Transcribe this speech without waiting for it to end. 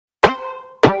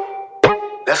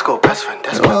Let's go, best friend.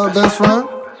 That's my best friend.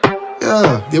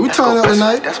 Yeah, we turn up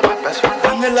tonight. That's my best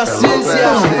friend.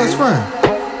 Best friend.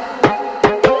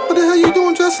 What the hell you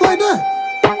doing dressed like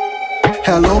that?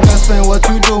 Hello, best friend, what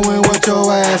you doing with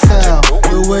your ass out?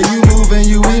 The way you moving,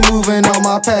 you be moving on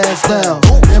my pastel.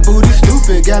 That booty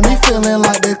stupid, got me feeling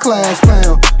like the class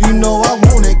clown. You know I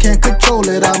want it, can't control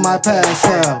it, I might pass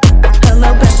out.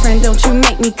 Hello, best friend, don't you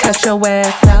make me cut your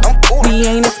ass out. We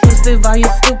ain't exclusive, are you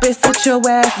stupid? Sit your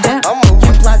ass down.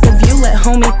 You block the view, let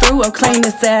homie through, or claim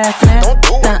this ass now.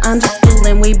 Nah, I'm just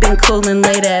fooling, we been coolin',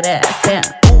 lay that ass down.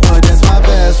 But that's my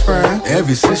best friend,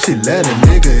 ever since she let a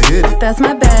nigga hit it. That's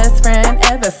my best friend,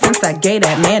 ever since I gave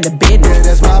that man the business. Yeah,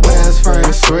 that's my best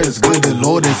friend, swear it's good, the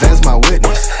Lord is as my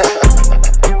witness.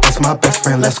 That's my best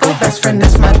friend, let's go best friend,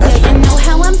 that's my best friend. Yeah, you know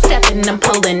how I'm stepping, I'm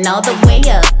pulling all the way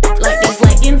up. Like these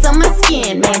leggings on my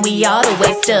skin, man, we all the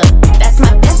way stuck. That's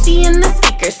my bestie in the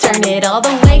speakers, turn it all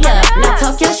the way up. Now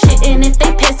talk your shit, and if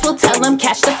they piss, we'll tell them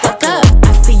catch the fuck up.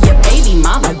 I see your baby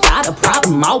mama got a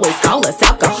problem, always call us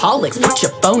alcoholics. Put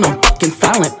your phone on fucking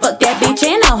silent, fuck that bitch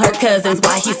and all her cousins.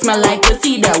 Why he smell like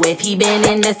pussy though? If he been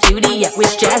in the studio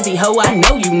with Jazzy, ho, I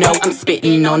know you know I'm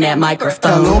spitting on that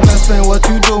microphone. Hello, best friend, what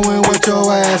you doing with your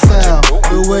ass out?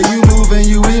 The way you moving,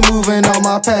 you be moving on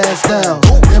my pastel.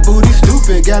 That booty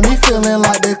stupid, got me feeling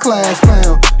like the class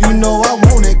clown. You know I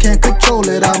want it, can't control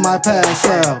it, I might pass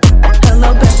out.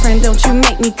 Hello, best friend, don't you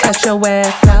make me cut your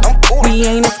ass out. We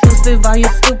ain't exclusive, are you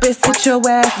stupid? Sit your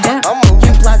ass down.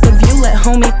 You block the view, let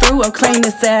homie through, or claim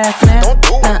this ass now.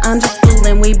 Nah, I'm just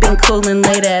fooling, we been coolin',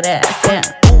 lay that ass down.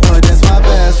 But that's my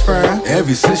best friend,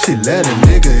 ever since she let a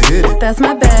nigga hit it. That's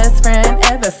my best friend,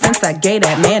 ever since I gave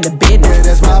that man the business. Yeah,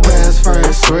 that's my best friend,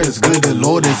 swear it's good, the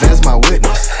Lord is as my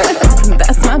witness.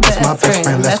 That's my best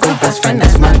friend, let's go best friend,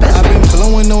 that's my best I've friend. been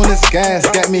blowing on this gas,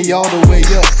 got me all the way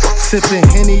up. Sipping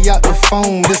Henny out the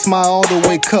phone, this my all the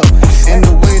way cup. And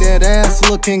the way that ass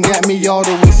looking got me all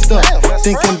the way stuck.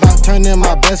 Thinking about turning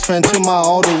my best friend to my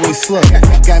all the way slut.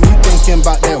 Got me thinking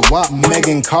about that WAP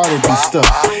Megan Carter be stuff.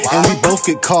 And we both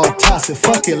get called toxic,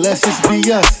 fuck it, let's just be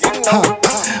us.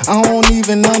 I don't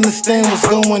even understand what's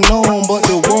going on, but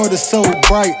the world is so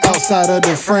bright outside of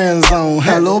the friend zone.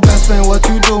 Hello best friend, what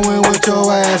you doing with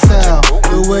your ass out?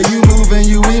 The way you moving,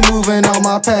 you be moving on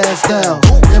my pastel.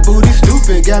 That booty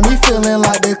stupid, got me feeling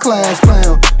like the class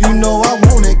clown. You know I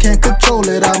want it, can't control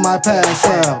it, I might pass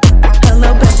out.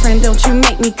 Hello best friend, don't you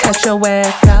make me cut your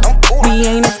ass out. We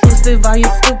ain't exclusive, are you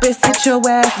stupid? Sit your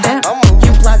ass down.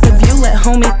 You block the view, let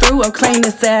homie through, or claim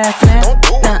this ass now.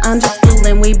 Nah, I'm just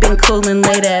fooling, we been coolin',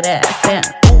 lay that ass down.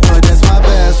 But that's my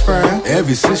best friend,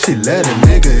 ever since she let a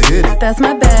nigga hit it. That's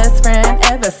my best friend,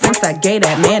 ever since I gave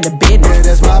that man the business. Yeah,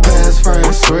 that's my best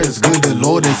friend, swear it's good, the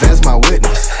Lord is as my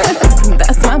witness.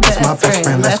 That's my best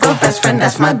friend, let's go best friend,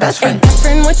 that's my best friend. Hey, best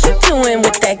friend, what you doing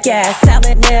with that gas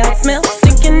salad now? Smell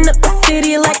stinking up the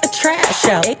city like the trash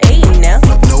out. Hey, now.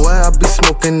 Know I be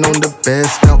smoking on the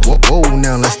best out. Whoa,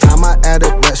 now last time I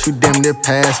added rats, you damn near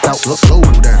passed out. Slow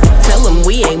down. Tell them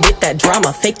we ain't with that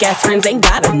drama. Fake ass friends ain't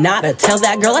got a nada. Tell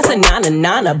that girl that's a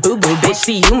nana. Boo boo, bitch,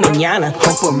 see you manana.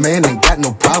 Hump a man ain't got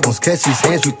no problems. Catch these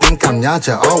hands, you think I'm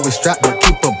Yancha. Always strapped to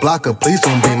keep a blocker. Please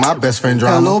don't be my best friend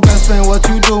drama. Hello, best friend, what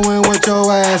you doing with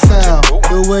your ass out?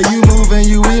 The way you moving,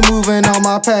 you be moving on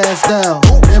my pastel.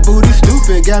 That booty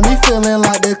stupid, got me feeling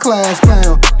like the class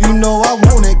clown. You know I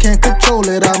want it, can't control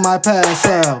it, I might pass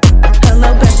out.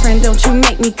 Hello, best friend, don't you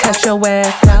make me cut your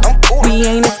ass out. We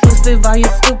ain't exclusive, are you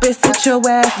stupid? Sit your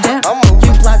ass down.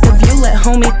 You block the view, let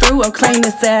homie through, or claim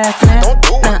this ass now.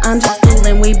 Nah, I'm just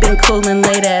fooling, we been coolin',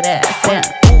 lay that ass down.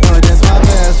 But that's my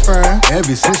best friend,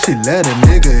 ever since she let a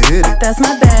nigga hit it. That's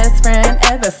my best friend,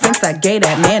 ever since I gave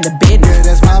that man the business. Yeah,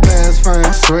 that's my best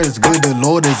friend, swear it's good, the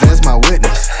Lord is as my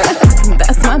witness.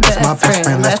 That's my best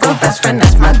friend, let's go best friend,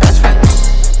 that's my best friend.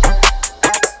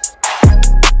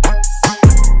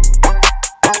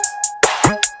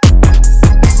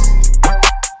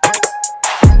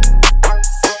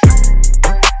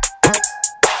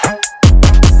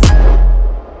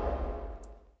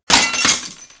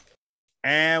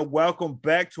 And welcome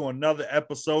back to another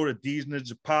episode of These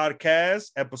Ninja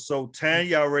Podcast, episode 10.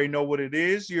 Y'all already know what it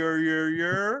is. Is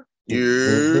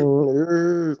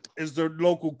the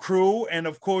local crew. And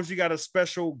of course, you got a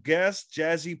special guest,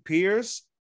 Jazzy Pierce.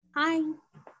 Hi.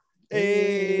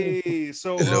 Hey.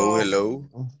 So Hello.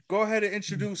 Go ahead and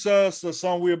introduce us the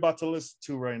song we're about to listen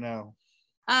to right now.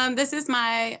 This is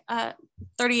my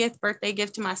 30th birthday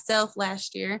gift to myself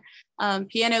last year.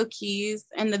 Piano Keys,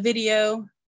 and the video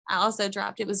I also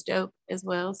dropped. It was dope as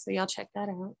well. So y'all check that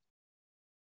out.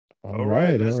 All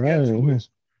right. Let's get to it.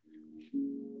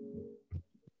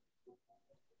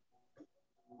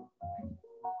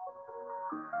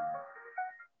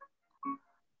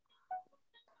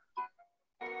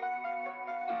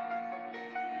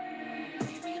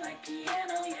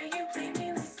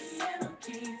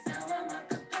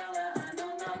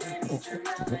 need your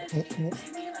melody. Play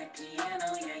me like piano,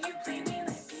 yeah, you play me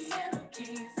like piano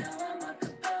keys. Now I'm a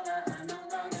cappella, I no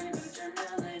longer need your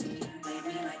melody. Play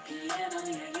me like piano,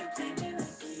 yeah, you play me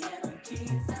like piano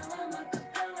keys. Now I'm a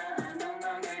cappella, I no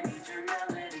longer need your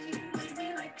melody. Play me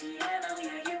like piano,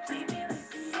 yeah, you play me like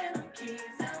piano keys.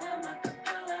 Now I'm a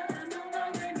cappella, I no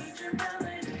longer need your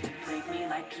melody. Play me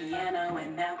like piano,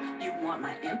 and now you want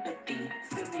my empathy.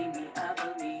 Still need me, I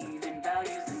believe in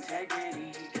values,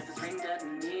 integrity. Guess this ring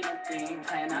doesn't mean a thing.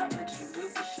 Plan out, let you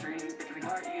lose the string. But every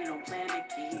heart you don't plan to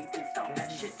keep. Install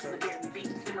that shit till the very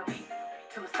beats then repeat.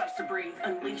 Till it starts to breathe,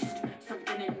 unleashed.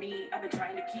 Something in me I've been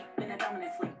trying to keep in a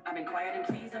dominant sleep. I've been quiet and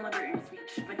pleased and liberating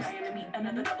speech. Been dying to meet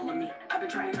another double of me. I've been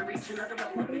trying to reach another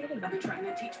level of me. I've been trying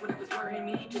to teach what it was worrying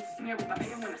me. Just to smear with my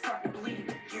pain when I start to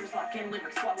bleed. Gears lock in,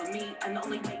 lyrics swallow me. And the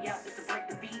only way out is to break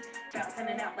the beat. Bouncing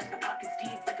in and out like the pocket's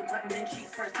deep. Like I'm prepping in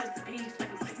cheeks for a sense of peace. Like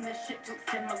I'm sitting this shit to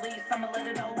extend my lease. I'ma let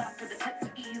it all out for the tense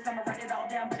of ease. I'ma write it all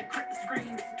down, but it crypt the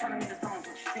screams. Turning me to songs,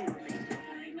 what you sing with me.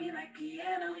 Play me like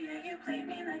piano, yeah, you play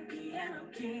me like piano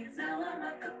keys. Now I'm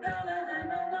a cappella, I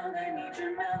no longer need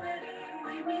your melody.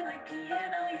 Play me like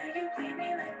piano, yeah, you play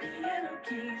me like piano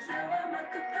keys. Now I'm a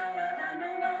cappella, I no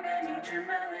longer need your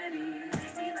melody.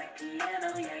 Play me like piano,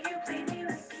 yeah, you play me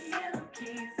like piano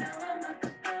keys. Now I'm a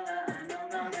cappella, I no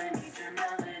longer need your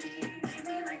melody. Play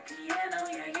me like piano,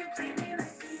 yeah, you play me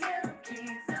like piano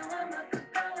keys. Now I'm a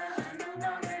cappella, I no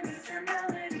longer need your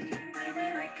melody. Play me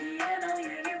like piano,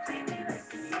 yeah, you play me like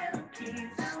piano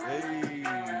keys. Now I'm a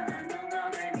cappella, I no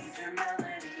longer need your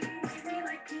melody. Play me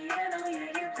like piano,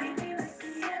 yeah, you play me like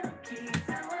piano keys.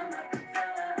 Now I'm a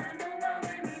cappella, I no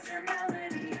longer need your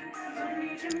melody. Don't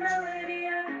need your melody, I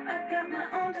got my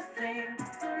own to sing.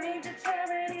 Don't need your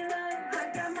charity love, I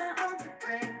got my own to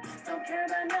bring. Don't care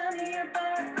about none of your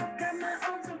bar, I've got my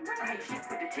own to bring. Right shit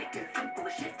with the ticket, simple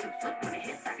as shit to flip when it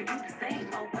hits, I can do the same.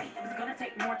 Oh wait, it was gonna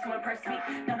take more to impress me.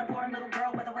 Not a boring little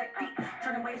girl with a wet beat,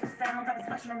 turning waves to sounds. I've been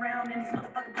splashing around in these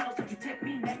motherfucking puddles. Don't you tip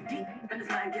me neck deep, then this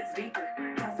line gets deeper.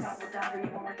 Cause if I will dive and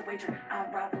you won't worth the wager.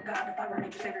 I'd rival God if I were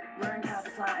nature's savior. Learned how to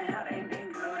fly and how to aim,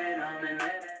 included on the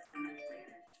net.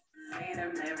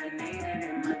 Later marinated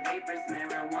in my vapors,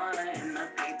 marijuana in my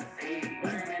paper fade.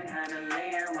 Learning how to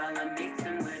layer while I'm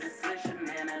mixing with a swisher.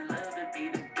 Man, I love to be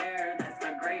the bear. That's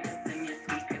my greatest in your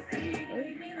speakers. Hey,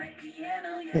 play me like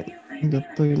piano, yeah, you play me like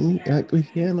piano keys.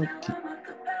 Now I'm a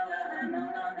cappella, I no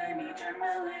longer need your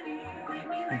melody. Play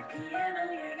me like piano,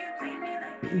 yeah, you play me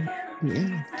like piano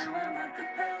keys. Now I'm a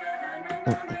cappella, I no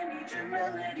longer need your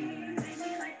melody. Play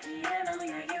me like piano,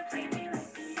 yeah, you play me like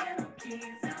piano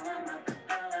keys. Now I'm a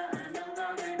cappella, I no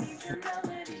longer need your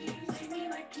melody. Play me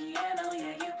like piano,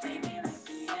 yeah, you play me like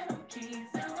piano keys.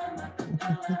 Now I'm a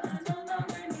cappella, I no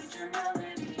longer need your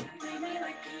melody. Play me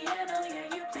like piano,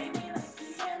 yeah, you play me like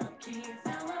piano keys.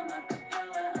 Now I'm a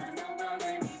cappella, I no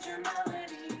longer need your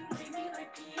melody. Play me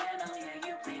like piano, yeah,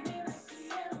 you play me like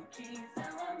piano keys.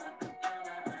 Now I'm a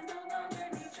cappella, I no longer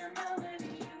need your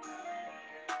melody.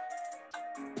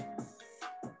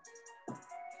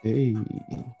 Hey,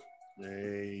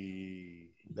 Hey.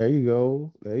 there you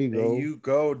go. There you There go. you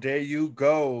go. There you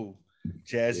go.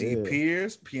 Jazzy Yeah.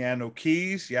 Pierce, piano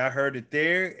keys. Y'all heard it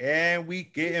there. And we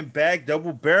getting back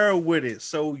double barrel with it.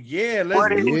 So yeah, let's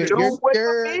What it do Yeah, do this. with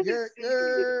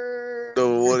the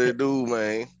So what it do,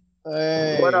 man?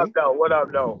 What up, Hey. though? What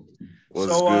up, though? What's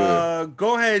So good?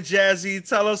 go ahead, Jazzy.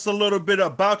 Tell us a little bit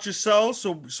about yourself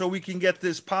so we can get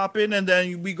this popping and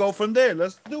then we go from there.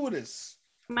 Let's do this.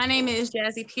 My name is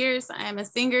Jazzy Pierce. I am a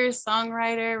singer,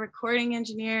 songwriter, recording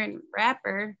engineer, and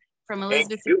rapper from Hey,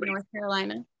 Elizabeth City, North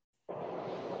Carolina.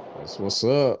 That's what's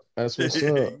up. That's what's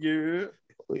up. Yeah.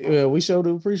 Yeah, we sure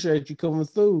do appreciate you coming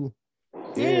through.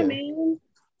 Yeah, man.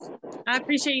 I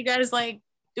appreciate you guys like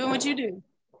doing what you do,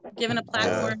 giving a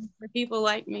platform for people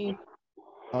like me.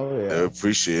 Oh I yeah.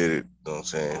 appreciate it. You know what I'm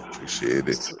saying? Appreciate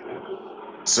it.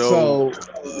 So,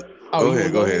 go you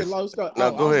ahead. want to Go ahead.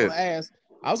 No, go ahead.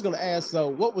 I was gonna ask. So,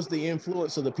 what was the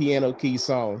influence of the Piano Key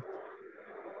song?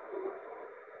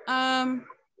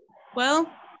 Well,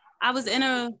 I was in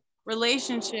a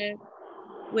relationship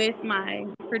with my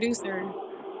producer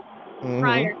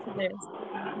prior to this.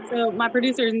 So my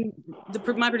producer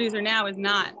now is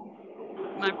not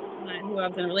my who I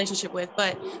was in a relationship with.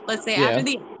 But let's say after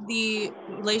the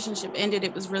relationship ended,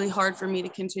 it was really hard for me to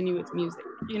continue with music.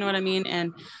 You know what I mean?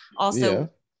 And also,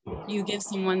 you give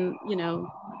someone, you know,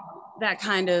 that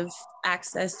kind of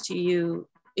access to you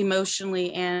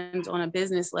emotionally and on a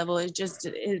business level.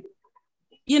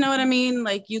 You know what I mean?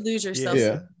 Like you lose yourself.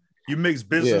 Yeah. You mix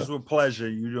business with pleasure.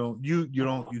 You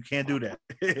can't do that.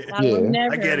 I will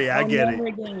never. I get it. Again.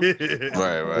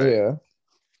 Right. Yeah.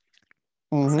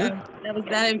 So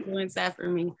that influenced that for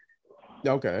me.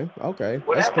 Okay.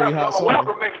 Well, That's pretty hot song.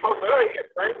 welcome exposed right?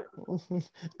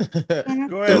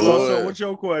 Go ahead, Loso. What's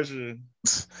your question?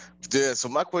 Yeah, so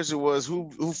my question was,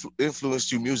 who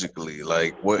influenced you musically?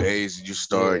 Like, what age did you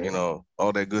start? You know,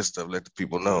 all that good stuff. Let the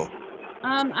people know.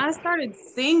 I started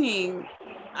singing.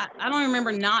 I don't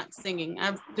remember not singing.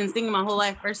 I've been singing my whole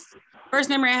life. First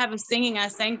memory I have of singing, I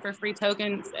sang for free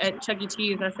tokens at Chuck E.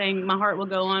 Cheese. I sang "My Heart Will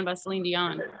Go On" by Celine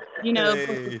Dion. You know,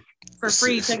 for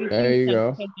free Chuck E. Cheese there you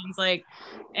go. tokens. Like,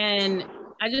 and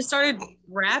I just started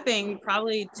rapping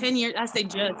probably 10 years. I say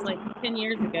just like 10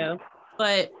 years ago,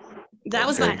 but that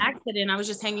was by accident. I was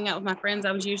just hanging out with my friends.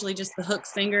 I was usually just the hook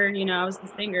singer. You know, I was the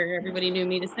singer. Everybody knew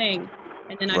me to sing.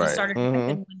 And then I just started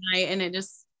rapping one night, and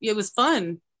it was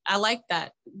fun. I liked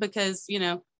that because, you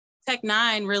know, Tech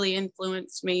Nine really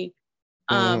influenced me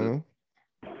a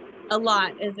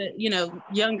lot as a, you know,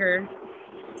 younger.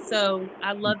 So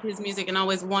I loved his music and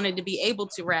always wanted to be able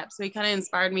to rap. So he kind of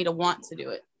inspired me to want to do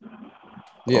it.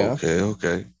 Yeah.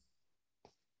 Okay.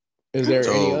 Is there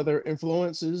any other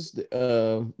influences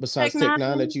besides Tech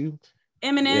Nine that you?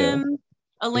 Eminem,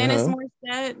 Alanis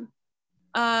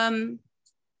Morissette,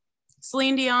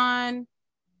 Celine Dion,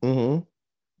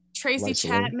 Tracy like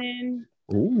Chapman.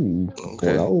 Ooh.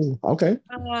 Okay.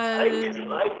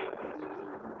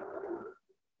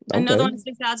 Another one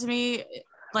sticks out to me,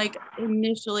 like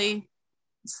initially,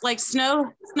 it's like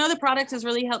Snow the Product has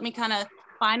really helped me kind of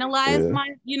finalize my,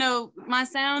 you know, my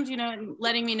sound, you know, and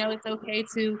letting me know it's okay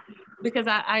to, because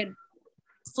I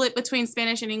flip between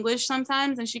Spanish and English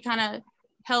sometimes, and she kind of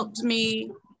helped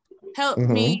me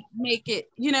make it,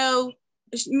 you know,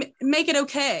 make it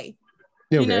okay.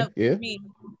 You know,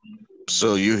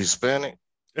 So you Hispanic?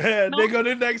 They go to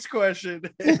the next question.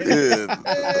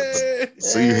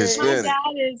 So you Hispanic?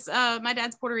 My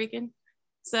dad's Puerto Rican.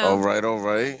 So all right.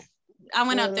 I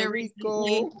went up there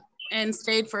recently and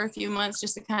stayed for a few months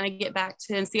just to kind of get back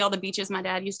to and see all the beaches my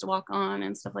dad used to walk on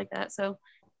and stuff like that. So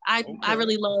I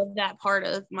really love that part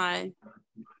of my,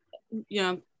 you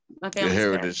know, my family. Your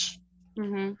heritage.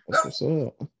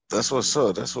 That's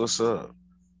what's up.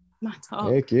 My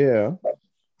dog. Heck yeah.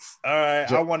 All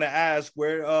right, I want to ask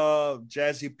where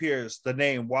Jazzy Pierce, the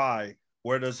name, why?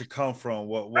 Where does it come from?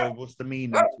 What's the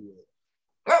meaning to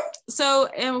it? So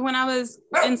when I was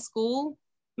in school,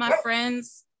 my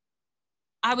friends,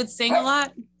 I would sing a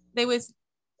lot. They would,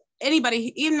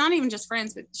 anybody, even not even just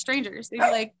friends, but strangers, they'd be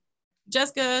like,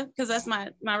 Jessica, because that's my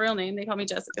real name. They call me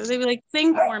Jessica. They'd be like,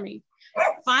 sing for me.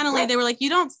 Finally, they were like, you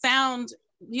don't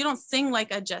sing like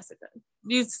a Jessica.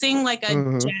 You sing like a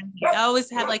Jazzy. I always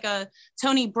had like a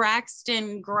Tony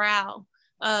Braxton growl.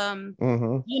 You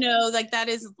know, like that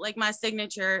is like my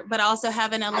signature, but I also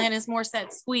have an Alanis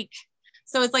Morissette squeak.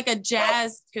 So it's like a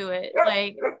jazz to it.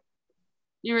 Like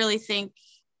you really think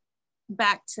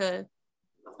back to,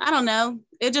 I don't know.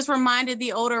 It just reminded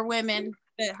the older women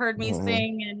that heard me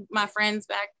sing and my friends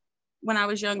back when I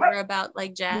was younger about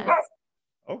like jazz.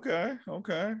 Okay.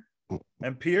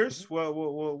 And Pierce,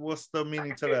 what's the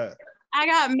meaning to that? I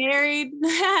got married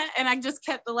and I just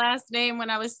kept the last name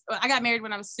I got married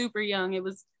when I was super young. It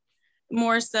was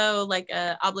more so like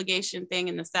a obligation thing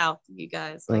in the South, you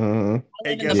guys. Like,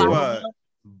 hey, guess what?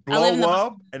 Blow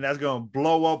up, and that's gonna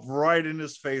blow up right in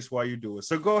his face while you do it.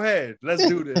 So go ahead, let's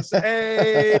do this.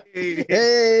 Hey,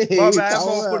 my bad, I'm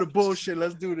going for the bullshit.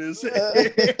 Let's do this. All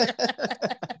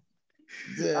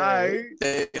right.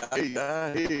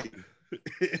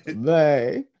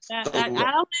 I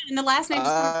don't, and the last name is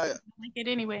like it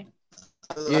anyway.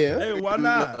 Yeah. Hey, why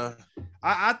not?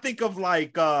 I think of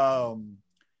like when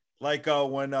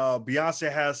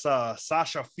Beyonce has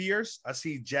Sasha Fierce. I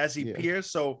see Jazzy Pierce.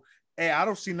 So hey, I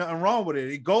don't see nothing wrong with it.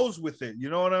 It goes with it. You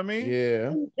know what I mean?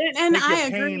 Yeah. And I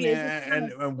agree.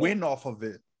 And win off of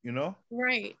it. You know?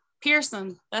 Right.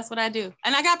 Piercing. That's what I do.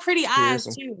 And I got pretty eyes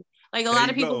too. Like a lot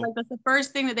of people, like that's the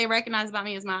first thing that they recognize about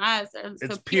me is my eyes. So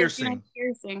it's piercing.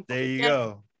 There you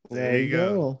go. There you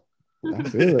go. I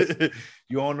feel it.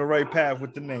 You're on the right path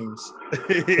with the names.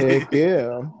 Heck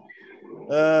yeah.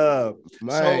 So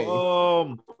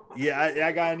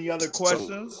I got any other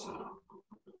questions?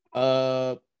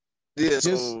 Yeah.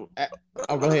 Go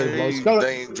ahead, Go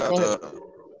ahead.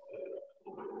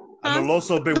 I know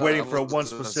Loso been waiting for one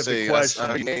specific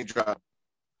question. Name drop.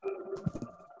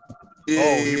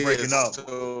 Oh, you breaking up.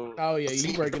 Oh yeah,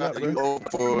 you breaking up, bro.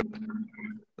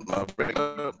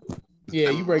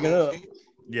 Yeah, you breaking up.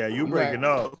 Yeah, you breaking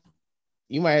up.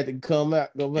 You might have to come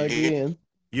out, go back in.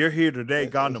 You're here today,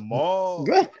 gone tomorrow.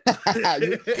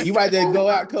 You might have to go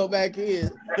out, come back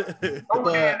in.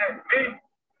 But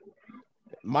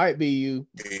might be you.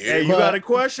 Hey, you got a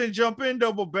question? Jump in,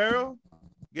 Double Barrel.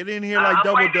 Get in here like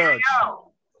Double Dutch.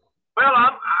 Well,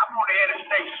 I'm on the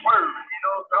interstate swerving. You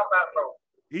know what I'm talking about?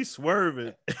 He's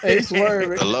swerving. He's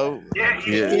swerving. Hello?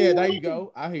 Yeah, there you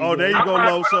go. I hear you. Oh, there you go,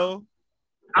 Loso.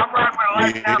 I'm right with a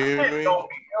light down. You know hear me? what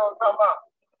I'm talking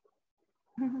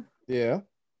about? Yeah.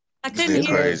 I couldn't It's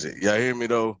hear. crazy. Y'all hear me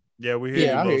though? Yeah, we hear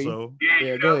Yeah, I you, hear Loso.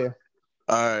 Yeah, go ahead.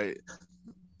 All right.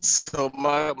 So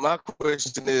my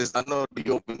question is, I know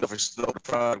you opened up for Snow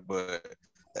Product, but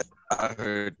I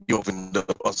heard you opened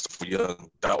up also for Young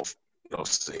Dolph. You know what I'm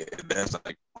saying? That's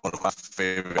like one of my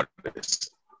favorite artists.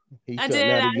 He I cutting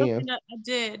did. out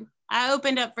again. I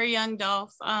opened up for Young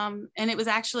Dolph. And it was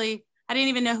actually, I didn't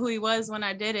even know who he was when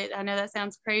I did it. I know that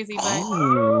sounds crazy, but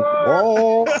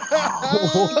Oh.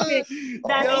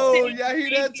 Yo, y'all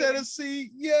hear that, Tennessee?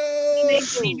 Yo, it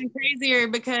makes it even crazier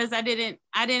because I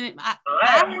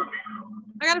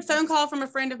got a phone call from a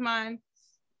friend of mine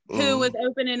who was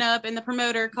opening up, and the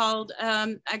promoter called,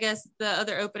 I guess the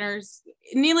other openers.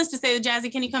 Needless to say, the Jazzy,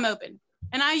 can you come open?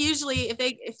 And I usually,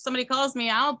 if somebody calls me,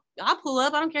 I'll pull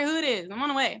up. I don't care who it is. I'm on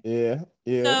the way. Yeah.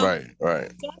 So,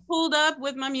 Right. So I pulled up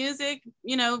with my music,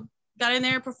 got in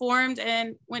there, performed,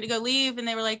 and went to go leave. And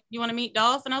they were like, "You want to meet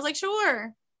Dolph?" And I was like,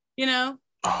 "Sure." Said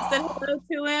hello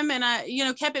to him, and I,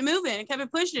 kept it moving and kept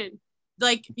it pushing.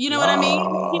 Like, you know what I mean?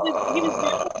 He was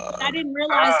I didn't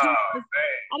realize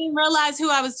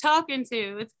who I was talking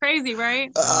to. It's crazy,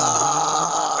 right?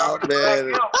 Oh,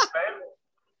 man.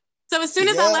 So as soon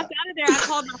as I left out of there, I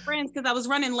called my friends because I was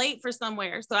running late for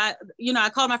somewhere. So I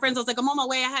called my friends. I was like, I'm on my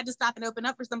way. I had to stop and open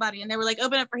up for somebody. And they were like,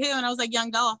 open up for who? And I was like,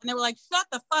 Young Dolph. And they were like, shut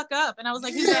the fuck up. And I was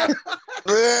like, who's that?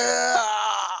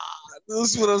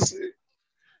 This is what I'm saying.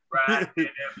 Right,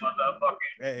 motherfucker.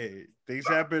 Hey, things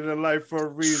happen in life for a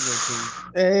reason.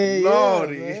 Hey,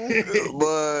 Lordy.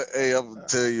 But hey, I'm gonna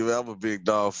tell you, man, I'm a big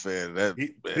Dolph fan.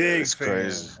 It's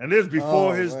crazy. And this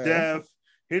before his death.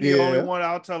 He the only one.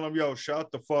 I'll tell him, yo, shut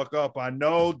the fuck up. I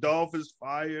know Dolph is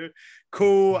fired.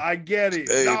 Cool, I get it.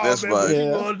 Hey, that's man, my.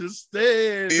 You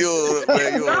understand. You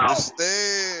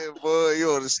understand, boy.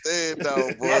 You understand now,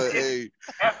 boy. Hey.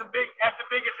 That's the biggest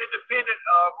independent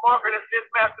market since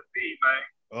Master P, man.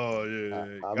 Oh yeah,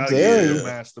 I'm telling you,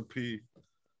 Master P.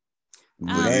 He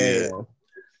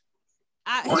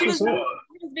was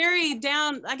very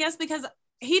down, I guess, because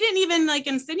he didn't even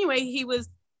insinuate he was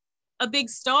a big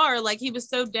star. Like, he was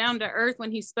so down to earth when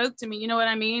he spoke to me. You know what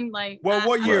I mean? Like, well,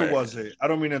 what year was it? I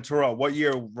don't mean to interrupt. What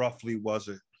year roughly was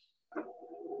it?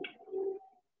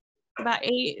 About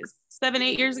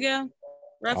 7-8 years ago,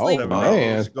 roughly. Oh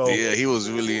man, yeah, he was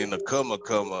really in the come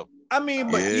up. I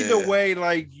mean, but either way,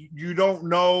 you don't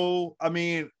know. I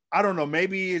mean, I don't know.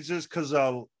 Maybe it's just because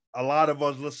a lot of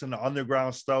us listen to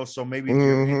underground stuff. So maybe if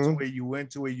you're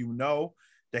into it, you know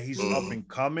that he's up and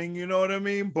coming. You know what I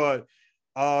mean? But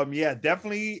yeah,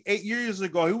 definitely 8 years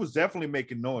ago, he was definitely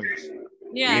making noise.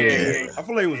 Yeah. I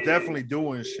feel like he was definitely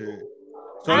doing shit.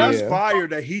 So that's fire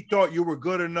that he thought you were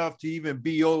good enough to even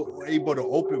be able to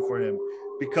open for him,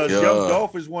 because Young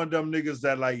Dolph is one of them niggas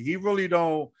that he really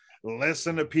don't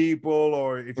listen to people,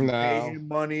 or if you pay him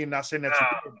money. Not saying that you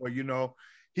do, but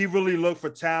he really look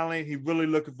for talent. He really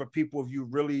looking for people. If you're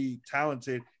really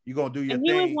talented, you're gonna do your thing.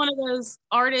 He was one of those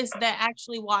artists that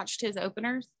actually watched his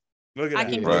openers. Look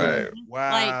at that. Right.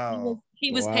 Wow. Like,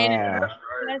 he was paid.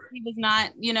 He was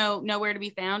not, nowhere to be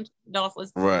found. Dolph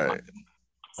was right.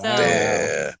 So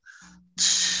yeah.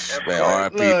 Man,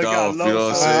 R.I.P. Dolph, you know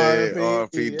what I'm saying?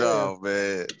 R.I.P. Dolph,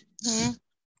 man. Mm-hmm.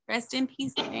 Rest in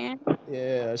peace, man.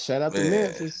 Yeah, shout out to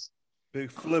Memphis.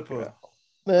 Big flipper.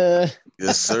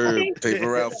 Yes, sir. Paper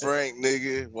Route Frank,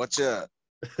 nigga. Watch out.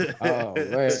 Oh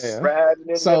man. Riding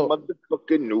in that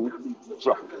motherfucking new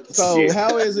truck. So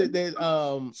how is it that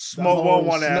Smoke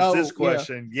One asked this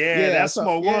question? Yeah, that's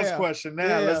Smoke One's question.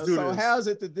 Now let's do this. So how is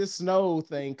it that this snow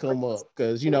thing come up?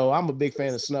 Because I'm a big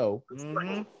fan of snow.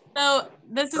 Mm-hmm. So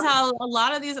this is how a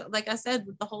lot of these, like I said,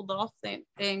 the whole Dolph thing,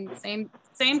 same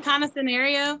kind of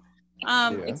scenario.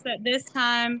 Except this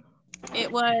time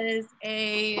it was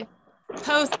a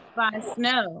post by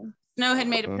Snow. Snow had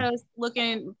made a post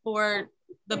looking for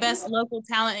the best local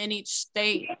talent in each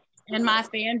state, and my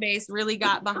fan base really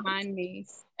got behind me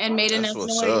and made enough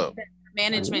noise that the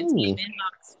management team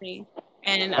inboxed me,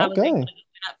 and I was able to open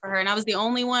up for her. And I was the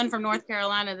only one from North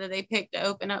Carolina that they picked to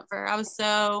open up for her. I was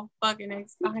so fucking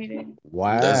excited.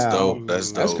 Wow, that's dope.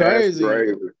 That's crazy.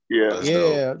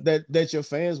 Yeah, that your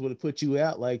fans would have put you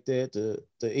out like that to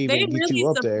even get really you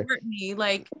up there. Me,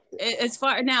 like, as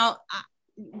far now.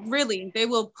 Really, they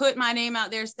will put my name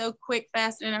out there so quick,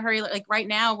 fast, in a hurry. Like right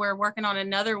now, we're working on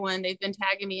another one. They've been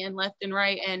tagging me in left and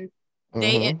right, and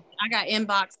I got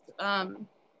inboxed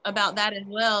about that as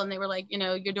well. And they were like,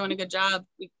 you're doing a good job.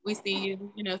 We see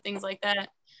you, things like that.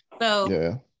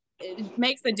 So it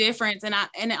makes a difference. And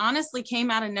it honestly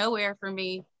came out of nowhere for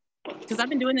me, because I've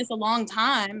been doing this a long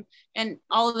time, and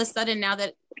all of a sudden now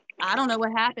that I don't know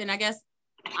what happened, I guess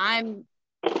I'm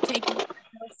taking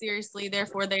myself seriously,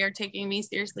 therefore they are taking me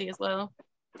seriously as well.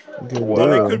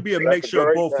 Well, it could be a mixture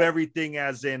of both, everything,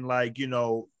 as in like, you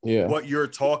know, what you're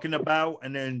talking about,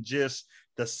 and then just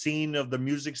the scene of the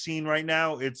music scene right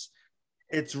now.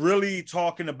 It's really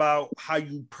talking about how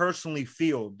you personally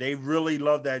feel. They really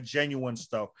love that genuine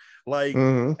stuff. Like,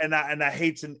 and I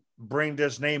hate to bring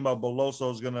this name up, but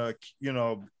Loso's gonna, you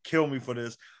know, kill me for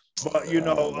this. But you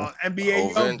know,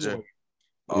 NBA Youngboy,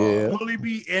 really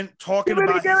be talking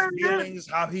about his feelings,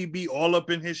 how he be all up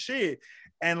in his shit,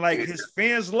 and like his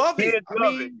fans love it.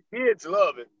 Kids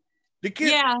love it. The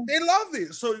kids, they love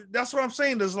it. So that's what I'm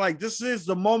saying. There's like, this is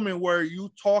the moment where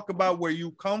you talk about where you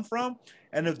come from,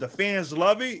 and if the fans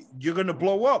love it, you're gonna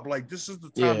blow up. Like, this is the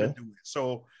time to do it.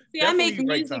 So see, I make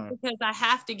music because I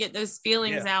have to get those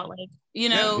feelings out. Like, you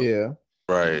know,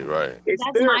 right. It's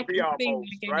that's therapy my coping almost,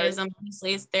 mechanism. right?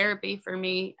 Honestly, it's therapy for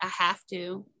me. I have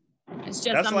to. It's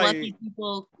just That's I'm like, lucky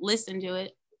people listen to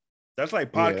it. That's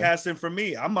like podcasting for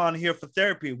me. I'm on here for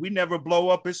therapy. We never blow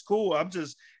up. It's cool. I'm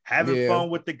just having fun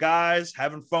with the guys,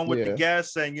 having fun with the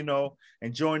guests, and, you know,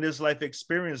 enjoying this life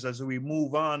experience as we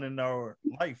move on in our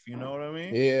life. You know what I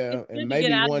mean? Yeah. And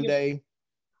maybe one day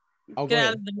get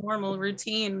out of the normal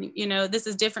routine. You know, this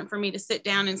is different for me to sit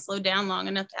down and slow down long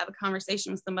enough to have a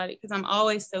conversation with somebody, because I'm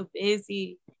always so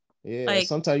busy. Yeah. Like,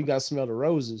 sometimes you got to smell the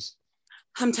roses.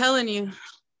 I'm telling you.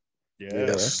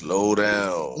 Yeah. Slow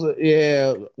down.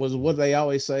 Yeah. Was what they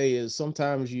always say is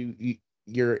sometimes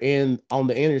you're on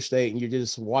the interstate and you're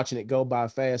just watching it go by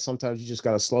fast. Sometimes you just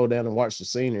got to slow down and watch the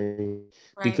scenery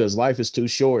because life is too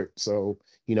short. So,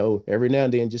 you know, every now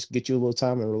and then just get you a little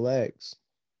time and relax.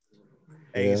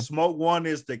 Hey, Smoke One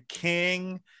is the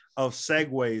king of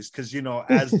segues, because, you know,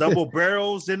 as double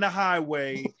barrels in the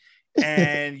highway,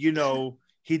 and, you know,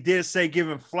 he did say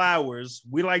giving flowers.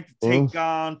 We like to take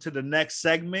on to the next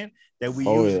segment that we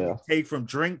usually take from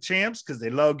Drink Champs, because they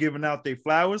love giving out their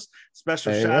flowers.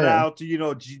 Special shout out to, you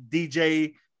know,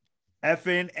 DJ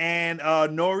Effin and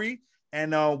Nori.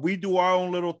 And we do our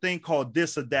own little thing called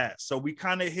This or That. So we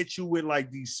kind of hit you with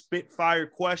like these spitfire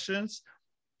questions.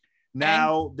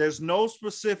 Now, there's no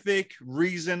specific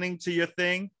reasoning to your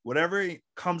thing. Whatever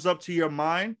comes up to your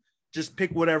mind, just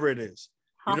pick whatever it is.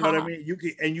 You know what I mean?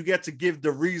 You get to give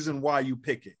the reason why you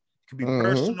pick it. It could be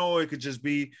personal. It could just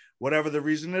be whatever the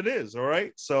reason it is. All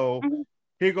right. So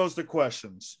here goes the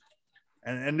questions.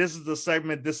 And this is the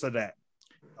segment, This or That.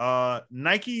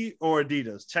 Nike or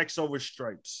Adidas? Checks over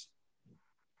stripes.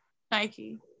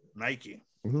 Nike.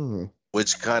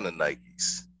 Which kind of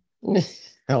Nikes?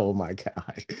 Oh my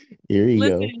God. Here you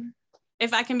go.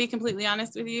 If I can be completely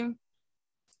honest with you,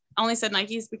 I only said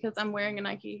Nikes because I'm wearing a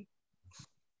Nike.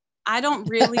 I'm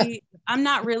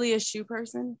not really a shoe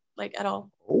person, like, at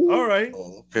all. All right.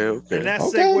 Okay. And that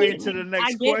segue into the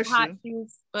next question. I get hot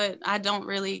shoes, but I don't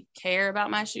really care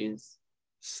about my shoes.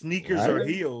 Sneakers or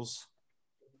heels?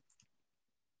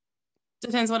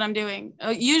 Depends what I'm doing.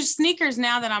 Use sneakers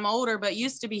now that I'm older, but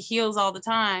used to be heels all the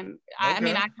time. I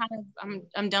mean,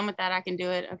 I'm done with that. I can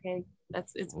do it. Okay.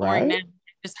 It's boring now. It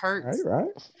just hurts.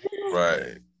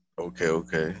 Right.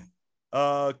 Okay.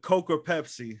 Coke or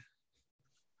Pepsi?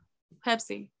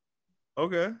 Pepsi.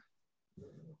 Okay.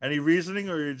 Any reasoning,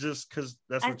 or you're just because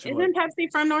that's what you Isn't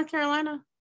Pepsi from North Carolina?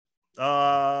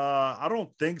 I don't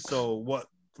think so. What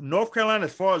North Carolina,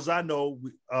 as far as I know,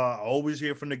 I always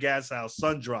hear from the gas house,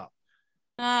 Sundrop.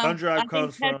 Sundrop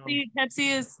comes from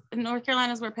Pepsi is North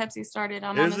Carolina is where Pepsi started.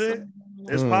 Is it?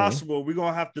 It's possible. We're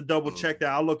gonna have to double check that.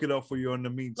 I'll look it up for you in the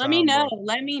meantime. Let me know.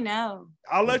 Let me know.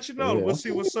 I'll let you know. We'll see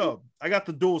what's up. I got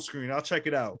the dual screen. I'll check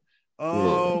it out.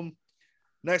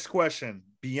 Next question: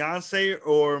 Beyonce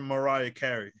or Mariah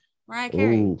Carey? Mariah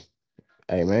Carey. Ooh.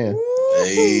 Hey man.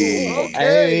 Hey.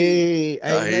 Okay.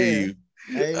 I hear you.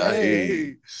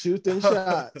 Hey. Shoot them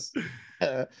shots.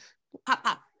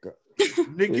 Pop.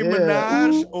 Nicki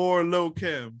Minaj or Lil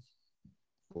Kim?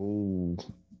 Ooh.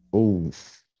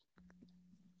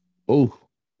 Do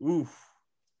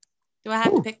I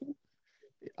have to pick one?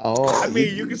 Oh, I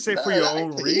mean, you can say for your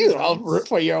own reason.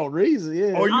 For your own reason,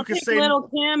 yeah. Or I'll pick Lil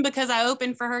Kim because I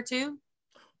opened for her too.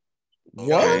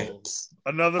 What?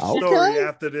 Another story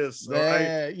after this. All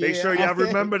right. Make sure y'all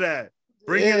remember that.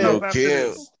 Bring it up after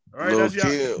this. All right, that's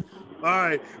y'all. All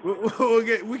right.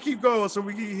 We keep going so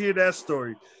we can hear that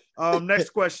story. Next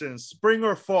question: spring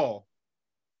or fall?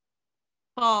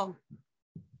 Fall.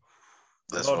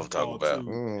 That's what I'm talking about.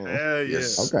 Yeah.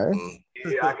 Yes.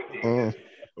 Okay.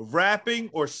 Rapping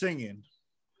or singing?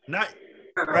 Not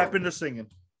rapping or singing.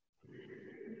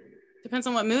 Depends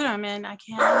on what mood I'm in. I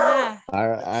can't lie.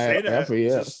 I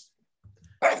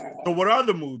So what are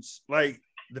the moods? Like,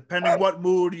 depending what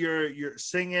mood you're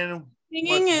singing,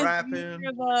 Singing is rapping.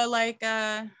 more of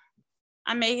a,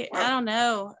 I don't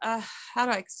know. How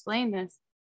do I explain this?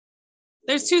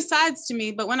 There's two sides to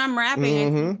me, but when I'm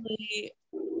rapping,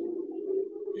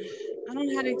 I don't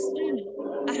know how to explain it.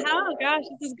 Oh gosh,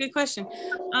 this is a good question.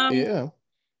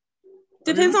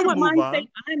 Depends on what mindset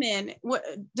I'm in.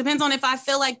 Depends on if I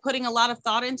feel like putting a lot of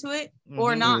thought into it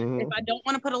or not. If I don't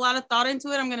want to put a lot of thought into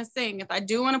it, I'm going to sing. If I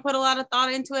do want to put a lot of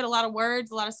thought into it, a lot of words,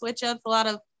 a lot of switch ups,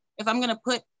 if I'm going to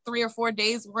put 3 or 4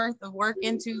 days worth of work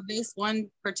into this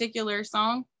one particular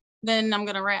song, then I'm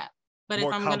going to rap. But more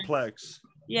if I'm complex.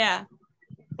 Yeah.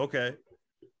 Okay.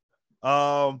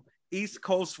 East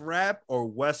Coast rap or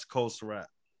West Coast rap?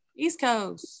 East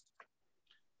Coast.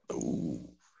 Ooh.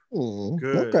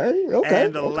 Good. Okay.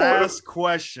 And the last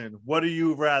question: what do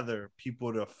you rather?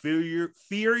 People to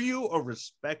fear you, or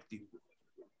respect you?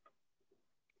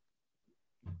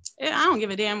 I don't give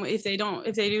a damn if they do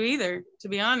either. To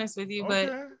be honest with you,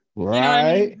 but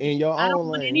right in your I don't own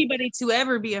want lane. anybody to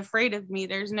ever be afraid of me.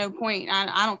 There's no point.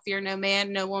 I don't fear no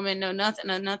man, no woman, no nothing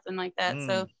like that.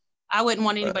 So I wouldn't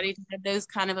want anybody to have those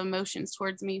kind of emotions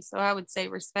towards me. So I would say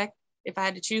respect if I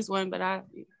had to choose one, but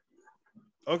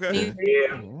Okay.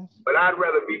 Yeah, but I'd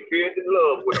rather be feared than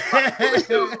loved with a pocket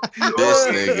full of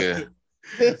dude.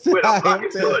 This nigga. With a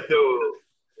pocket full of dude.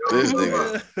 This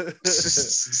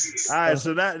nigga. All right,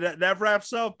 so that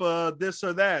wraps up this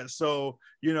or that. So,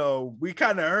 we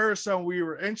kind of heard something we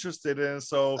were interested in.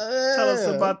 So tell us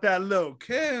about that Lil'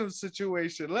 Kim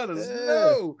situation. Let us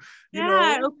know.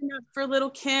 I opened up for Lil'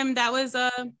 Kim. That was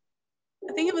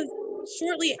I think it was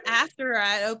shortly after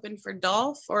I opened for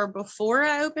Dolph or before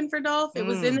I opened for Dolph. It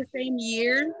was in the same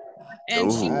year.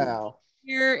 And she was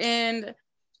here in,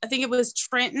 I think it was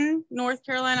Trenton, North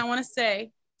Carolina. I want to say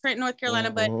Trenton, North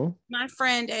Carolina. But my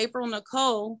friend April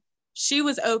Nicole, she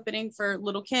was opening for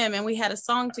Lil' Kim and we had a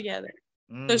song together.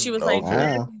 So she was like,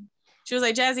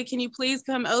 Jazzy, can you please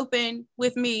come open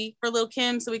with me for Lil'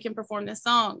 Kim so we can perform this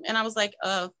song? And I was like,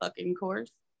 fucking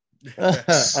course. No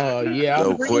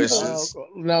questions.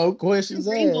 No questions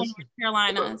asked. North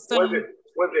Carolina. So was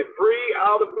it free,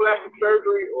 all the plastic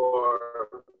surgery, or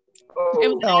it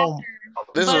was after?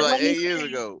 This was like 8 years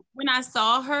ago. When I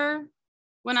saw her,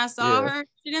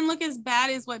 she didn't look as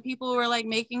bad as what people were like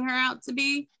making her out to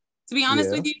be. To be honest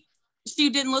with you,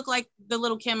 she didn't look like the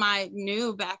Lil' Kim I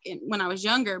knew back when I was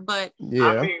younger. But I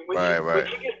mean, when she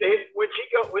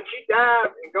dies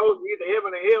and goes either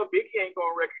heaven or hell, Biggie ain't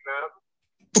gonna recognize her.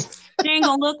 She ain't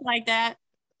gonna look like that.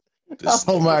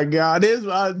 Oh my God! This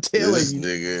I'm telling this you,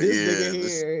 nigga, this nigga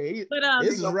here.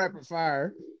 This is rapid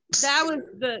fire. That was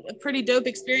a pretty dope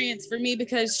experience for me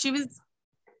because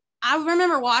I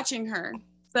remember watching her.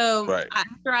 So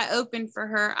after I opened for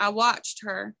her, I watched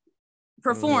her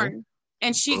perform,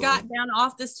 and she got down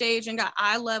off the stage and got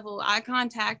eye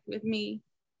contact with me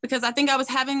because I think I was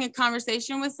having a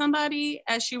conversation with somebody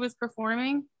as she was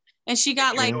performing, and she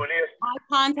got like eye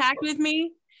contact with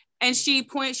me. And she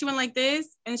went like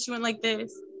this, and she went like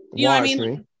this. You know what I mean?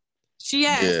 Like, she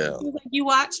was like, you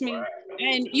watch me.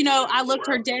 And, I looked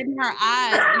her dead in her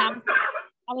eyes, and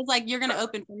I was like, you're going to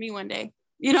open for me one day.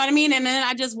 You know what I mean? And then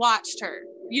I just watched her.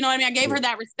 You know what I mean? I gave her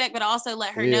that respect, but I also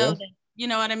let her know that, you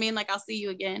know what I mean? Like, I'll see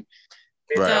you again.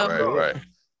 Right.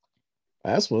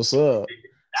 That's what's up.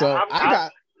 So I'm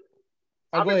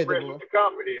impressed with the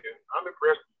confidence. I'm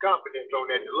impressed with the confidence on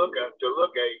that to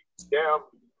look at damn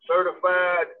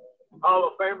certified Hall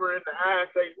of Famer in the eye and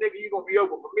say, nigga, you gonna be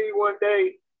open for me one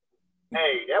day.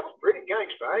 Hey, that was pretty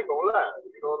gangster. I ain't gonna lie.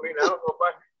 You know what I mean? I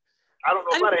don't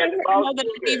know if I had the balls to do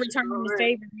that. Returning the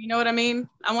favor. You know what I mean?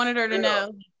 I wanted her to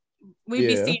know we'd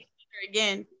be seeing her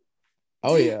again.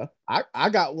 Oh yeah, I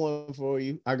got one for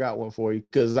you.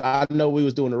 Because I know we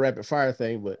was doing the rapid fire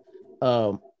thing, but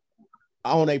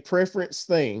on a preference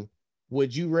thing,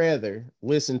 would you rather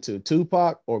listen to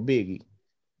Tupac or Biggie?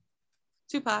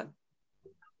 Tupac.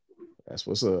 That's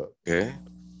what's up. Okay.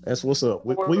 That's what's up.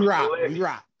 We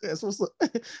rock. That's what's up.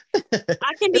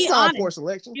 I can be honest. Poor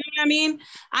selection. You know what I mean?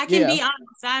 I can be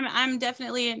honest. I'm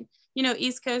definitely in,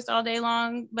 East Coast all day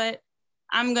long, but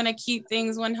I'm gonna keep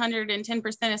things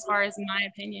 110% as far as my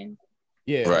opinion.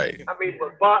 Yeah. Right. I mean,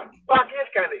 but Pac is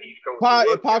kind of East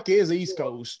Coast. Pac is East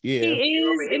Coast. Yeah. He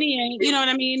is, and he ain't. You know what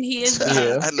I mean? He is.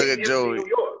 I look at Joey.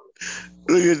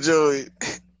 Look at Joey.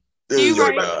 He about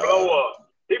to blow up.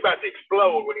 He about to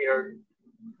explode when he heard it.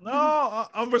 No,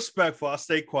 I'm respectful. I'll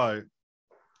stay quiet.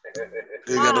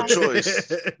 You got no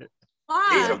choice. Why?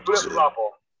 He's a flip-flopper.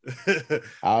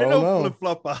 I don't know.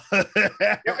 Flip-flopper. You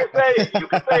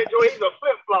can say, Joey, he's a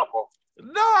flip-flopper.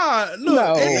 Nah, look,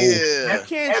 No. you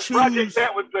can't As Project choose.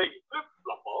 Pat would say,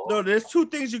 No, there's two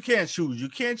things you can't choose. You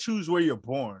can't choose where you're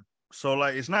born. So,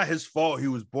 like, it's not his fault he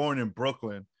was born in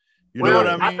Brooklyn. You know what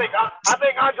I mean? I think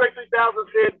Andre 3000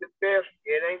 said the best.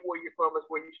 It ain't where you're from, it's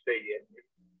where you stay at.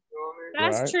 You know what I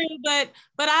mean? That's true,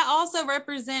 but I also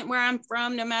represent where I'm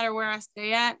from, no matter where I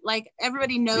stay at. Like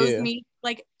everybody knows me.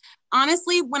 Like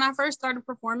honestly, when I first started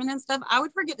performing and stuff, I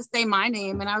would forget to say my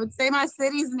name and I would say my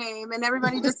city's name, and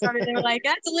everybody just started. They were like,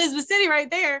 "That's Elizabeth City right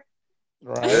there."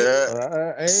 Right.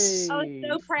 Hey. I was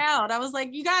so proud. I was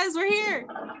like, "You guys were here."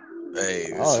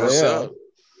 Hey, what's up?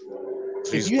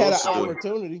 If you had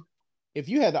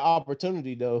the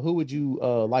opportunity, though, who would you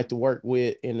like to work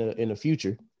with in the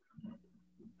future?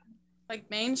 Like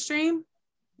mainstream?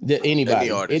 Anybody.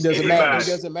 It doesn't matter. It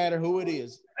doesn't matter who it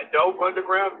is. A dope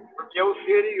underground from your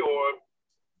city or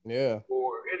anybody.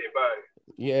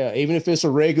 Yeah, even if it's a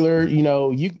regular,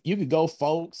 you could go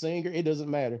folk singer. It doesn't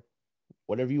matter.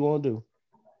 Whatever you want to do.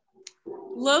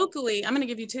 Locally, I'm going to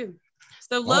give you two.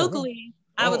 So locally,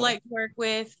 I would like to work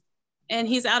with, and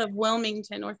he's out of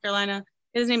Wilmington, North Carolina.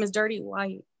 His name is Dirty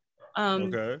White.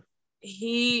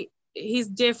 He's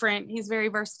different. He's very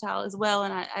versatile as well,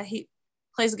 and he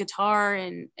plays guitar,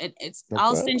 and it's. Okay.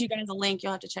 I'll send you guys a link.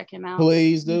 You'll have to check him out.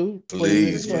 Please do.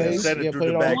 Please. Send it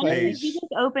through the back page. He just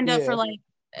opened up for like.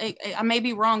 I may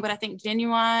be wrong, but I think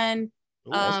Genuine.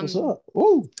 That's what's up.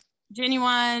 Ooh.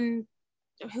 Genuine.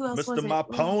 Who else? Mr. My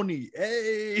Pony.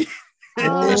 Hey.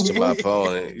 Mr. My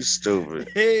Pony. You stupid.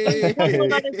 Hey. A couple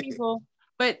of other people,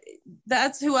 but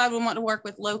that's who I would want to work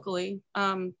with locally.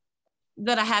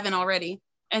 That I haven't already,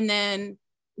 and then.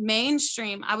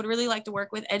 Mainstream, I would really like to work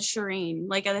with Ed Sheeran.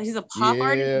 Like he's a pop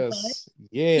artist.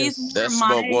 Yes, that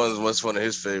Smoke was one of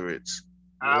his favorites.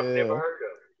 I've never heard of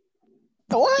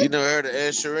it. What? You never heard of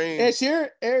Ed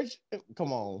Sheeran?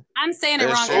 Come on. I'm saying it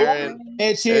wrong.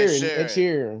 Ed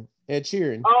Sheeran.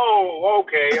 Oh,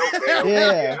 okay.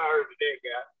 Yeah. I heard of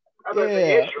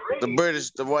that guy.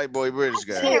 The white boy British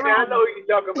guy. I know who you're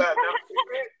talking about now.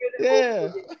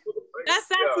 Yeah. That's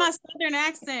my southern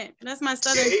accent. That's my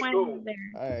southern twang there.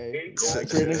 Hey,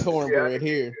 Trenton cornbread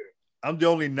here. I'm the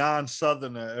only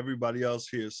non-southerner. Everybody else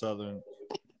here is southern.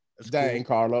 That's dang,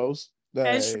 cool. Carlos. Dang.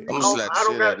 I'm gonna slap the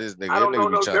shit out of this nigga. That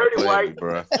nigga be trying to play me,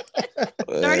 bro.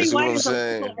 Dirty White is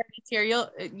a cool artist here.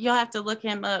 You'll have to look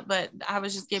him up, but I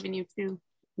was just giving you two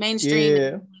mainstream.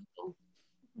 Yeah.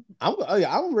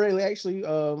 I'm really actually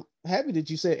happy that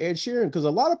you said Ed Sheeran, because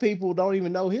a lot of people don't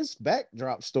even know his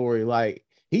backdrop story. Like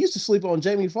he used to sleep on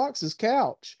Jamie Foxx's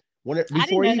couch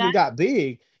before he even got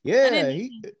big. Yeah,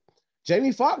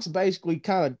 Jamie Foxx basically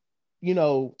kind of,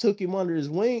 took him under his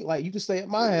wing. Like, you can stay at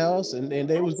my house, and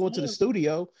they was going to the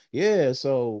studio. Yeah,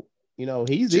 so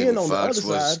he's Jamie in on Foxx the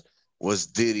other side. Was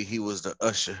Diddy? He was the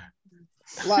usher.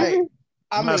 Like,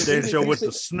 I'm not there show with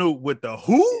the Snoop with the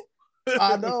who.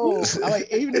 I know.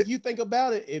 Even if you think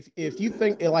about it, if you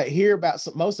think hear about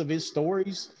most of his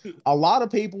stories, a lot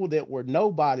of people that were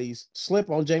nobodies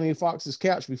slept on Jamie Foxx's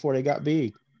couch before they got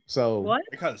big. So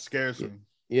it kind of scares me.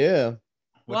 Yeah.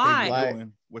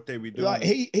 What they be doing? Like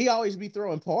he always be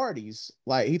throwing parties.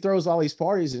 Like he throws all these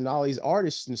parties and all these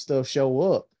artists and stuff show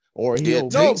up. Or he'll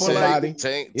meet somebody.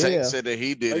 Tank said that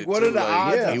he did it. What are the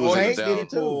odds that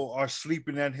people are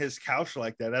sleeping on his couch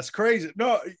like that? That's crazy.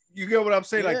 No, you get what I'm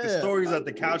saying? Like the stories that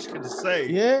the couch can say.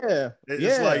 Yeah.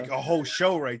 It's like a whole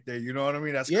show right there. You know what I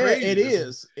mean? That's crazy. It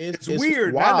is. It's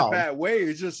weird. Wild. Not in a bad way.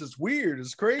 It's weird.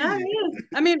 It's crazy.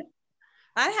 I mean,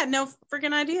 I had no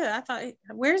freaking idea. I thought,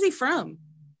 where's he from?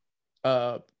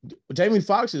 Jamie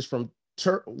Foxx is from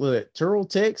Turtle,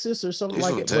 Texas or something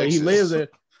like it. But he lives there.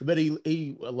 But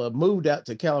he moved out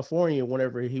to California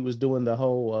whenever he was doing the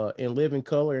whole In Living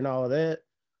Color and all of that.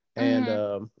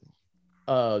 And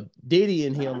Diddy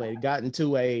and him had gotten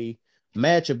into a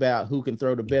match about who can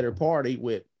throw the better party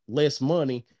with less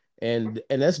money. And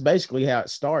that's basically how it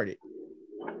started.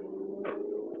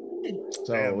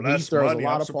 So he throws a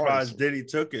lot of surprised Diddy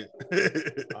took it.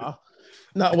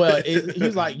 No, well,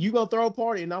 he's like, you gonna throw a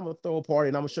party and I'm gonna throw a party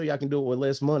and I'm gonna show you I can do it with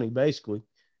less money, basically.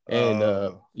 And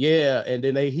and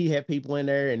then he had people in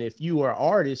there, and if you are an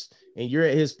artist and you're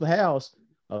at his house,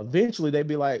 eventually they'd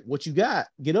be like, what you got?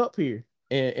 Get up here.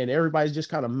 And everybody's just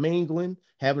kind of mingling,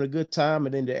 having a good time,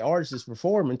 and then the artist is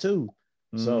performing too.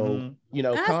 So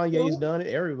that's Kanye's done it,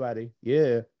 everybody.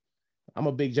 Yeah. I'm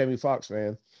a big Jamie Foxx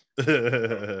fan. I'm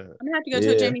gonna have to go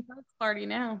to a Jamie Foxx party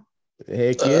now.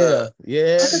 Heck yeah. Hey,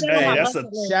 that's a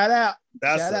shout out.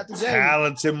 That's shout out a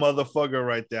talented motherfucker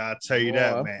right there. I'll tell you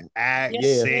that, man.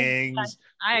 Sings,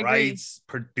 writes,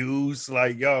 produce,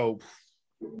 talented.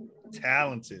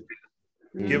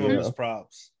 Give him his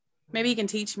props. Maybe he can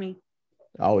teach me.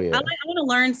 Oh yeah. I want to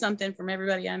learn something from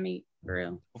everybody I meet, for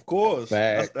real. Of course.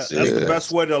 That's the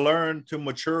best way to learn, to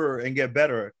mature and get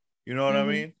better. You know what I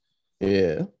mean?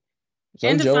 Yeah. So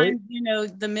and to Joey, find,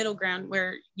 the middle ground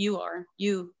where you are.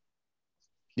 Yeah.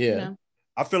 You know?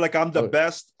 I feel like I'm the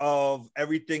best of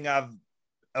everything of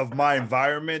my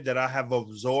environment that I have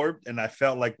absorbed and I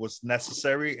felt like was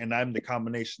necessary, and I'm the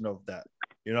combination of that.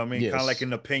 You know what I mean? Yes. Kind of like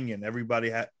an opinion. Everybody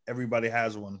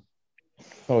has one.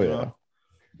 Oh yeah.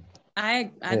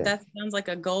 That sounds like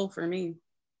a goal for me.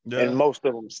 Yeah. And most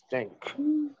of them stink.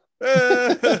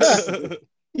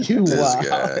 You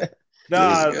wow.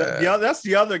 Nah, that's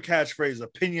the other catchphrase.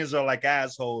 Opinions are like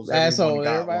assholes. Asshole,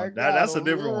 everybody got one. That's a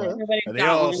different one. They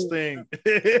all stink.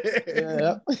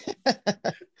 Yeah.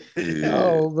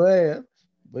 Oh man.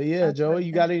 But yeah, Joey,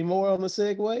 you got any more on the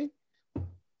segue?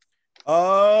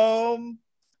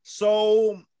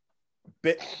 So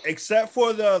except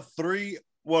for the three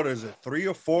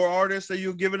or four artists that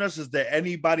you've given us, is there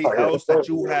anybody else that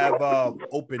you have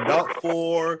opened up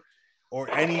for,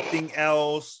 or anything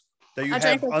else that you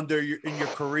have in your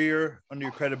career, under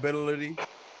your credibility?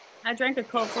 I drank a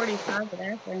Colt 45 with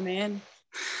Afro Man.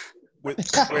 Wait,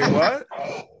 what?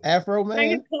 Afro Man? I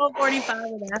drank a Colt 45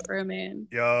 with Afro Man.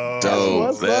 Yo,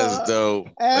 that's dope.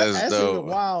 That's dope.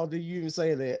 Wow, do you even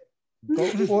say that?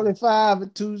 Colt 45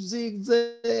 and 2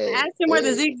 zigzags. I asked him where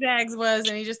the zigzags was,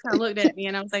 and he just kind of looked at me,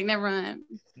 and I was like, never mind.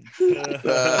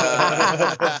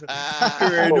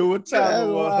 I knew what time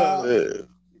it was.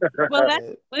 Well,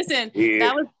 that was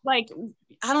like,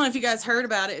 I don't know if you guys heard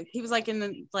about it. He was like in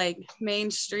the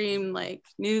mainstream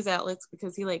news outlets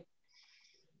because he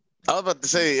I was about to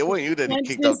say it wasn't you that he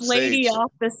kicked this off the lady stage.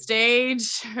 off the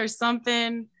stage or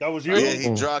something. That was you. Yeah,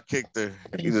 he drop kicked her.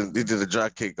 He did a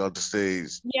drop kick off the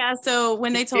stage. Yeah. So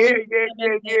when they told me, I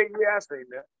seen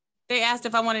that. They asked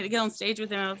if I wanted to get on stage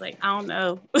with him. I was like, I don't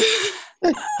know.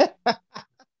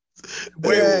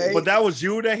 Wait, but that was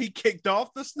you that he kicked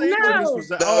off the stage? No.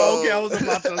 Oh, okay. I was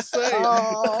about to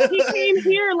say. He came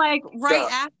here right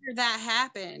after that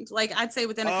happened. I'd say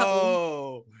within a couple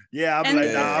of weeks. Yeah, I'm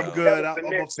I'm good. I'm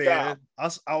a fan.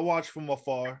 I'll watch from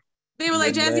afar. They were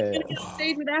like, Jazzy, you gonna get on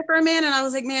stage with Afro Man? And I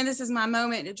was like, man, this is my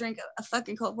moment to drink a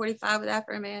fucking Colt 45 with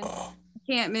Afro Man.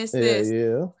 Can't miss this.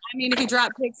 Yeah. I mean, if he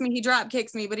drop kicks me,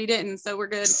 but he didn't, so we're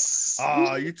good.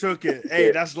 Oh, you took it.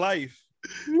 Hey, that's life.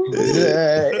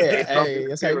 Hey,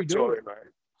 that's how you do it.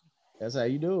 That's how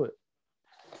you do it.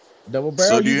 Double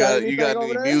barrel. So you got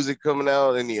any music coming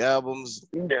out? Any albums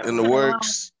in the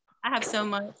works? I have so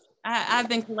much. I've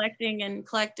been collecting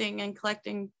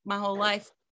my whole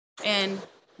life, and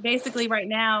basically right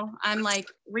now I'm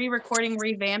re-recording,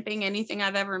 revamping anything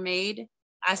I've ever made.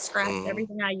 I scrapped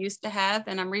everything I used to have,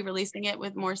 and I'm re-releasing it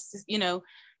with more,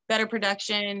 better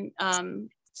production.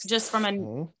 Just from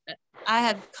I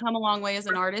had come a long way as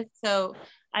an artist, so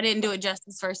I didn't do it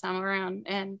justice first time around.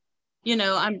 And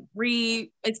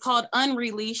it's called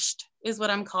Unreleashed is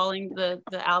what I'm calling the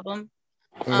album.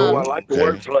 I like the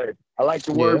wordplay.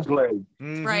 Wordplay.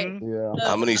 Right. Yeah. So,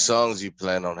 how many songs you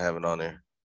plan on having on there?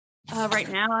 Right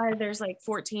now there's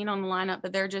 14 on the lineup,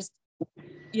 but they're just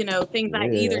things I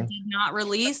either did not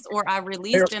release or I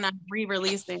released and I'm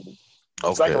re-releasing.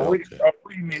 It's like a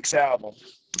remix album.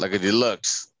 Like a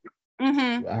deluxe.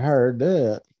 Mm-hmm. I heard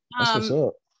that. That's what's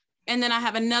up. And then I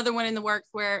have another one in the works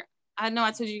where I know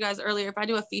I told you guys earlier, if I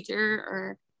do a feature,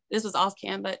 or this was off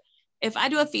cam, but if I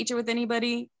do a feature with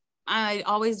anybody, I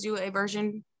always do a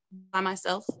version by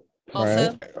myself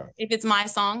also, if it's my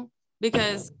song,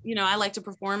 because I like to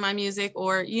perform my music,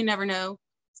 or you never know.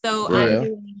 So I'm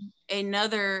doing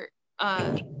another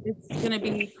it's gonna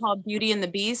be called Beauty and the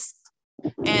Beast,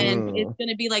 and it's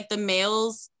gonna be the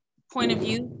male's point of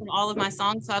view from all of my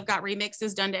songs. So I've got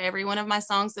remixes done to every one of my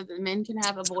songs so that men can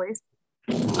have a voice.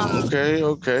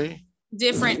 Okay.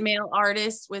 Different male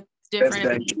artists with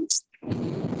different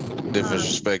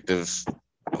perspectives.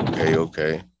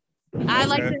 Okay. I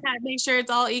like to make sure it's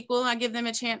all equal. I give them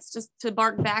a chance to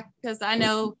bark back, because I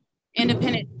know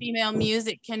independent female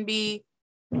music can be,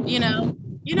 you know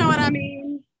what I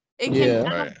mean? It can.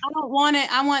 I don't want it.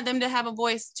 I want them to have a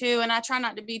voice too, and I try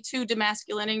not to be too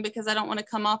demasculating, because I don't want to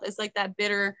come off as that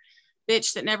bitter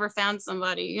bitch that never found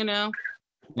somebody.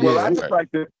 Well, I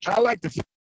like to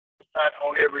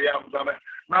on every album. I mean,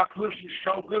 my pussy's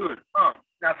so good.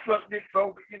 Now suck dick,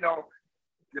 so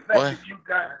the fact that you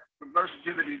got the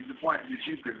versatility to the point that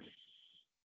you could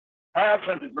have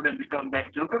something for them to come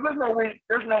back to. Because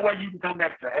there's no way you can come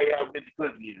back to, hey, I bitch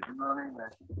pussy is. You know what I mean?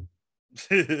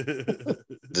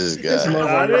 This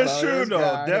guy. That is true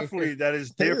though. Definitely, that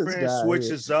is different.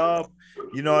 Switches up.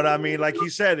 You know what I mean? Like he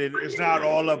said, it's not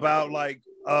all about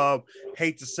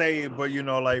hate to say it, but you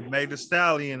know, like Meg Thee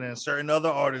Stallion and certain other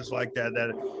artists like that,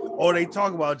 all they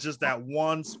talk about just that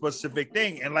one specific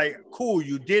thing. And like, cool,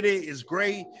 you did it, it's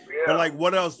great, but like,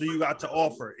 what else do you got to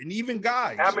offer? And even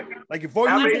guys, like if all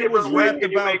you did was rap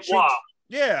about chicks,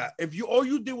 if all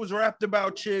you did was rap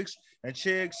about chicks,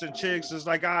 it's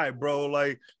like, all right, bro,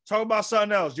 like talk about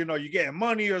something else. You know, you're getting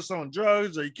money or some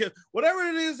drugs or you kill whatever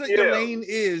it is that your lane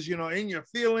is, you know, in your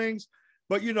feelings.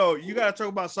 But you know, you gotta talk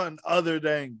about something other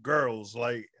than girls,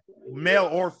 like male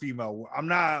or female. I'm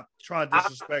not trying to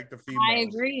disrespect the females. I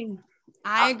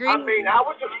agree. I mean, I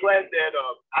was just glad that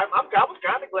I was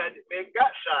kind of glad that Meg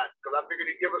got shot because I figured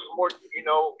he'd give us some more, you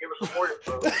know, to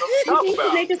talk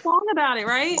about. Make a song about it,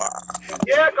 right?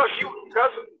 Yeah, because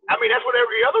I mean that's what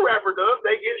every other rapper does.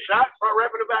 They get shot, start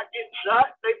rapping about getting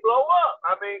shot, they blow up.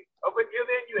 I mean, up until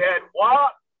then you had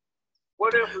WAP.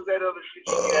 What else is that other shit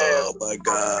you had? Oh my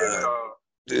God,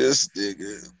 this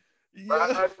nigga.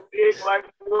 I think like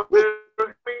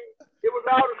it was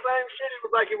all the same shit. It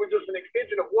was like it was just an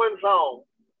extension of one song,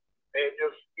 and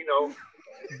just you know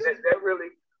that really.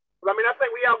 I mean, I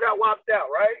think we all got wiped out,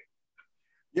 right?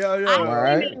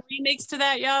 I made a remix to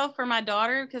that, yo, for my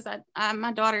daughter because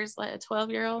my daughter's like a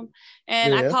 12-year-old,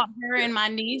 and I caught her and my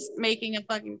niece making a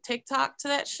fucking TikTok to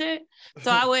that shit.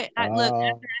 So look, after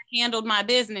I handled my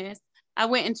business, I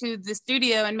went into the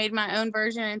studio and made my own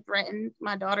version and threatened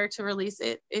my daughter to release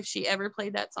it if she ever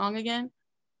played that song again.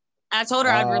 I told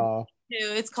her I'd release it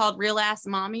too. It's called Real Ass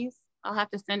Mommies. I'll have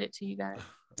to send it to you guys.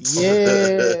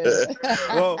 Yeah.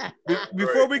 Well,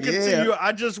 before we continue,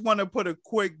 I just want to put a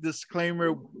quick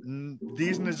disclaimer.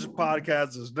 These Ninjas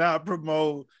podcast does not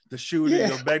promote the shooting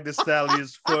of Meg Thee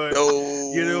Stallion's foot.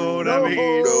 You know what I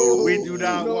mean? We do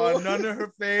not want none of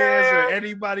her fans or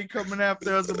anybody coming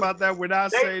after us about that. We're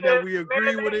not saying that we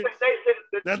agree with it.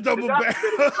 That's double back.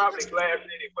 Probably glass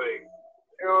anyway.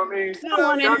 You know what I mean? I don't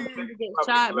want anyone to get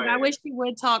shot, but I wish she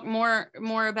would talk more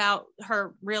about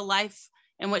her real life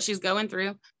and what she's going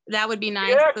through. That would be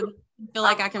nice. Yeah, so I feel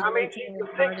like I can. I mean, she's a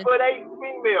 6'8" female.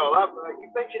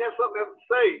 You think she has something else to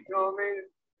say? You know what I mean?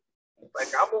 Like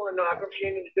I want to know how come she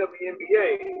ain't in the WNBA.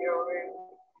 You know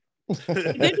what I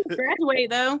mean? Did she graduate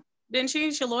though? Didn't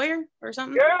she? She a lawyer or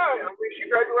something? Yeah, I mean she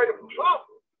graduated from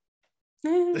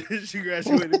something. She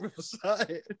graduated from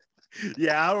science.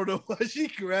 Yeah, I don't know what she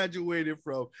graduated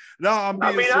from. No, I'm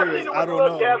being serious. I don't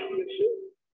know.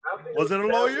 Was it a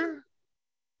lawyer?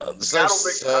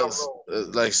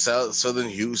 Like Southern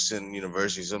Houston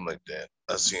University, something like that.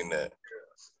 I've seen that.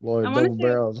 Lawyer, double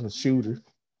barrels and shooter.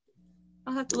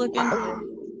 I'll have to look into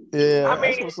it. Yeah, I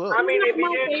mean, if he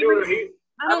did shoot her,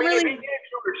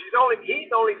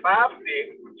 he's only 5'6".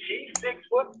 She's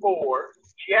 6'4".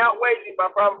 She outweighs him by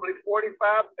probably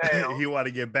 45 pounds. He want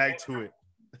to get back to it.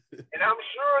 And I'm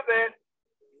sure that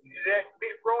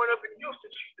growing up in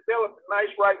Houston, she developed a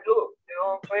nice right hook. You know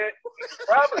what I'm saying? He's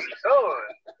probably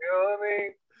done. You know what I mean?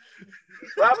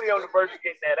 He's probably on the verge of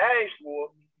getting that ass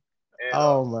whooped.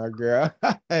 Oh my God.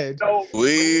 So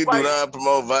we do not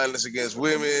promote violence against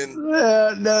women.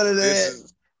 Yeah, none of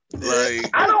that. Like,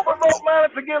 I don't promote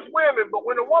violence against women, but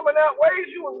when a woman outweighs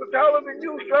you and is taller than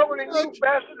you, stronger than you,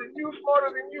 faster than you, smarter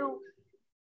than you,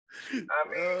 I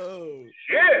mean,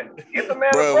 shit. Get the man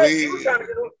a break. He just trying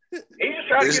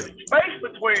to get some space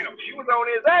between them. She was on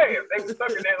his ass. They were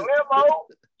stuck in that limo.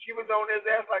 She was on his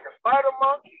ass like a spider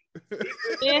monkey.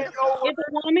 If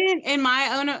a woman, in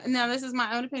my own, now this is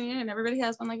my own opinion, and everybody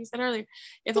has one, like you said earlier.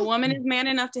 If a woman is man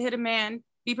enough to hit a man,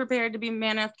 be prepared to be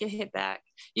man enough to get hit back.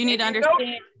 You need to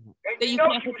understand that you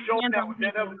can't put your hands on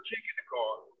that other chick in the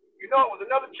car. You know, it was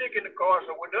another chick in the car.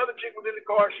 So when the other chick was in the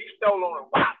car, she stole on him.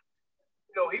 Wow.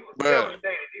 You know, he was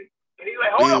devastated. And he's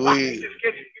like, hold on, he just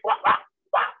gets you.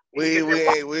 We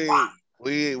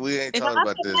ain't talking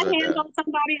about this. If I put my hands on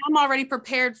somebody, I'm already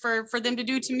prepared for them to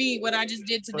do to me what I just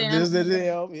did to them.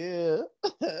 Yeah.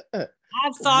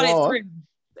 I've thought it through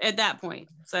at that point.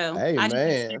 So hey, I just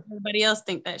man. everybody else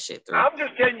think that shit through. I'm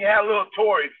just telling you how little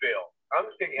Tory feel. I'm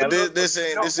just telling you how this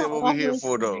ain't what we're here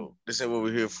for though. This ain't what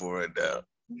we're here for right now.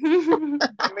 I mean,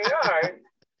 all right.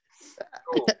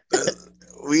 Cool.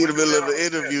 We in the middle of an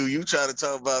interview. You trying to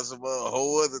talk about some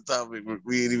whole other topic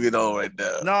we ain't even on right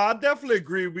now. No, I definitely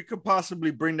agree. We could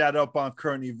possibly bring that up on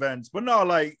current events, but no,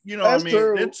 like that's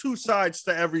true. There's two sides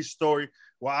to every story.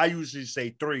 Well, I usually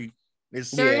say three.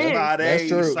 It's side A,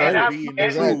 side B, and the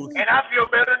truth. And I feel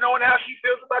better knowing how she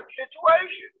feels about the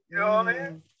situation. You know what I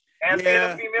mean? As being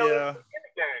a female in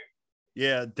the game.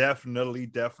 Yeah, definitely.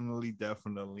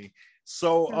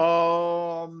 So,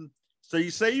 so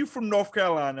you say you're from North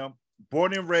Carolina,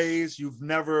 born and raised.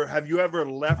 Have you ever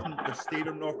left the state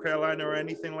of North Carolina or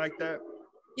anything like that?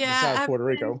 Yeah, besides Puerto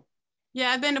Rico.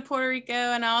 Yeah, I've been to Puerto Rico,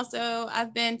 and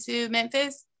I've been to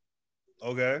Memphis.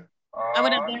 Okay. I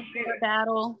went up there for a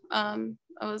battle. I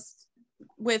was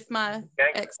with my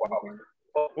ex.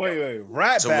 Wait,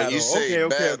 rap battle. When you say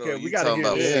Okay. We gotta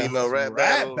get this. Female rap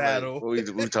battle. Like,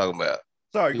 what we talking about?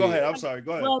 Sorry, go ahead. I'm sorry.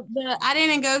 Go ahead. Well, I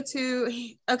didn't go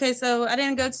to. Okay, so I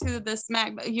didn't go to the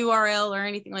Smack URL or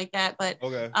anything like that. But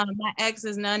my ex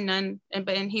is none,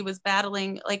 and he was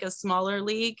battling like a smaller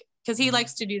league because he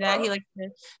likes to do that. He likes to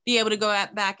be able to go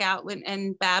back out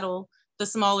and battle the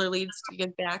smaller leagues to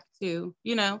get back to,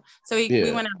 So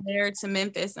we went out there to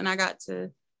Memphis, and I got to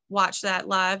watch that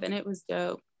live, and it was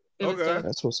dope.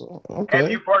 That's what's up. Okay.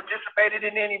 Have you participated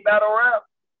in any battle rap?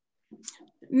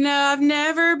 No, I've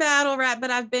never battle rap, but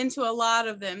I've been to a lot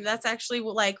of them. That's actually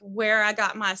like where I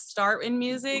got my start in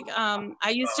music.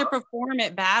 I used to perform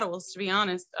at battles, to be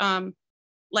honest.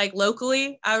 Like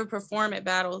locally, I would perform at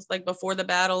battles, like before the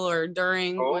battle or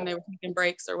during when they were taking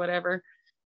breaks or whatever.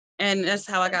 And that's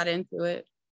how I got into it.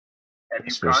 Have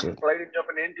you contemplated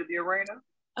jumping into the arena?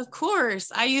 Of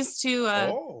course. I used to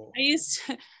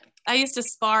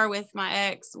spar with my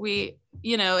ex. And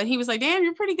he was like, damn,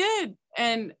 you're pretty good.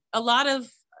 And a lot of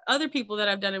other people that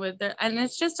I've done it with, and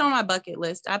it's just on my bucket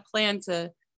list. I plan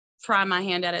to try my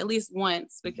hand at it at least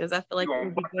once because I feel like it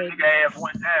would be good. Nigga ass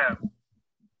one time.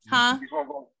 Huh?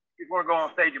 You want to go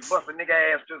on stage and bust a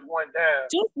nigga ass just one time.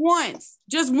 Just once.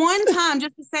 Just one time,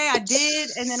 just to say I did,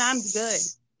 and then I'm good.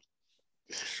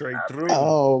 Straight through.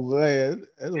 Oh man.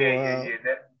 That's yeah.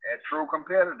 That true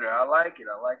competitor. I like it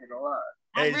a lot.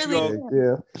 Hey, really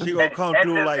she gonna come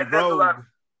through like Rogue.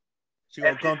 She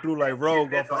gonna come through like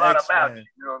Rogue off of X-Men.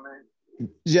 You know what I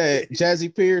mean?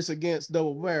 Jazzy Pierce against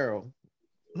Double Barrel.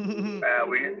 We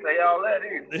didn't say all that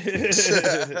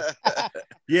either.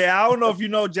 Yeah, I don't know if you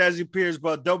know Jazzy Pierce,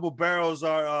 but Double Barrels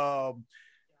are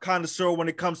connoisseur when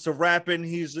it comes to rapping.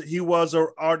 He was an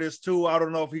artist too. I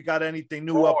don't know if he got anything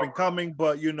new up and coming,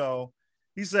 but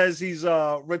he says he's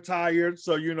retired,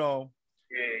 so Yeah,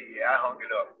 I hung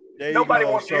it up. There nobody you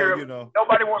go. wants to hear.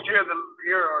 Nobody wants to hear a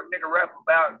nigga rap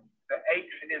about the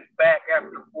aches in his back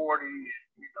after 40.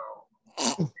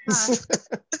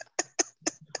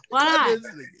 Why not?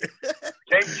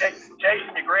 Chasing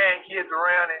your grandkids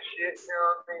around and shit. You know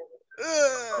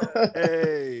what I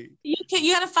mean? Hey,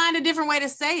 you got to find a different way to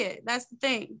say it. That's the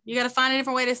thing. You got to find a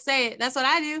different way to say it. That's what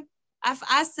I do.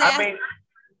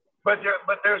 But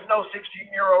there's no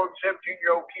 16-year-old,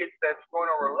 17-year-old kids that's going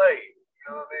to relate. You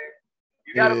know what I mean?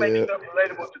 You got to make stuff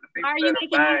relatable to the people. Why are you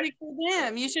making music for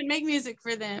them? You should make music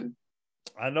for them.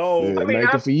 I know. Yeah,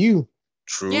 make it for you.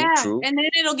 True. And then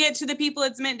it'll get to the people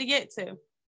it's meant to get to.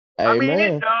 I mean,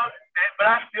 it does, but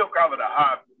I still call it a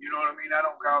hobby. You know what I mean? I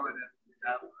don't call it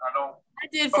I don't. I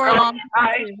did for a long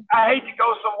time. I hate to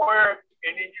go somewhere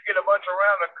and then you get a bunch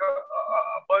around a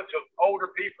bunch of older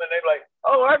people and they're like,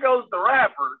 oh, there goes the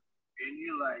rapper. And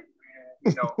you're like,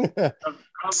 man,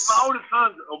 my oldest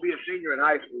son will be a senior in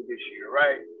high school this year,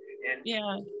 right? And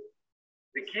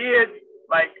the kids,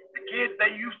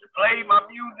 they used to play my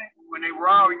music when they were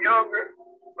all younger,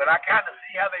 but I kind of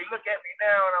see how they look at me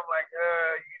now, and I'm like,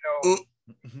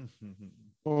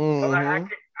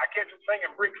 I catch them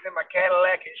singing bricks in my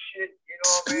Cadillac and shit, you know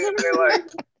what I mean? They're like,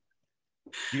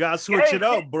 you gotta switch it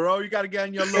up, bro. You gotta get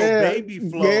on your little baby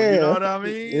flow. You know what I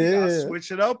mean? You gotta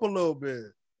switch it up a little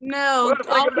bit. No,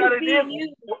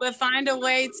 but find a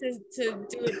way to do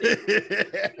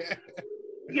it.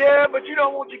 Yeah, but you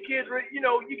don't want your kids. You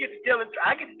get to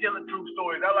I get to telling true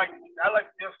stories. I like to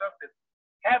tell stuff that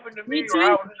happened to me or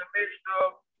I was in the midst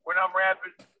of when I'm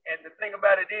rapping. And the thing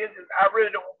about it is I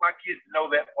really don't want my kids to know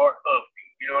that part of me.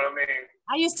 You know what I mean?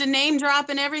 I used to name drop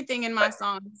and everything in my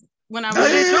songs when I was.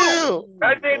 I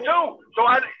did too. So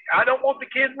I don't want the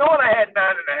kids knowing I had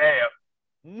 9.5.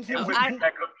 And we get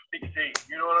back up to 16.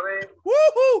 You know what I mean?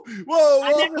 Woohoo! Whoa! I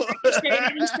never ricocheted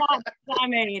any shots I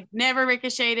made. Never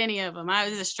ricocheted any of them. I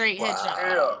was a straight headshot.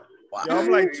 Yeah. Wow. Yo,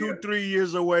 I'm like 2-3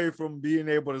 years away from being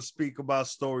able to speak about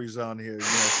stories on here.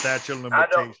 Statute of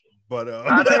limitations. But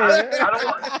I don't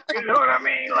want, you know what I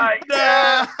mean? Like,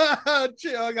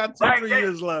 chill. I got 2-3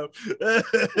 years left. They're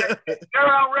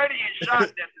already in shock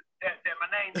that my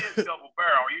name is Double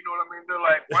Barrel. You know what I mean? They're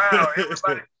like, wow,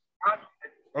 everybody.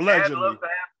 Allegedly.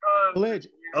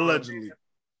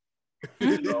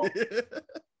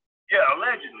 Yeah,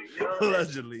 allegedly. You know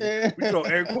allegedly. We throw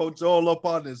air quotes all up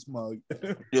on this mug.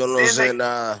 You know what I'm saying?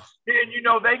 Then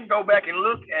they can go back and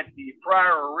look at the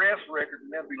prior arrest record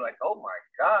and they'll be like, oh my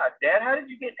God, Dad, how did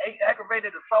you get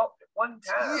aggravated assault at one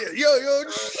time? Yeah,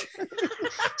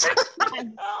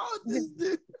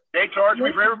 They charge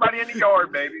me for everybody in the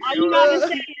yard, baby. All you gotta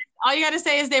say is, All you gotta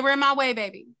say is they were in my way,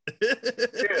 baby.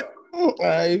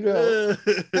 There you go.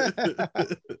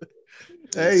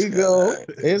 There you go.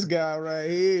 This guy right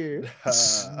here,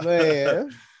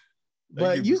 man.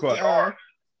 But you,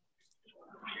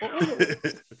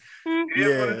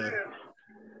 yeah.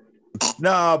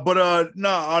 Nah, but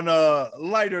on a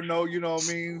lighter note, you know what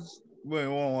I mean? We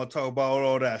don't want to talk about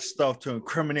all that stuff to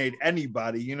incriminate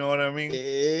anybody, you know what I mean?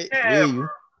 Yeah.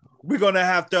 We're gonna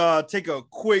have to take a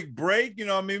quick break, you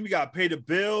know what I mean? We gotta pay the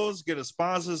bills, get the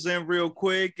sponsors in real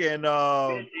quick, and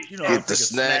you know, get the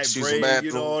snacks, break,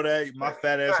 you know all that. My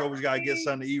fat ass always gotta get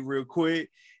something to eat real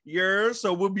quick. Yeah,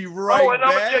 so we'll be right and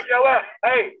I'm back. Check y'all out.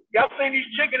 Hey, y'all seen these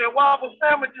chicken and waffle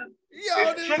sandwiches?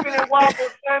 It's chicken and waffle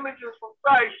sandwiches from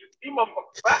Tyson. These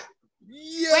motherfuckers.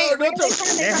 Yeah,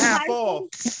 they're half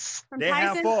off. They're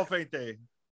half off, ain't they?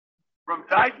 From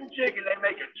Tyson Chicken, they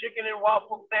make a chicken and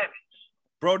waffle sandwich.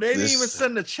 Bro, they didn't even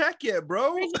send the check yet,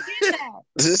 bro. Where'd you get that?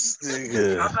 This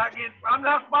nigga. I'm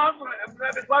not sponsoring.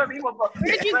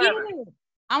 Where'd you get it?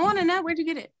 I want to know. Where'd you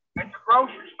get it? At the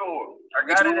grocery store. I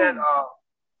got it at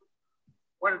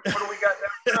what do we got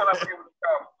now? I forget what it's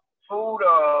called. Food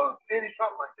City,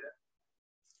 something like that.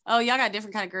 Oh, y'all got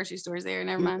different kind of grocery stores there.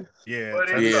 Never mind. Yeah, but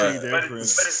they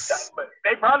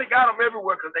probably got them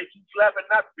everywhere because they keep slapping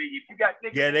not to be. If you got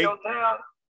niggas in your town,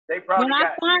 they probably when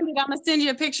I find it, I'm gonna send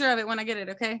you a picture of it when I get it.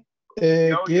 Okay.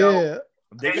 Yeah.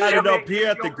 They got it up here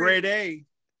at the Grade A,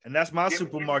 and that's my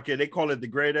supermarket. They call it the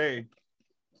Grade A.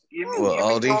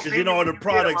 Well, because you know the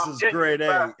products is Grade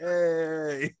A.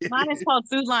 Hey. Mine is called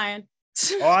Food Lion.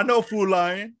 Oh, I know Food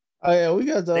Lion. Oh yeah, we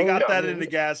got those. They got that in the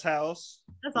gas house.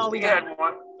 That's all we got.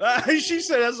 She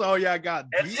said that's all y'all got.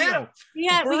 Damn. We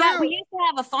used to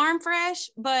have a Farm Fresh,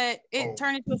 but it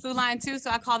turned into a Food Lion too, so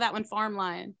I call that one Farm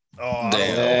Lion. Oh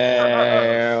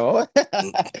damn.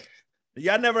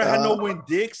 Y'all never had no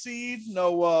Winn-Dixie?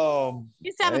 No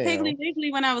used to have a Piggly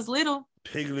Wiggly when I was little.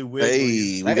 Piggly Wiggly.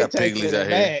 Hey, we got Pigglies out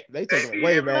here. They take it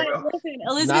way back.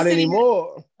 Listen, not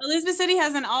anymore. Elizabeth City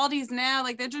has an Aldi's now.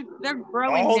 Like they're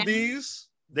growing. Aldi's?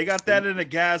 They got that in the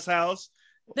gas house.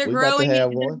 They're growing. They're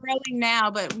growing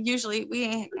now, but usually we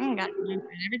ain't got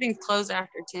everything's closed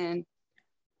after 10,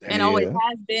 and always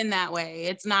has been that way.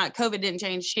 It's not. COVID didn't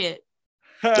change shit.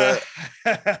 All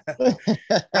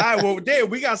right, well, damn,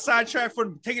 we got sidetracked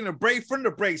from taking a break from the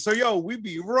break. So, yo, we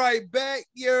be right back.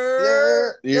 Yeah.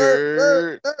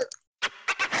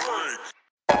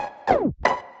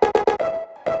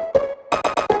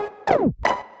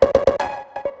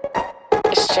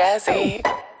 It's Jazzy.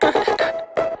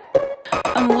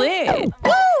 I'm lit.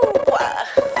 Woo!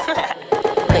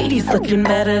 Ladies looking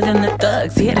better than the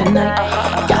thugs here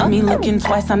tonight. Got me looking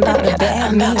twice, I'm about to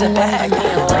bag me away.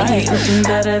 Ladies looking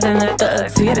better than the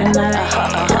thugs here tonight.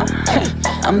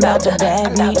 I'm about to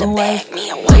bag me away.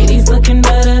 Ladies looking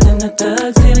better than the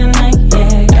thugs here tonight.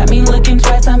 Yeah, got me looking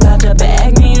twice, I'm about to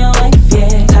bag me away.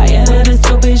 Yeah, tired of the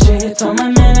stupid shit. Told my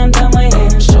man I'm done with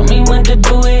him. Show me what to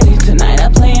do with it. Tonight I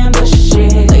playing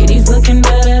bullshit. Ladies looking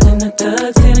better than the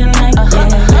thugs here tonight.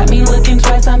 Yeah, got me looking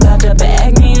twice, I'm about to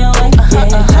bag me away.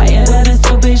 Yeah, tired of the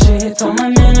stupid shit. Told my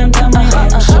man I'm done with him.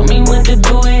 Show me what to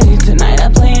do with it. Tonight I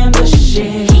playing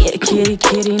bullshit. Yeah,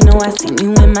 kitty, know I seen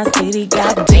you in my city.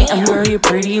 Goddamn, girl, you're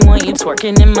pretty. Want you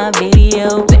twerking in my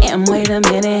video. Damn, wait a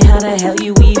minute, how the hell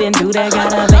you even do that?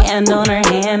 Got a band on her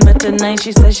hand, but tonight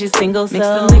she says she's single. So mix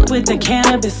the lick with the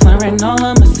cannabis, slurring all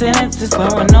of my sentences,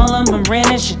 slurring all of my rent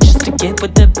and shit just to get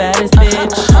with the baddest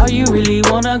bitch. How you really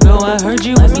wanna go? I heard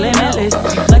you was limitless.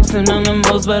 You flexing on them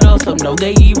hoes, but also know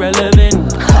they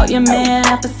irrelevant. Call your man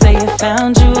up and say you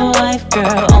found you a wife,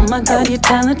 girl. Oh my God, you're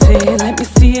talented. Let me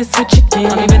see you switch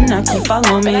again. Even now, keep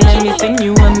follow me. Let me sing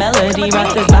you a melody.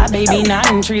 Rock this vibe, baby, not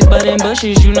in trees, but in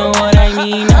bushes. You know what I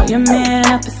mean. Call your man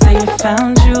up and say you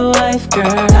found you a wife,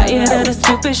 girl. Tired of the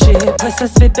stupid shit. Plus I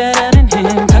spit better than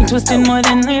him. Tongue twisting more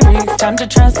than lyrics. Time to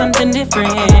try something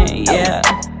different. Yeah.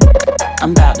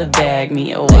 I'm about to bag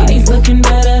me away. Ladies looking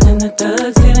better than the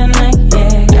thugs here tonight.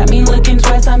 Yeah, got me looking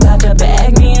twice. I'm about to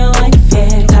bag me away.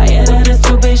 Yeah, tired of the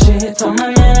stupid shit. Told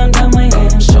my man I'm done with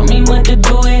him. Show me what to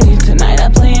do with it. Tonight I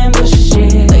playing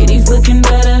bullshit. Ladies looking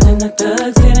better than the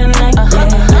thugs here tonight. Yeah,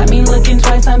 got me looking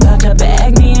twice. I'm about to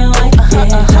bag me away.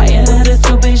 Yeah, tired of the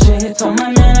stupid shit. Told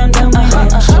my man I'm done with him.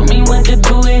 Show me what to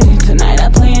do with it. Tonight I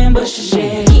playing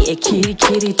bullshit. Yeah,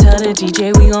 kitty, kitty, tell the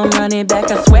DJ we gon' run it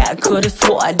back. I swear I could've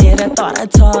swore I did. I thought I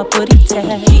taught booty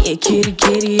tag. Yeah, kitty,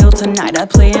 kitty, oh tonight I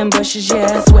play in bushes. Yeah,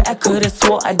 I swear I could've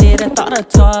swore I did. I thought I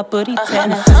taught booty tag.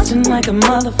 Manifesting like a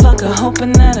motherfucker,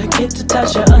 hoping that I get to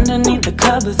touch you underneath the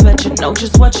covers. Bet you know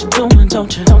just what you're doing,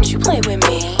 don't you? Don't you play with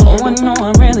me? Oh, I know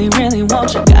I really, really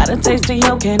want you. Got a taste of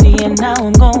your candy and now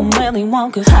I'm going Willy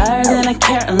Wonka's higher than a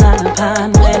Carolina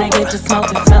pine. When I get to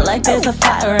smoke, it smell like there's a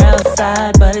fire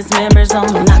outside, but it's members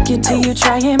only. Knock it till you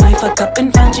try it, might fuck up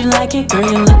and find you like it. Girl,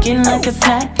 you're looking like a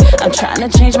snack. I'm trying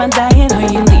to change my diet. Are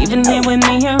you leaving here with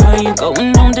me or are you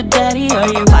going home to daddy? Are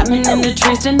you climbing in the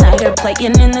trees tonight or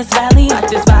playing in this valley? Like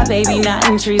this vibe, baby, not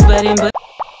in trees but in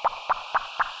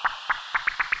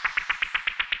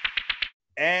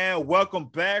And welcome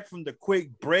back from the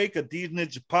quick break of These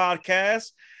Ninja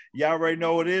Podcast. Y'all already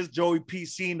know what it is. Joey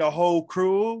PC and the whole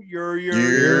crew.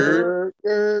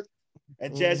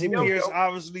 And Jazzy Pierce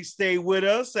obviously stay with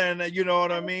us, and you know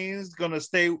what I mean. He's gonna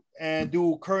stay and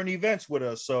do current events with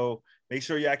us. So make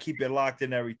sure y'all keep it locked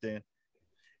and everything.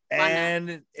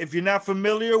 And if you're not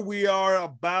familiar, we are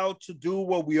about to do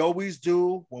what we always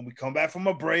do when we come back from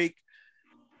a break.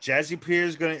 Jazzy Pierce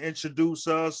is gonna introduce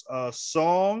us a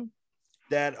song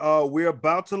that we're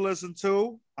about to listen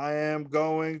to. I am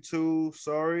going to,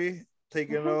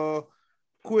 taking a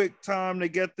quick time to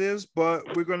get this,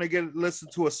 but we're going to listen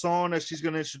to a song that she's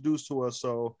going to introduce to us.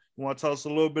 So you want to tell us a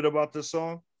little bit about this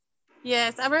song?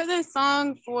 Yes, I wrote this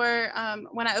song for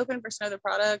when I opened for Snow the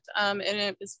Product, and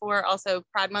it was for also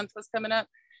Pride Month was coming up,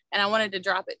 and I wanted to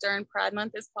drop it during Pride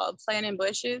Month. It's called Playing in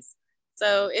Bushes.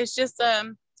 So it's just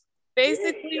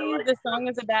basically the song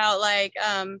is about like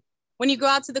when you go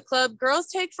out to the club, girls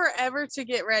take forever to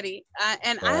get ready.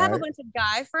 And I have a bunch of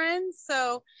guy friends.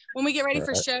 So when we get ready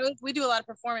for shows, we do a lot of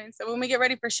performance. So when we get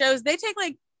ready for shows, they take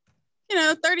like,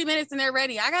 30 minutes and they're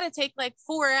ready. I got to take like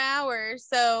 4 hours.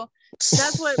 So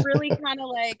that's what really kind of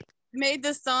like made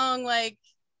the song like,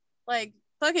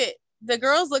 fuck it. The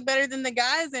girls look better than the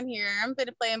guys in here. I'm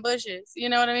finna play in bushes. You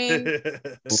know what I mean?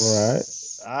 Right.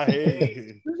 I hear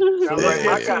you. So let's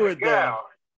get to it then.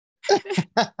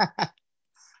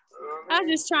 I'm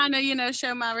just trying to,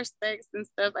 show my respects and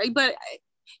stuff. But,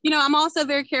 I'm also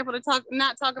very careful to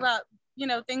not talk about,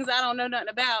 things I don't know nothing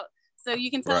about. So you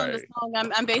can tell in the song,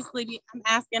 I'm basically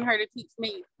asking her to teach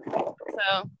me.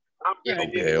 So, I'm really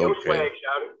getting your swag,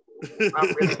 shouty. I'm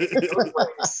really getting your swag.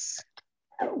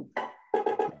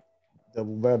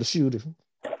 Double barrel shooter.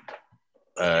 All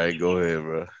right, go ahead,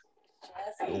 bro.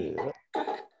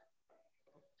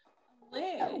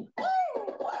 Yeah.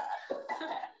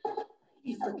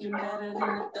 He's looking better than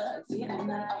the thugs here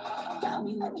tonight. Got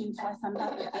me looking twice, I'm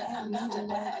about to bag me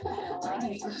away.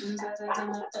 He's looking better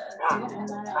than the thugs here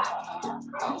tonight.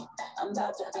 I'm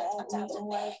about to bag me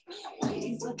away.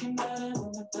 He's looking better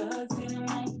than the thugs here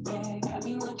tonight. Yeah, got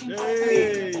me looking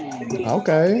twice.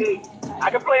 Okay. I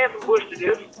can play in some bush to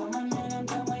this.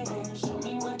 Show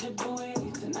me what to do with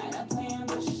it. Tonight I'm playing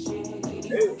with shit. He's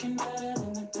looking better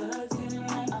than the thugs here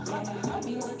tonight. Yeah, got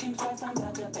me looking twice, I'm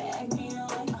about to bag me away.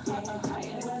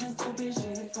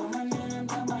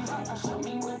 Show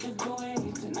me what to do with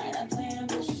it. Tonight I'm playing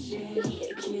with shit.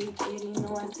 Yeah, kitty, kitty,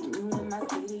 know I see you in my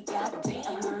city.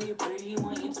 Goddamn, are you pretty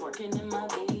when you twerking in my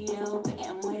video?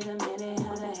 Damn, wait a minute,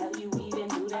 how the hell you even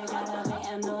do that? Got a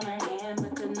band on her hand,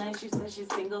 but tonight she says she's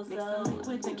single. So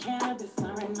with the cannabis,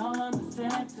 slurring all on the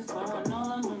synapses, blowing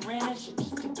all on the rent shit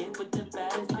just to get with the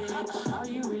baddest bitch. How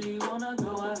you really wanna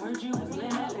go? I heard you was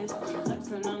limitless. You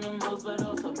flexing on them hoes, but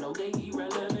also know they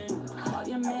irrelevant. Call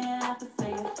your man out to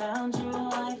say I found you a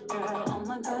life, girl. Oh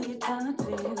my God, you're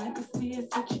talented. Let me see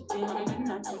it's what you did. You're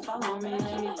not to follow me.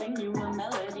 Let me sing you a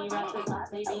melody. Rap is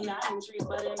not maybe not in trees,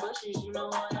 but in bushes. You know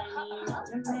what I mean. Call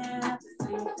your man out to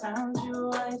say I found you a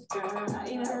life, girl.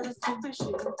 I heard a stupid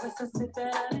shit. Let's just sit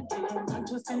there again. I'm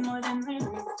twisting more than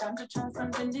lyrics. Time to try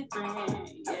something different.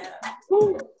 Yeah.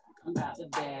 Woo. I'm about to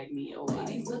bag me away.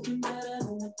 He's looking better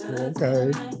than the thugs.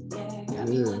 Okay. Got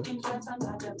me looking twice, I'm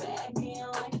about to bag me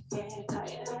away. Yeah,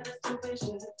 tired of the stupid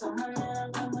shit. Tell my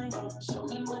man I'm coming. Show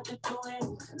me what to do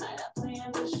with. Tonight I'm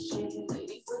playing with shit.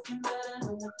 Ladies looking better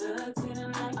than the thugs here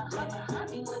tonight. Yeah, got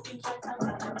me looking twice, I'm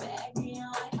about to bag me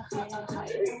away. Yeah,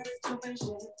 tired of the stupid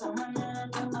shit. Tell my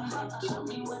man I'm coming. Show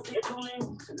me what to do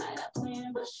with. Tonight I'm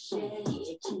playing with shit.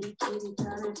 Yeah, kitty, kitty,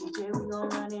 tell the DJ we gon'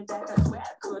 run it back. I swear I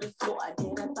could've swore I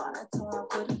did. I thought I tore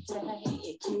up with a tag.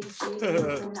 Yeah, kitty, kitty,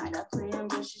 tonight I play in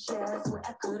bushes. Yeah, I swear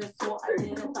I could've swore I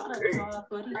did. I thought I tore up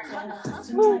with a tag.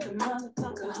 Tonight a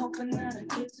motherfucker, hoping that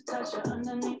I get to touch you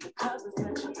underneath the covers.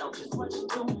 Let you know just what you're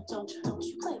doing, don't you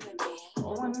play with me.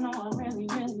 Oh, I know I really,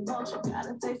 really want want you,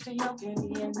 gotta taste of your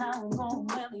candy, and now I'm going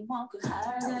where we want, cause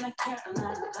higher than a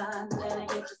Carolina pie. Better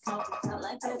get your smoke, feel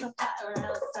like there's a fire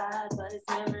outside, but it's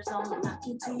never on. Knock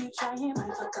it till you try it,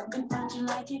 might fuck up and find you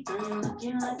like it. Are you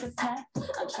looking like a snack?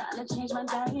 I'm trying to change my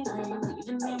diet. Are you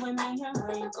leaving me with me, or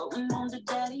are you going home to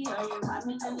daddy? Are you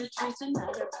riding in the trees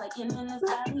tonight, or playing in the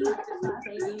valley? Cause my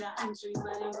baby, I ain't trees,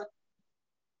 but it was.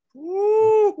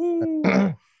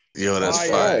 Yo, that's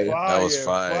fire, fire. That was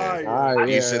fire. Fire,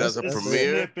 You said yeah, that's a It's a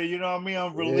premiere? snippet, you know what I mean?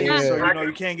 I'm released, so you know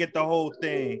you can't get the whole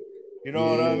thing. You know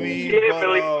what I mean?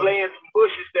 Definitely playing some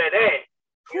bushes that.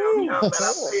 You know what I'm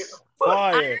saying?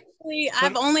 Fire.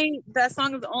 I've only, that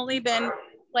song has only been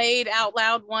played out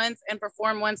loud once and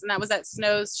performed once, and that was at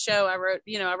Snow's show. I wrote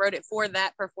it for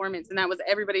that performance, and that was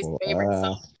everybody's favorite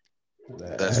song.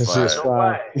 That's fire. just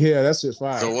fire. Yeah, that's just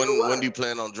fire. So when do you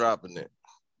plan on dropping it?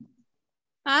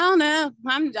 I don't know.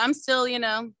 I'm still,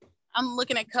 I'm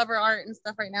looking at cover art and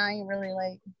stuff right now. I ain't really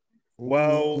like.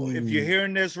 Well, if you're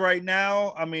hearing this right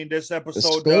now, I mean, this episode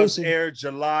Exclusive. does air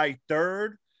July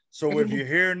 3rd. So if you're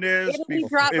hearing this, it'll be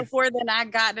dropped before then. I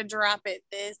got to drop it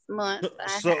this month.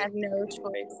 I have no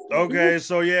choice. Okay,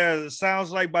 so yeah, it sounds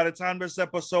like by the time this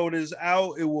episode is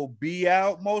out, it will be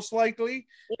out most likely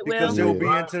because it will be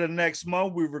into the next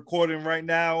month. We're recording right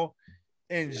now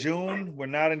in June. We're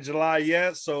not in July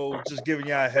yet, so just giving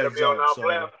y'all a heads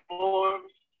up.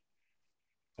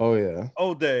 Oh yeah.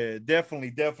 Oh,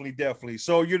 definitely.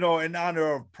 So, in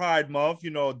honor of Pride Month,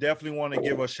 definitely want to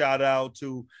give a shout out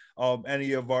to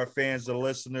any of our fans and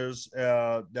listeners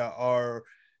that are,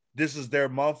 this is their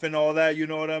month and all that, you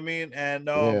know what I mean? And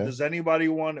does anybody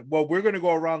want, well, we're going to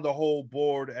go around the whole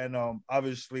board and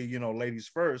obviously, ladies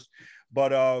first,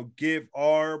 but give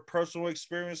our personal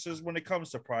experiences when it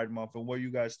comes to Pride Month and what you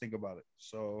guys think about it.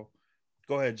 So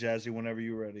go ahead, Jazzy, whenever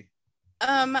you're ready.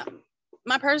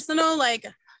 My personal,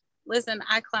 listen,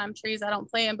 I climb trees. I don't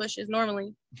play in bushes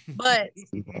normally, but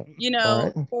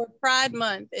for Pride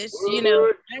Month, it's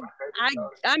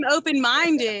I'm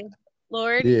open-minded,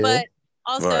 Lord, but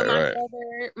also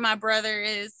my brother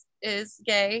is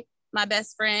gay. My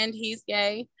best friend, he's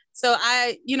gay. So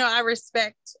I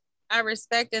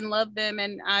respect and love them,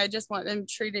 and I just want them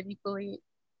treated equally.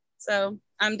 So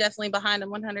I'm definitely behind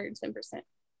them 110%.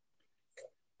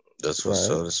 That's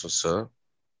what's up.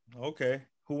 Okay.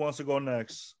 Who wants to go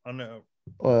next? I'll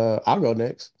go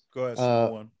next. Go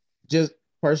ahead, one. Just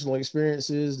personal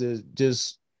experiences.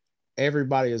 Just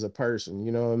everybody is a person,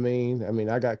 you know what I mean? I mean,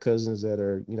 I got cousins that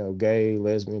are, gay,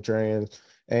 lesbian, trans,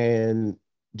 and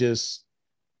just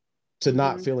to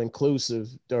not feel inclusive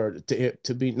or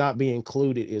to be not be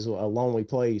included is a lonely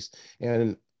place.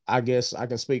 And I guess I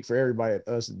can speak for everybody.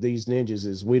 Us, these ninjas,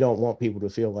 is we don't want people to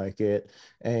feel like it,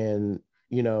 and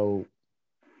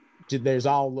there's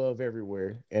all love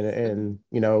everywhere, and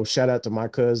shout out to my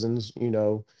cousins. You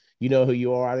know who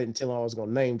you are. I didn't tell them I was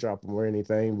gonna name drop them or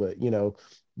anything, but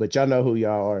but y'all know who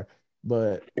y'all are.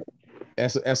 But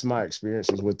that's my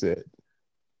experiences with it.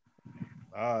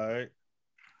 All right,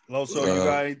 Loso, you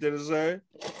got anything to say?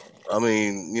 I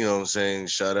mean, what I'm saying,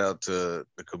 shout out to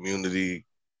the community.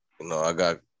 I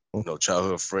got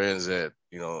childhood friends that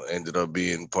ended up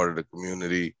being part of the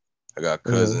community. I got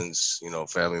cousins,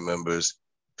 family members.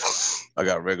 I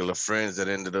got regular friends that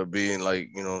ended up being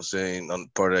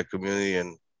part of that community.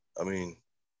 And I mean,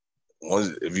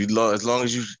 as long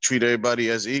as you treat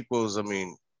everybody as equals, I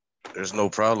mean, there's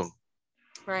no problem.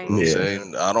 Right. You know what I'm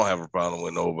saying? I don't have a problem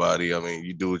with nobody. I mean,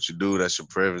 you do what you do. That's your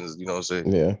preference. You know what I'm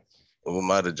saying? Yeah. Who am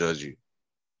I to judge you?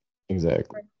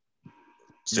 Exactly.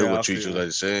 Still gonna treat you like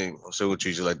the same. I'm still gonna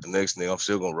treat you like the next nigga. I'm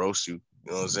still gonna roast you.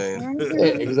 You know what I'm saying?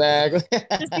 Exactly.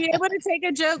 Just be able to take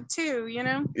a joke too,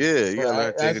 Yeah, you gotta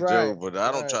learn to take a joke, but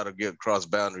I don't try to get cross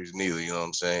boundaries neither. You know what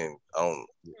I'm saying?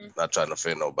 Not trying to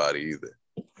offend nobody either.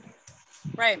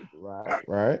 Right.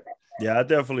 Yeah, I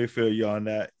definitely feel you on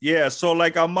that. Yeah, so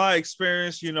on my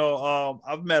experience,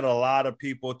 I've met a lot of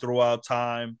people throughout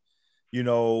time,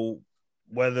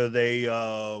 whether they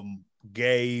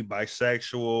gay,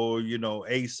 bisexual,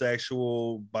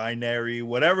 asexual, binary,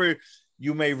 whatever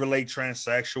you may relate,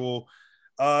 transsexual.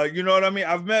 You know what I mean?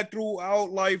 I've met throughout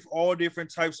life all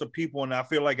different types of people, and I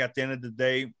feel like at the end of the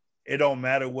day, it don't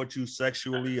matter what you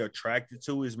sexually attracted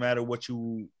to, it's matter what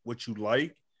you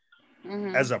like.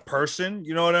 As a person,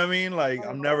 you know what I mean?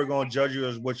 I'm never going to judge you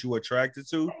as what you attracted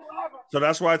to. So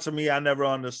that's why, to me, I never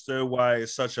understood why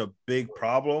it's such a big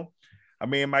problem. I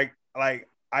mean,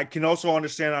 I can also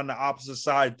understand on the opposite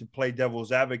side, to play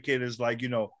devil's advocate, is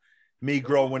me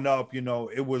growing up,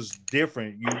 it was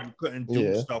different. You couldn't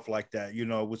do stuff like that.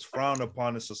 It was frowned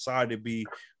upon in society to be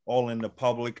all in the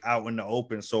public, out in the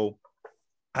open. So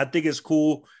I think it's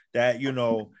cool that,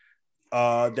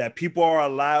 that people are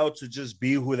allowed to just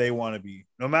be who they want to be,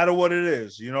 no matter what it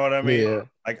is. You know what I mean? Yeah.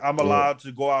 Like I'm allowed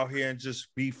to go out here and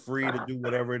just be free to do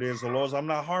whatever it is, as long as I'm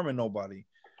not harming nobody.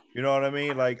 You know what I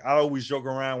mean? Like I always joke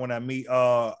around when I meet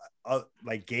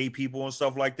like gay people and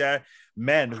stuff like that,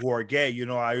 men who are gay. You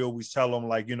know, I always tell them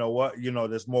like, you know what, you know,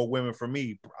 there's more women for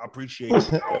me. I appreciate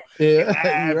it.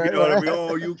 Yeah, you know what I mean?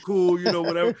 Oh, you cool, you know,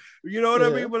 whatever. You know what I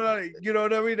mean? But you know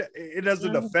what I mean? It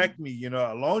doesn't affect me, you know,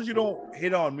 as long as you don't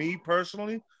hit on me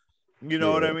personally, you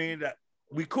know what I mean? That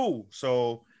we cool.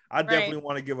 So I definitely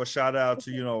want to give a shout out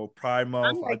to, you know, Pride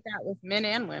Month. I'm like that with men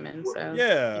and women. So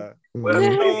yeah. Well,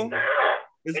 You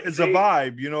know, it's a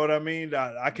vibe, you know what I mean?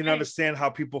 I can understand how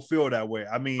people feel that way.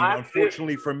 I mean,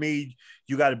 unfortunately for me,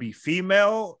 you got to be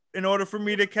female in order for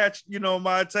me to catch, you know,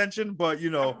 my attention. But,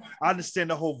 you know, I understand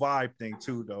the whole vibe thing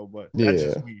too, though. But that's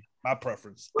just me, my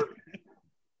preference.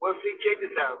 Well, see, check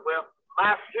this out. Well,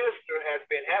 my sister has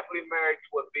been happily married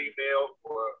to a female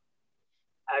for,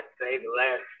 I'd say, the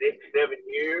last 6-7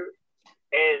 years.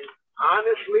 And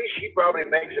honestly, she probably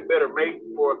makes a better mate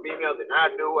for a female than I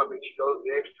do. I mean, she goes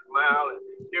the extra mile, and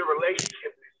their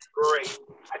relationship is great.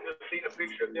 I just seen a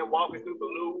picture of them walking through the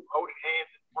loop, holding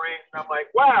hands and friends, and I'm like,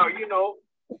 wow, you know,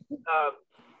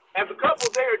 as a couple,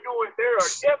 they are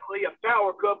definitely a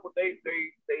power couple. They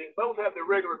both have their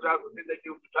regular jobs, but then they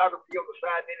do photography on the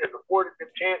side, and it afforded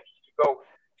them chances to go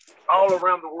all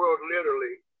around the world,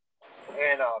 literally.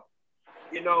 And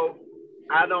you know,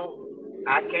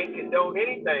 I can't condone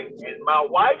anything. And my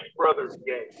wife's brother's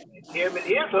gay. And him and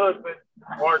his husband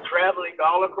are traveling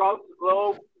all across the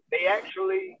globe. They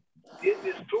actually did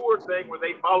this tour thing where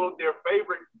they followed their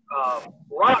favorite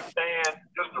rock band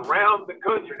just around the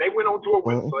country. They went on tour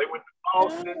with them. So they went to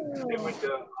Boston. They went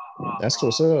to that's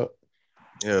what's up.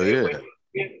 They went to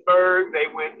Pittsburgh. They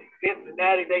went to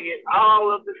Cincinnati. They hit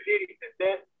all of the cities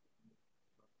that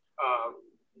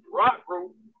rock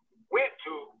group went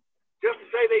to. Just to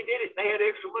say they did it, they had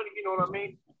extra money, you know what I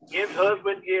mean? His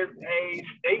husband is a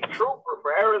state trooper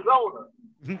for Arizona.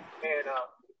 And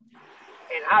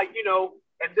I, you know,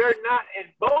 and they're not,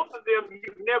 and both of them, you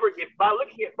never get, by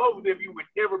looking at both of them, you would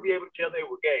never be able to tell they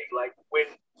were gay. Like when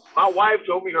my wife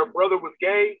told me her brother was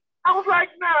gay, I was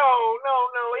like, no,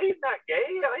 he's not gay.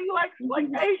 He likes like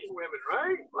Asian women,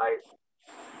 right? Like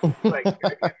you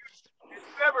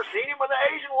ever seen him with an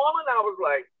Asian woman? I was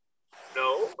like,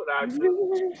 no, but I just,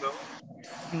 you know.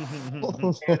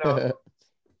 And,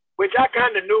 which I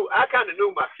kind of knew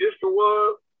my sister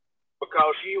was,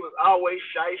 because she was always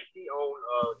shysty on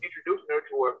introducing us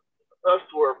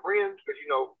to her friends, because, you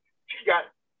know, she got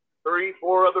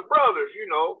 3-4 other brothers, you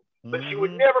know, but she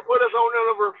would never put us on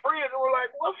none of her friends. And we're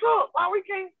like, what's up? Why we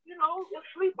can't, you know, just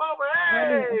sleep over?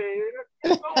 Hey,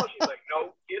 let's go. She's like,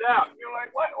 no, get out. And you're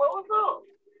like, what? What's up?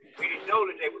 We didn't know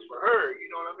that they was for her.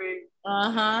 You know what I mean?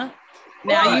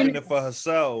 Now you know for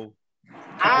herself.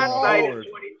 Hindsight is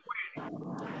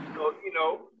 2020. So, you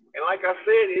know, and like I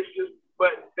said, it's just,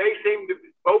 but they seem to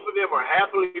be, both of them are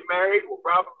happily married, will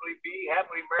probably be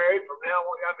happily married from now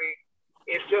on. I mean,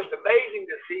 it's just amazing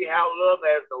to see how love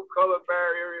has no color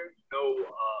barriers, no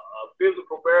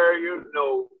physical barriers,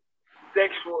 no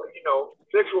sexual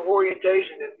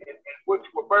orientation, and what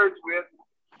you were birthed with.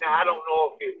 Now, I don't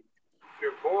know if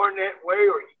you're born that way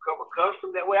or you become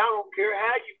accustomed that way. I don't care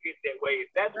how you get that way. If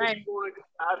that's what you want to do,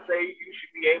 I say you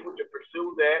should be able to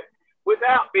pursue that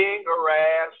without being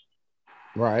harassed.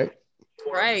 Right.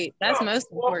 That's most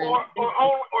important. Or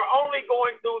only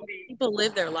going through the people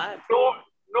live their lives.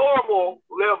 Normal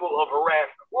level of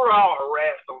harassment. We're all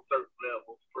harassed on certain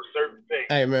levels for certain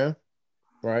things. Hey man.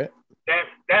 Right.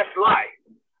 That's life.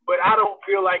 But I don't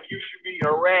feel like you should be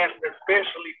harassed,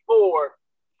 especially for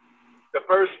the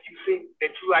person you see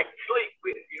that you like to sleep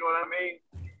with, you know what I mean?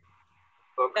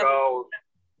 Because,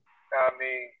 I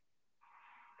mean,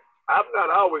 I've not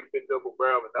always been double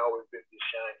barreled and always been this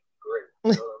shiny great,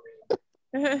 you know what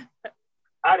I mean?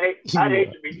 I'd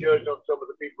hate to be judged on some of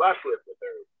the people I slept with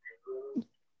there.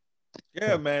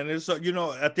 Yeah, man. It's you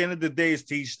know, at the end of the day, it's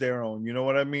to each their own. You know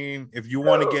what I mean? If you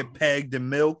want to get pegged and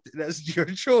milked, that's your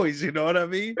choice. You know what I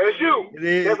mean? That's you.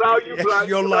 That's how you it's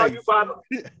your life.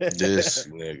 This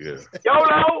nigga.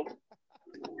 YOLO.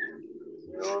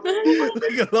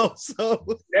 Look at Loso.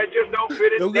 That just don't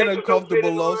fit in. Don't get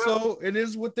uncomfortable, Loso. It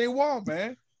is what they want,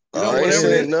 man. You know, I ain't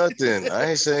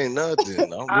saying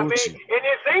nothing. I'm Gucci. And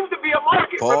it seems to be a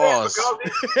market for that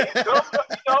because it comes up,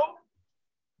 you know.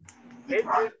 Some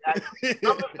of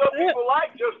the stuff people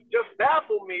like just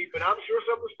baffle me, but I'm sure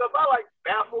some of the stuff I like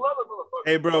baffle other motherfuckers.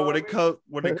 Hey, bro,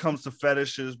 when it comes to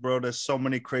fetishes, bro, there's so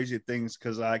many crazy things.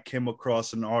 Because I came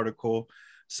across an article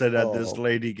said that this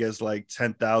lady gets like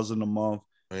 $10,000 a month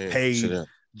paid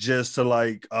just to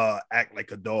like act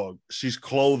like a dog. She's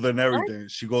clothed and everything.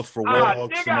 She goes for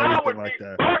walks and everything like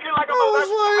that. I was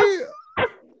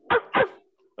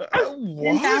like,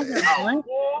 what?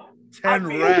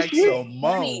 10 racks a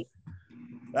month.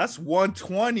 That's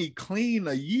 120 clean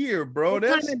a year, bro. What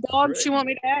That's kind of dog she want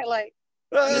me to act like?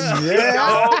 Yeah.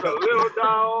 Dog, a little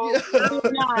dog.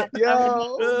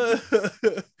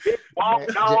 Walk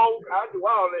dog. I do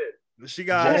all that. She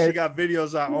got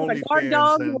videos on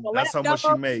OnlyFans, and that's how much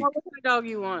she make. What kind of dog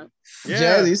you want? Yeah.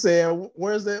 Jazzy said,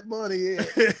 "Where's that money at?"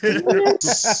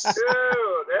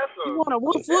 You want a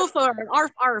woof woof or an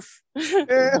arf arf?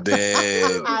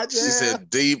 Damn. She said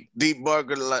deep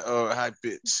bark or high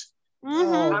pitch.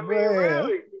 Mm-hmm. I mean,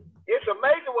 really, it's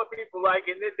amazing what people like,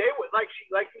 and then they would like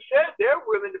you said, they're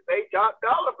willing to pay top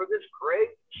dollar for this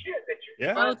crazy shit that you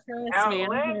find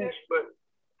outlandish. But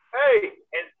hey,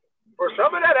 and for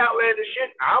some of that outlandish shit,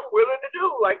 I'm willing to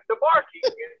do, like the barking.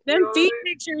 Them feet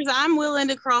pictures, I'm willing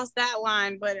to cross that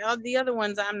line, but the other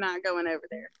ones, I'm not going over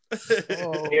there.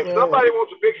 If somebody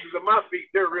wants the pictures of my feet,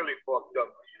 they're really fucked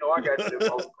up. You know, I got them. I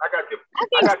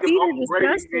think feet are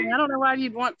disgusting. I don't know why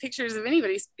you'd want pictures of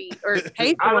anybody's feet or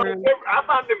pay for them. I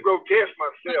find them grotesque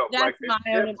myself. That's my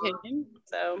own opinion.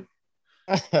 So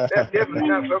that's definitely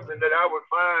not something that I would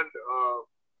find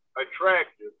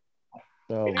attractive.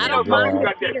 I don't mind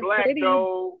got that black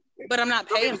toe, but I'm not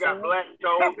paying for it. Got black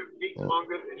toes and feet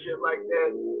fungus and shit like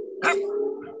that.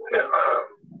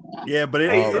 Yeah, but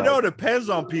it depends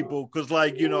on people, because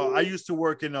like, you know, I used to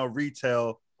work in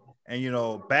retail, and you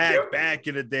know, back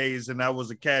in the days, and I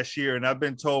was a cashier, and I've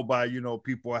been told by, you know,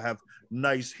 people I have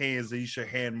nice hands that you should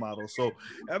hand model. So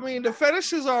I mean, the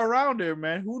fetishes are around there,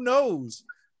 man. Who knows?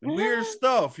 Weird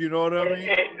stuff, you know what I mean?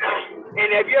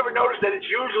 And have you ever noticed that it's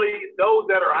usually those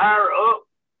that are higher up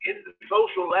in the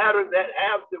social ladder that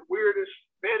have the weirdest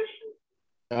fetishes?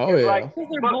 Oh, yeah. Like,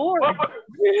 they're bored.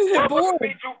 They're bored.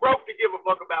 Be too broke to give a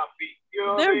fuck about feet. You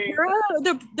know what I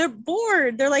mean? They're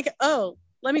bored. They're like, oh,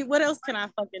 what else can I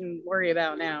fucking worry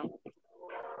about now?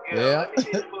 Yeah.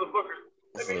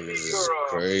 This is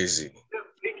crazy.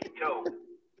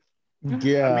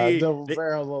 Yeah, I mean, double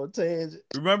barrel on a tangent.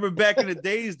 Remember back in the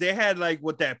days, they had like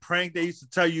that prank they used to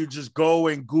tell you, just go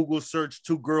and Google search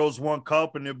 2 girls, 1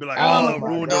 cup, and they'll be like,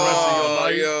 ruin the rest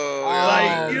of your life.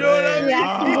 Like, you know what I mean?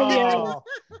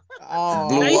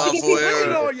 Blue waffle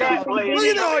era. Look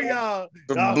at all y'all.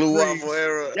 The blue waffle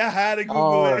era. Y'all had to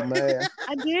Google it. Man.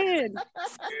 I did.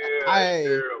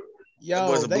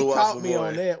 Yo, they caught me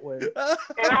on that one. And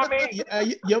I mean,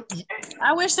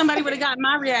 I wish somebody would have gotten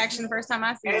my reaction the first time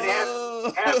I seen it.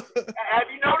 Have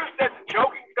you noticed that the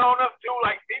choking's gone up too?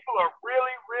 Like, people are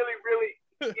really, really, really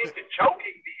into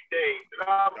choking these days. And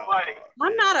I'm like,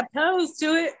 I'm not opposed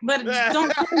to it, but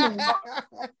don't kill me.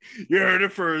 You heard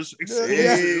it first.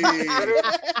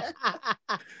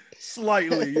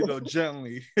 Slightly, you know,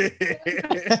 gently.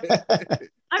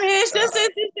 I mean, it's just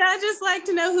I just like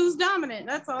to know who's dominant.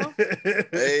 That's all.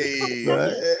 Hey.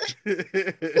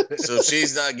 So if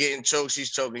she's not getting choked,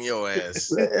 she's choking your ass.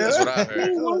 That's what I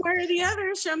heard. One way or the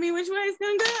other. Show me which way it's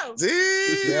gonna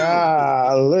go.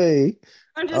 Golly.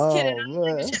 I'm just kidding.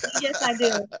 Yes, I do.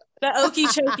 The okie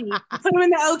chokey. Put them in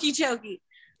the okie chokey.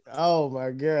 Oh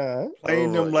my God.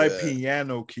 Playing them like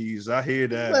piano keys. I hear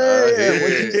that. I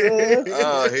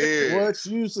hear what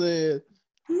you said.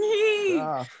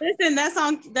 Listen,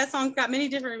 that song got many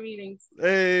different meanings.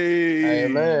 Hey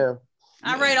man.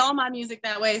 I write all my music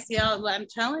that way. See how I'm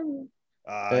telling you.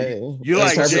 You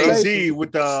like Jay-Z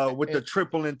with the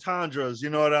triple entendres, you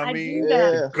know what I mean?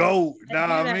 Goat, know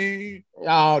what I mean?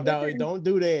 Oh no, don't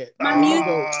do that.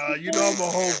 You know I'm a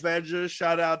whole veteran.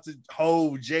 Shout out to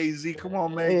Ho, Jay-Z. Come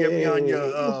on, man, get me on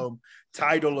your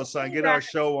title or something. Get our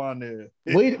show on there.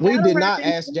 We did not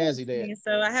ask Jazzy that.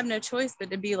 So I have no choice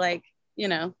but to be like, you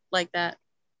know, like that.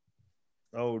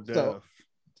 Oh, damn.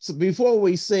 So before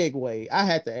we segue, I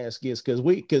had to ask this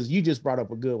because you just brought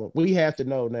up a good one. We have to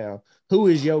know now, who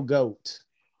is your GOAT?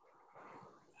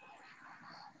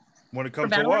 When it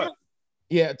comes to what?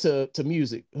 Yeah, to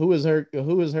music. Who is her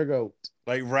GOAT?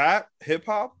 Like rap, hip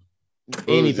hop?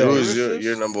 Anything. Who is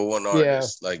your number one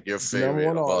artist? Like your favorite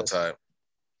of all time?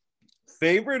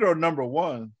 Favorite or number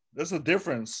one? There's a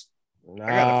difference. I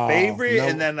got a favorite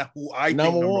and then who I think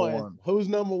number one. Who's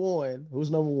number one? Who's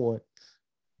number one?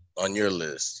 On your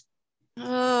list.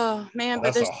 Oh man,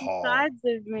 but there's 2 sides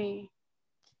of me.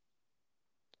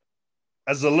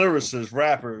 As a lyricist,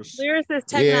 rappers. Lyricist,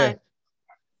 Tech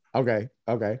 9.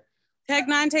 Okay. Tech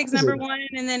 9 takes number 1,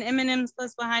 and then Eminem's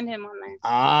close behind him on there.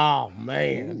 Oh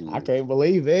man, I can't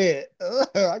believe it.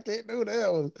 I can't do that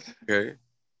one. Okay.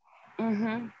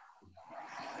 Mm-hmm.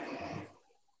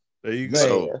 There you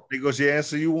go. There goes your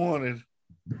answer you wanted.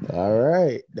 All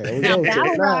right, there we go.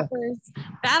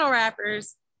 Battle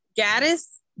rappers. Gaddis,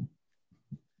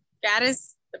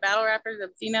 the battle rapper, the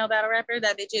female battle rapper.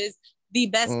 That bitch is the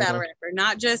best battle rapper,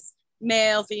 not just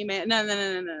male, female. No.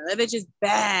 That bitch is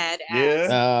badass.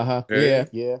 Yeah.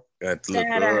 Yeah. Got to look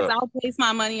her up. I'll place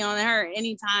my money on her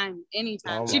anytime.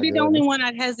 Oh, She'd be the only one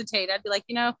I'd hesitate. I'd be like,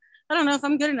 I don't know if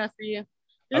I'm good enough for you.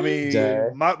 I mean,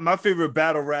 my favorite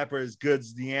battle rapper is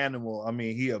Goods the Animal. I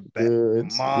mean, he a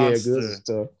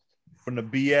monster from the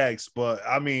BX. But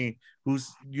I mean,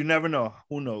 you never know.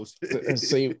 Who knows?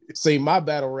 see, my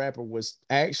battle rapper was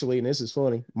actually, and this is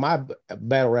funny. My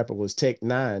battle rapper was Tech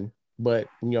 9, but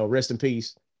rest in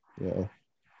peace.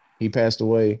 He passed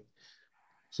away.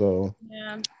 So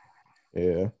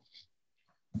yeah.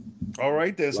 All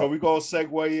right then. So we go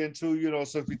segue into,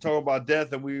 since we talk about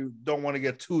death and we don't want to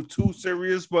get too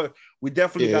serious, but we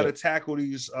definitely got to tackle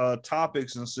these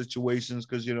topics and situations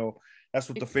because that's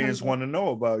what the fans want to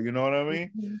know about. You know what I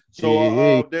mean?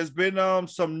 So there's been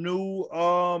some new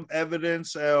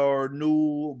evidence or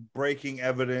new breaking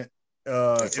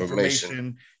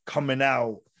information coming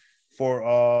out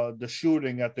for the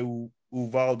shooting at the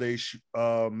Uvalde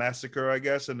massacre, I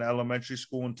guess, in the elementary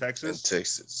school in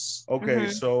Texas. Okay,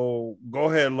 so go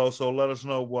ahead, Loso. Let us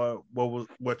know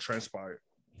what transpired.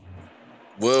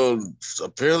 Well,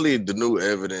 apparently the new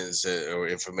evidence or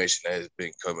information that has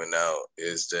been coming out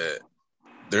is that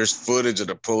there's footage of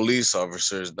the police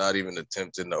officers not even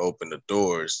attempting to open the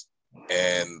doors,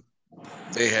 and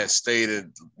they had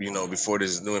stated, before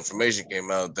this new information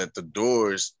came out, that the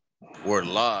doors were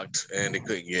locked and they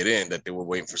couldn't get in, that they were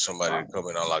waiting for somebody to come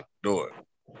and unlock the door.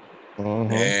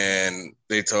 And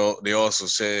they also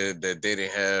said that they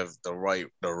didn't have the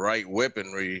right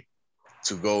weaponry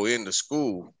to go into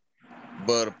school,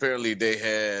 but apparently they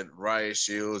had riot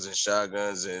shields and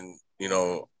shotguns and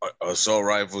assault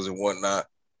rifles and whatnot.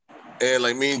 And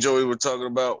like me and Joey were talking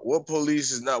about, what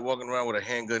police is not walking around with a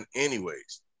handgun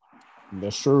anyways?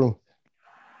 That's true.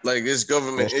 Like, it's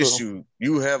government issue.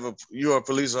 You are a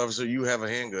police officer, you have a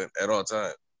handgun at all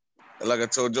times. And like I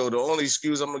told Joe, the only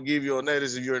excuse I'm gonna give you on that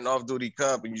is if you're an off-duty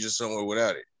cop and you're just somewhere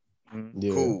without it.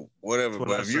 Cool, whatever.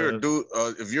 But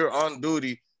if you're on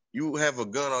duty, you have a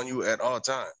gun on you at all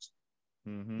times.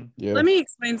 Let me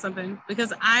explain something,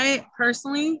 because I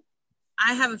personally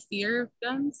have a fear of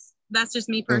guns. That's just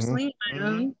me personally. My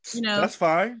own, That's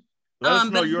fine. Let us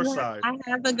know your side. I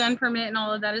have a gun permit and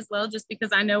all of that as well, just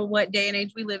because I know what day and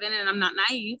age we live in, and I'm not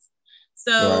naive.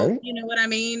 So you know what I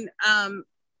mean.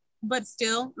 But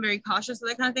still, I'm very cautious of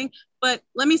that kind of thing. But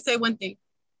let me say one thing: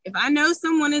 if I know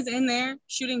someone is in there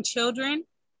shooting children,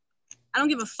 I don't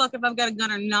give a fuck if I've got a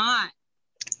gun or not.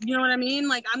 You know what I mean?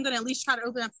 Like, I'm gonna at least try to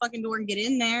open that fucking door and get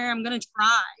in there. I'm gonna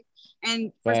try.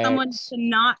 And for someone to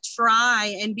not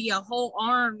try and be a whole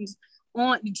arms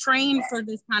trained for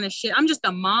this kind of shit. I'm just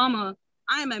a mama.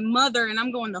 I am a mother, and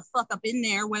I'm going the fuck up in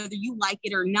there, whether you like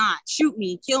it or not. Shoot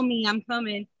me, kill me, I'm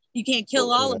coming. You can't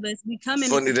kill all of us. We coming.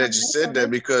 Funny that you said that,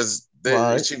 because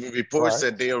the chief of report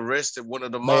said they arrested one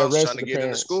of the moms trying to get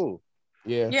into school.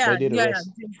 Yeah.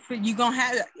 You gonna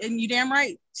have it, and you damn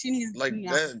right. She needs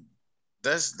that.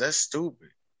 That's stupid.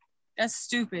 That's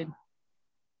stupid.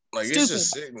 Like, it's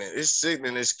just sickening. It's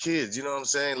sickening as kids. You know what I'm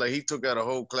saying? Like, he took out a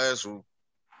whole classroom.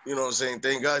 You know what I'm saying?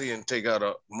 Thank God he didn't take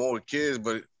out more kids.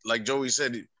 But like Joey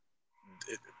said,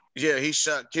 he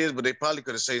shot kids, but they probably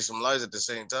could have saved some lives at the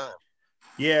same time.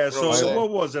 Yeah. So what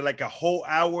was it? Like a whole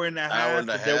hour and a half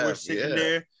that they were sitting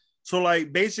there. So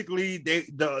like basically they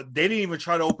didn't even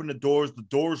try to open the doors. The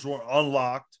doors were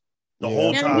unlocked the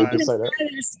whole time.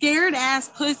 They're scared ass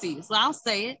pussies. So I'll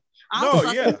say it.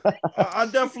 I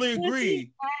definitely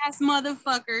agree. Ass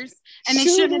motherfuckers, and they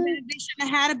shouldn't have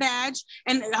had a badge,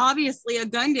 and obviously a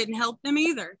gun didn't help them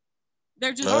either.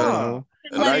 They're just.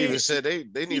 And I even said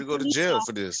they need to go to jail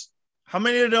for this. How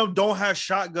many of them don't have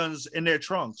shotguns in their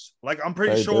trunks? Like, I'm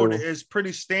pretty sure it's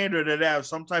pretty standard that they have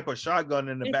some type of shotgun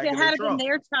in the back of their trunk. If it had been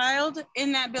their child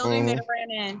in that building, they'd have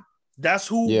ran in. That's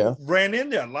who ran in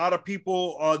there. A lot of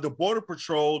people, the Border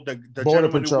Patrol, the Border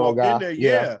Patrol guy, in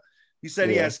there, he said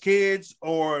he has kids,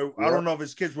 or I don't know if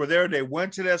his kids were there. They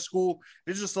went to that school.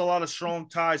 There's just a lot of strong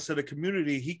ties to the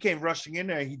community. He came rushing in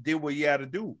there, and he did what he had to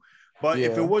do. But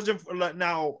if it wasn't for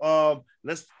now,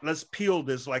 let's peel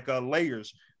this like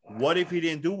layers. What if he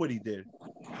didn't do what he did?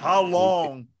 How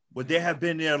long would they have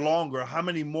been there longer? How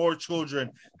many more children,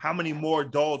 how many more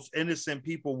adults, innocent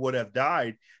people would have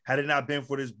died had it not been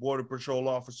for this Border Patrol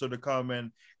officer to come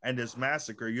in and this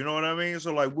massacre? You know what I mean?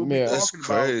 So like, we'll be talking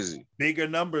about bigger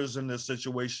numbers in this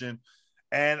situation.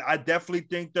 And I definitely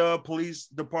think the police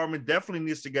department definitely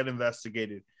needs to get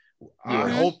investigated. I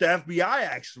hope the FBI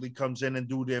actually comes in and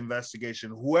do the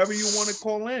investigation. Whoever you want to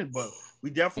call in, but we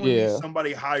definitely need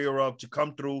somebody higher up to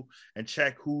come through and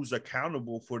check who's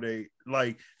accountable for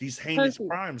these heinous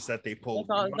crimes that they pulled.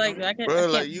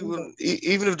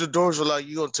 Even if the doors were locked,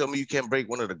 you gonna tell me you can't break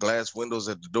one of the glass windows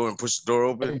at the door and push the door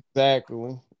open?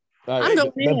 Exactly.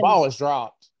 The ball is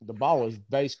dropped. The ball is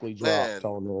basically dropped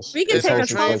on this. We can take they're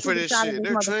trained for this shit.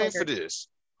 They're trained for this.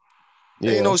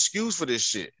 There ain't no excuse for this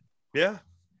shit. Yeah.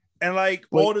 And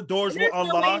all the doors were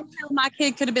unlocked. No way my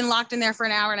kid could have been locked in there for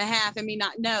an hour and a half and me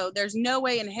not know. There's no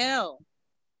way in hell.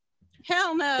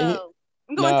 Hell no.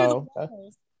 I'm going through the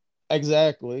walls.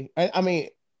 Exactly. I mean,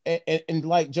 and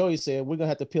like Joey said, we're gonna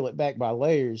have to peel it back by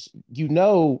layers. You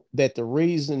know that the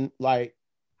reason, that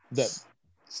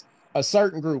a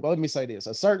certain group, let me say this,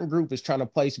 a certain group is trying to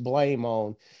place blame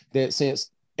on that,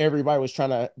 since everybody was trying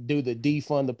to do the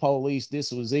defund the police,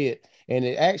 this was it. And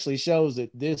it actually shows that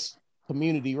this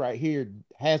community right here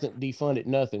hasn't defunded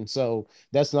nothing. So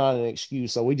that's not an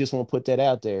excuse. So we just want to put that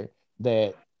out there,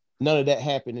 that none of that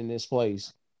happened in this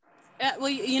place. Well,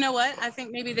 you know what? I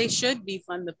think maybe they should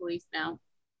defund the police now.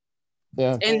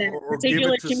 Yeah. In that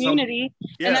particular community.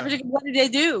 And that particular, what did they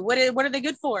do? What are they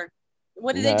good for?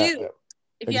 What did they do?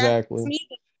 If you ask me,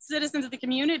 the citizens of the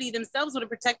community themselves would have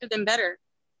protected them better.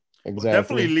 Exactly. Well,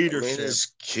 definitely leadership. I mean, it's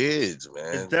kids,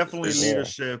 man. It's definitely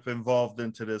leadership involved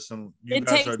into this, and it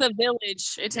takes the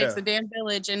village. It takes the damn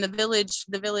village, and the village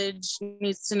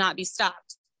needs to not be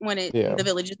stopped when the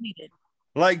village is needed.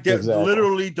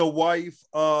 Literally, the wife,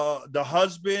 the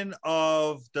husband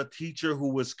of the teacher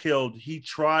who was killed, he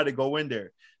tried to go in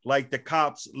there. The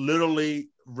cops literally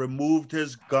removed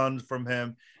his gun from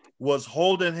him, was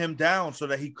holding him down so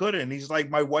that he couldn't. He's like,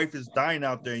 my wife is dying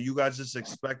out there, and you guys just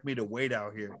expect me to wait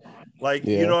out here.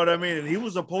 You know what I mean? And he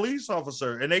was a police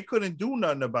officer, and they couldn't do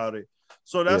nothing about it.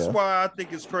 So that's why I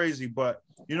think it's crazy. But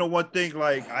one thing,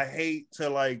 I hate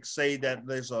to say that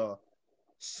there's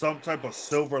some type of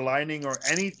silver lining or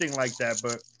anything like that.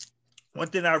 But one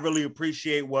thing I really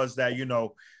appreciate was that,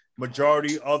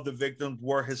 majority of the victims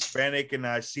were Hispanic. And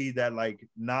I see that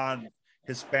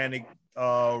non-Hispanic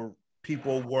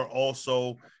people were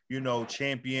also,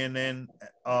 championing,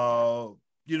 the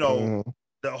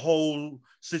whole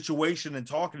situation and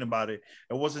talking about it.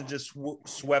 It wasn't just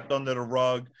swept under the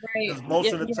rug. Because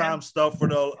most of the time, stuff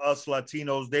for us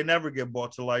Latinos, they never get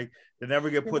brought to light. They never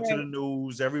get put to the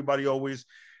news. Everybody always,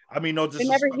 they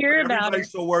never hear about it.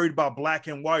 Everybody's so worried about black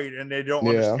and white, and they don't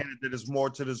understand that there's more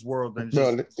to this world than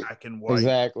just black and white.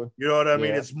 Exactly. You know what I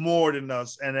mean? It's more than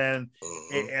us. And then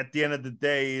at the end of the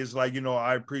day, it's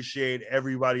I appreciate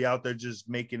everybody out there just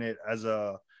making it as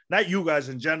not you guys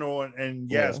in general,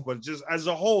 but just as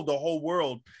a whole, the whole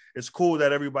world. It's cool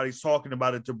that everybody's talking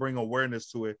about it to bring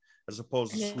awareness to it, as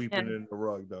opposed to sweeping it in the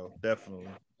rug, though. Definitely.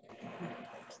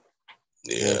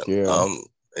 Yeah.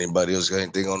 Anybody else got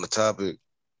anything on the topic?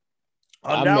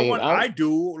 On that one, I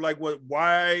do.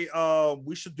 Why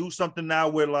we should do something now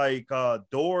with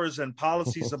doors and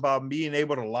policies about being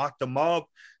able to lock them up,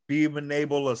 being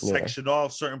able to section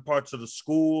off certain parts of the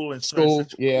school and certain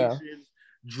situations.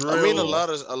 Drill. I mean, a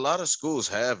lot of schools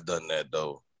have done that,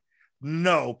 though.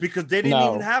 No, because they didn't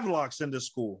even have locks in the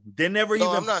school. They never even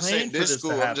I'm not planned saying for this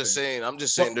school. to happen. I'm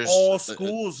just saying there's all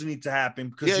schools need to happen,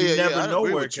 because you never know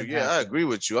where it can happen. I agree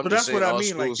with you. That's what I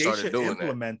mean. They should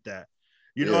implement that.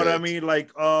 You know what I mean?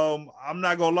 I'm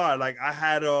not gonna lie. I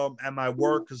had at my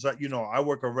work, because I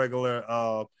work a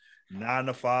regular 9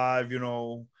 to 5.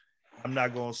 I'm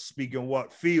not gonna speak in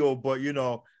what field, but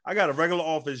I got a regular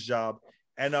office job.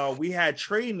 And we had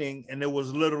training, and it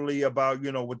was literally about,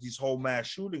 with these whole mass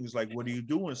shootings, what do you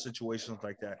do in situations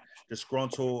like that?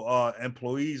 Disgruntled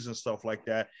employees and stuff like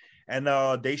that. And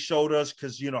they showed us,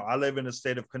 because, I live in the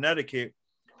state of Connecticut.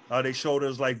 They showed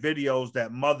us videos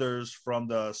that mothers from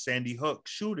the Sandy Hook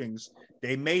shootings,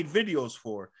 they made videos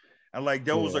for. And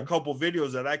there was a couple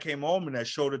videos that I came home and I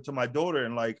showed it to my daughter.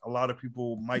 And a lot of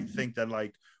people might think that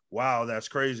wow, that's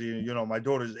crazy. My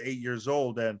daughter's 8 years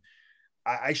old, and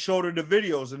I showed her the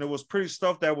videos, and it was pretty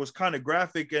stuff that was kind of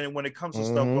graphic. And when it comes to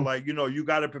stuff, but you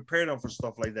got to prepare them for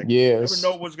stuff like that. You never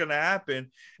know what's going to happen.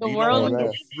 The world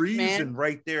is freezing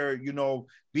right there,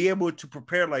 be able to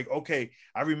prepare. Okay,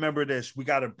 I remember this. We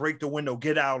got to break the window,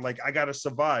 get out. I got to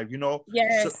survive,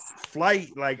 Yes. So, flight.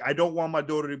 I don't want my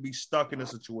daughter to be stuck in a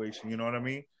situation. You know what I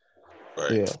mean?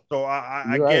 Right. Yeah. So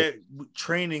I get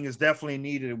training is definitely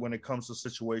needed when it comes to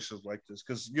situations like this,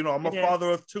 because I'm a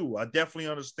father of 2. I definitely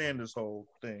understand this whole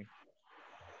thing.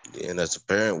 Yeah, and as a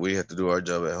parent, we have to do our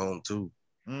job at home too.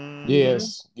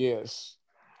 Yes.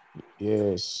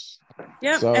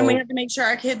 Yep, so, and we have to make sure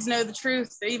our kids know the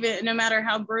truth, even no matter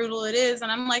how brutal it is.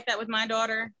 And I'm like that with my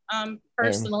daughter,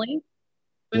 personally.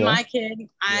 With my kid,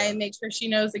 I make sure she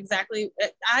knows exactly.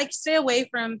 I stay away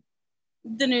from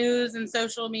the news and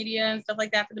social media and stuff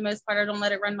like that for the most part. I don't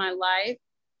let it run my life.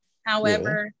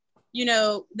 However, you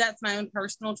know, that's my own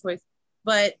personal choice.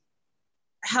 But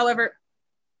however,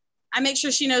 I make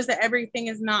sure she knows that everything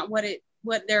is not what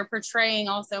they're portraying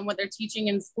also, and what they're teaching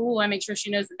in school. I make sure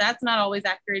she knows that that's not always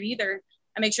accurate either.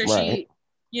 I make sure she,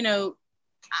 you know,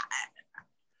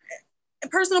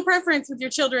 personal preference with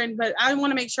your children, but I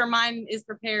want to make sure mine is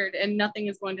prepared and nothing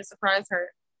is going to surprise her.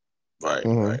 Right,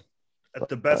 right. At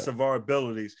the best of our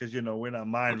abilities, because you know we're not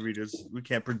mind readers. We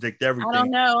can't predict everything. I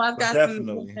don't know. I've got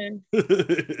definitely.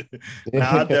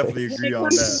 I definitely agree on that. When it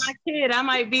comes to my kid, I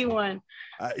might be one.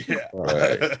 Right.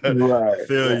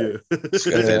 Feel you. It's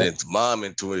got that mom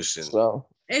intuition. So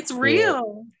it's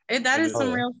real. That is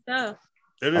some real stuff.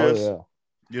 It is.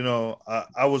 You know,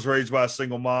 I was raised by a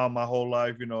single mom my whole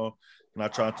life. You know,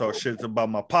 not trying to talk shit about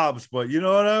my pops, but you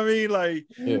know what I mean. Like,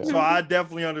 so I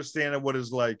definitely understand what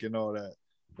it's like and all that.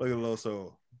 Look at Lil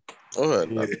Soul. Oh,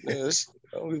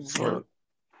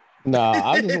 Nah,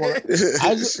 I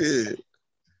just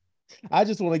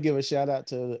want to give a shout out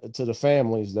to the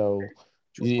families though.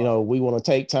 You know, we want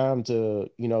to take time to,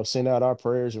 you know, send out our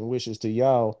prayers and wishes to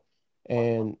y'all.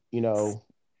 And, you know,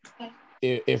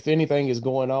 if anything is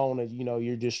going on and, you know,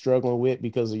 you're just struggling with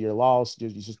because of your loss,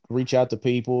 just reach out to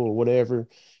people or whatever,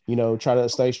 you know, try to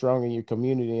stay strong in your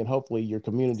community, and hopefully your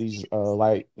community's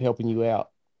like helping you out.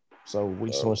 So we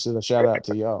just want to send a shout out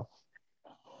to y'all.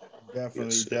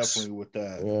 Definitely with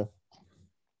that. Yeah.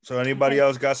 So anybody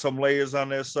else got some layers on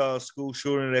this school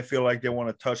shooting they feel like they want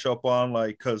to touch up on?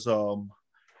 Like, because a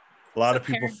lot of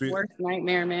people feel worst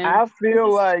nightmare, man. I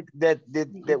feel like that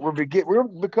we're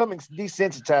becoming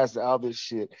desensitized to all this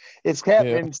shit. It's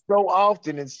happening so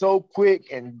often and so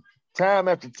quick and time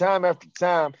after time after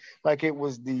time. Like it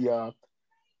was the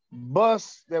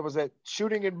bus that was at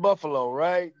shooting in Buffalo,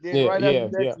 right? Then after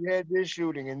that you had this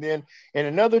shooting, and then in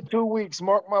another 2 weeks,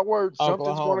 mark my words,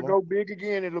 something's going to go big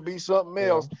again. It'll be something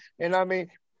else. And I mean,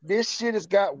 this shit has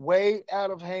got way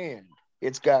out of hand.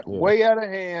 It's got way out of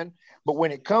hand. But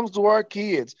when it comes to our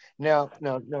kids, now,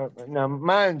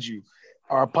 mind you,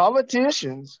 our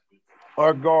politicians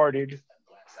are guarded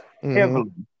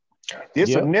heavily.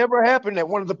 This would never happen at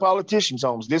one of the politicians'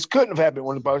 homes. This couldn't have happened at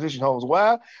one of the politicians' homes.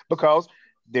 Why? Because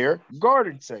they're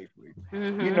guarded safely.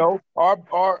 You know,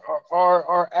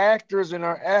 our actors and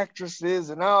our actresses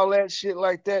and all that shit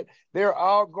like that, they're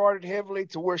all guarded heavily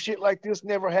to where shit like this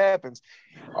never happens.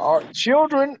 Our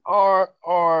children are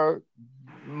our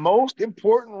most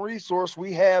important resource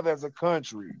we have as a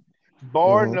country,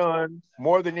 bar none,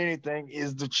 more than anything,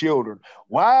 is the children.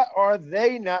 Why are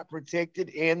they not protected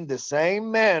in the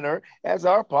same manner as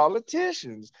our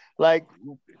politicians? Like,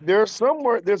 there's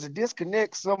a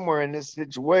disconnect somewhere in this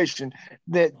situation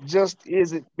that just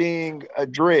isn't being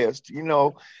addressed, you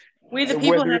know. We the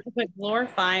people have to quit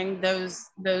glorifying those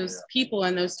people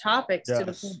and those topics to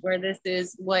the point where this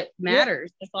is what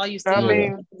matters. That's all you see. I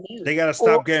mean, they got to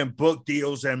stop getting book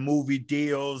deals and movie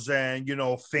deals and, you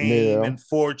know, fame and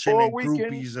fortune and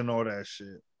groupies and all that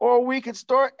shit. Or we could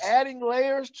start adding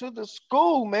layers to the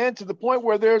school, man, to the point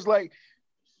where there's like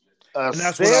and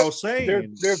that's what I was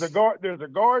saying. There's a guard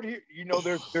here. You know,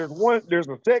 there's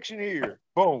a section here.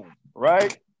 Boom,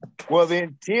 right? Well,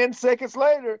 then 10 seconds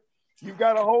later, you've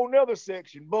got a whole nother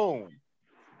section. Boom.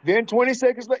 Then 20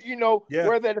 seconds later, you know,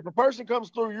 where that if a person comes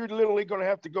through, you're literally going to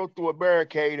have to go through a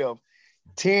barricade of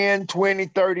 10, 20,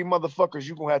 30 motherfuckers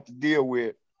you're going to have to deal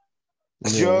with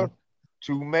just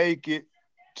to make it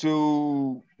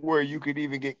to where you could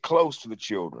even get close to the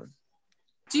children.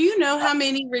 Do you know how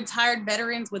many retired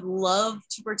veterans would love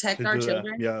to protect our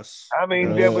children? Yes. I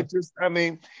mean, that would just, I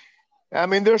mean,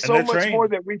 there's so much more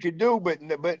that we could do, but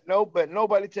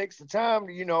nobody takes the time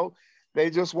to, you know, they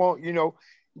just want, you know,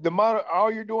 all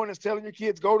you're doing is telling your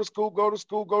kids, go to school, go to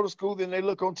school, go to school. Then they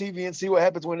look on TV and see what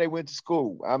happens when they went to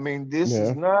school. I mean, this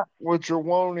is not what you're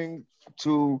wanting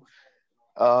to.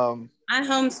 I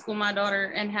homeschool my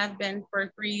daughter and have been for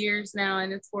 3 years now,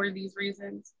 and it's for these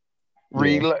reasons.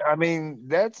 I mean,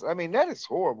 that is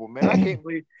horrible, man.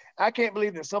 I can't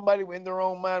believe that somebody in their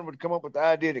own mind would come up with the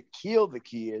idea to kill the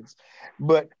kids.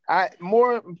 But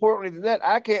more importantly than that,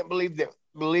 I can't believe that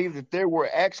there were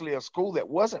actually a school that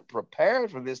wasn't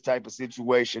prepared for this type of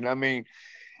situation. I mean,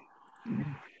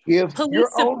 if police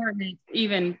department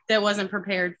even that wasn't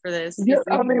prepared for this.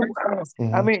 I mean,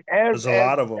 there's a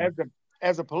lot of them.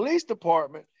 As a police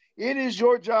department, it is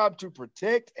your job to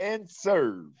protect and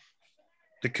serve.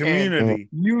 The community.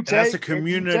 That's a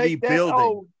community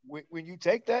building. When you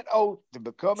take that oath to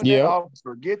becoming that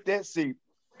officer, get that seat,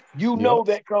 you know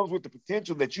that comes with the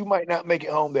potential that you might not make it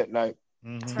home that night.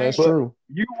 That's true.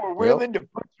 You were willing to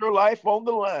put your life on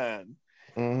the line.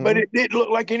 But it didn't look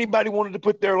like anybody wanted to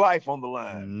put their life on the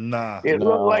line. It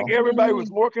looked like everybody was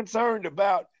more concerned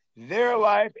about their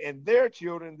life and their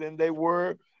children than they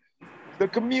were the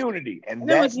community. And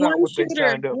that's not what they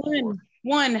signed up for.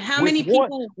 How many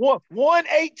people? One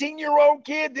 18-year-old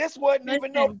kid. This wasn't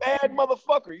even no bad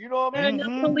motherfucker. You know what I mean? There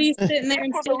were no police sitting there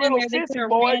and sitting there. They could have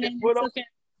ran in and took it.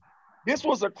 This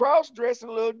was a cross-dressing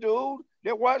little dude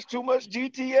that watched too much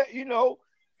GTA, you know,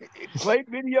 played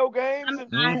video games.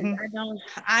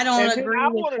 I don't agree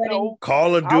with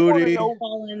Call of Duty. I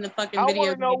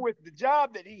want to know with the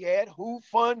job that he had, who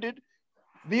funded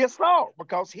the assault,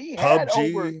 because he had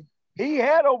over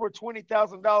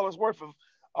 $20,000 worth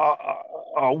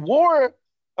of war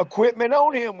equipment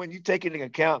on him when you take into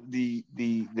account the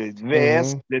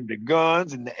vest and the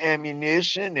guns and the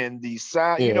ammunition and the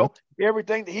side, you know,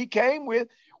 everything that he came with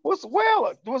was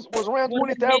around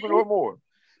 20,000 or more.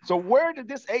 So where did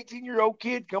this 18-year-old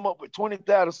kid come up with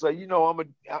 20,000 to say, you know, I'm going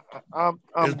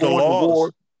to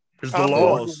war. I'm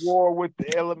going to war with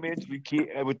the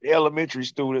elementary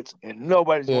students, and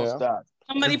nobody's going to stop.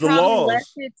 Somebody probably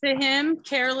left it to him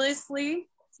carelessly,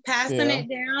 passing it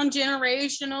down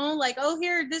generational, like, oh,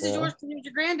 here, this is yours to use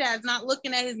your granddad's, not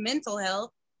looking at his mental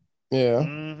health. Yeah.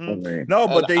 No,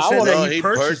 but they said that he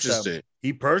purchased it.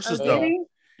 He purchased them.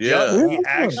 Yeah, he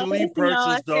actually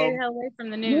purchased them. Away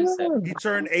from the news, so. He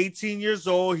turned 18 years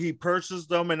old. He purchased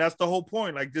them, and that's the whole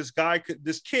point. Like this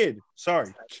kid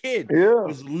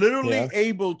was literally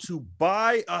able to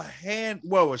buy a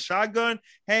shotgun,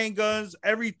 handguns,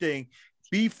 everything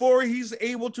before he's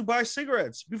able to buy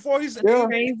cigarettes, before he's able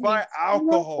to buy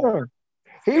alcohol.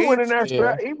 He went in there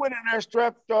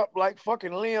strapped up like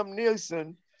fucking Liam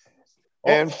Neeson.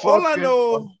 And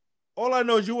all I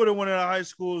know is you would have went into high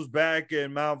schools back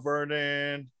in Mount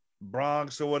Vernon,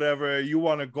 Bronx, or whatever. You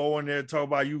want to go in there and talk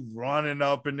about you running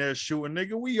up in there shooting,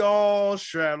 nigga. We all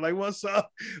strapped. Like, what's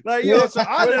up? Like, yo, so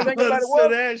I didn't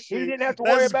understand that shit. He didn't have to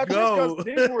worry about this because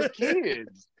these were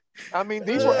kids. I mean,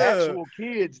 these were actual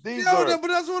kids. But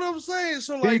that's what I'm saying.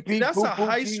 So, like, that's a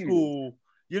high school,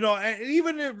 you know, and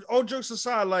even if all jokes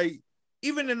aside, like,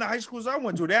 even in the high schools I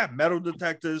went to, they had metal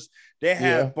detectors, they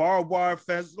had barbed wire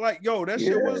fence. Like, yo, that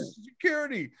shit was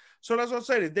security. So that's what I'm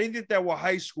saying. They did that with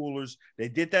high schoolers. They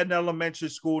did that in elementary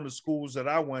school and the schools that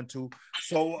I went to.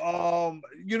 So,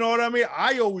 you know what I mean?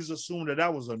 I always assumed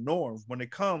that was a norm when it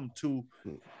comes to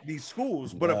these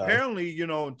schools. But apparently, you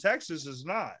know, in Texas, it's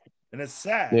not. And it's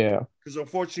sad. Yeah. Because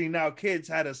unfortunately now kids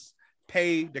had to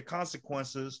pay the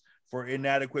consequences for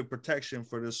inadequate protection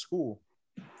for this school.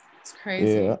 It's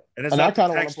crazy. Yeah. And it's not the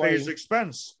taxpayers'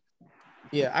 expense.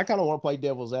 Yeah, I kind of want to play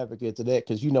devil's advocate to that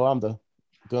because, you know, I'm the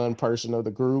gun person of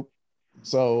the group.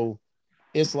 So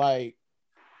it's like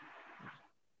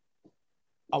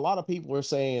a lot of people are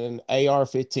saying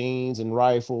AR-15s and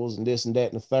rifles and this and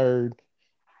that and the third.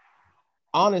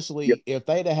 Honestly, if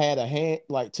they'd have had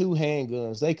two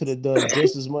handguns, they could have done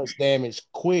just as much damage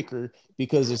quicker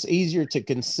because it's easier to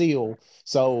conceal.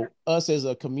 So us as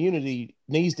a community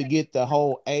needs to get the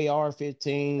whole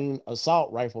AR-15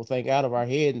 assault rifle thing out of our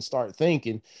head and start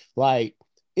thinking like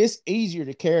it's easier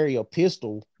to carry a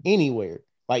pistol anywhere.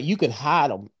 Like you can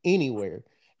hide them anywhere.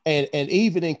 And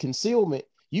even in concealment,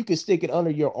 you can stick it under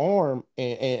your arm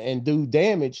and do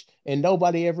damage and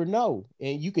nobody ever know.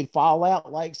 And you can fall out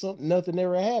like nothing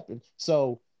ever happened.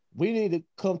 So we need to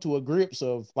come to a grips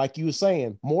of, like you were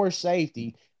saying, more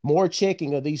safety, more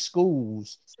checking of these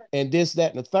schools and this,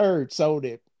 that, and the third, so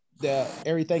that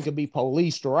everything could be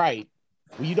policed right.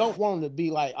 Well, you don't want it to be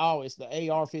like, oh, it's the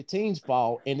AR-15's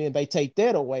fault, and then they take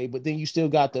that away, but then you still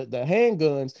got the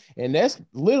handguns, and that's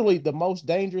literally the most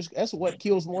dangerous. That's what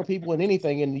kills more people than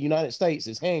anything in the United States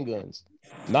is handguns,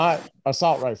 not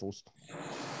assault rifles.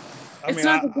 I mean,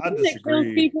 I disagree.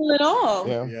 Kills people at all.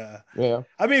 Yeah.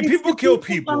 I mean, people kill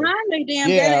people. Behind the damn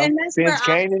gun, and that's since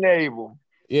Cain and Abel.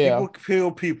 Yeah. People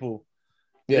kill people.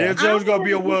 Yeah. There's always gonna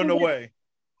be a will and a way.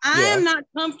 I am not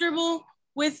comfortable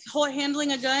with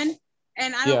handling a gun.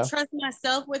 And I don't trust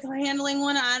myself with handling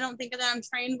one. I don't think that I'm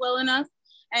trained well enough.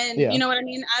 And you know what I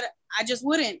mean? I just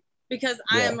wouldn't because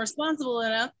I am responsible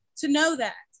enough to know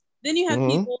that. Then you have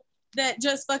people that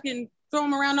just fucking throw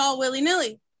them around all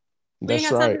willy-nilly. That's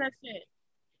right. That shit.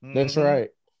 That's right.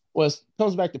 Well, it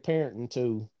comes back to parenting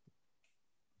too.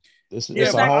 It's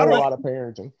a whole lot of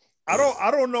parenting. I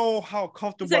don't know how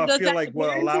comfortable I feel like with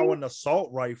allowing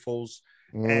assault rifles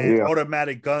and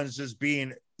automatic guns just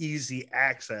being easy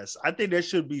access. I think there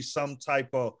should be some type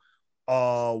of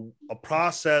a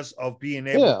process of being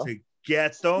able to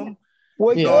get them.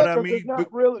 Well, you know what I mean?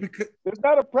 There's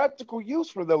not a practical use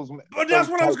for those. But that's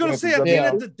what I was gonna say. At the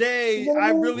end of the day,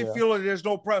 I really feel like there's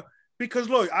no because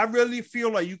look, I really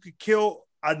feel like you could kill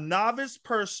a novice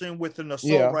person with an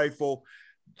assault rifle.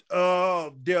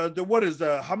 What is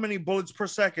how many bullets per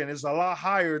second is a lot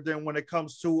higher than when it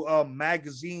comes to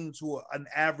magazine to an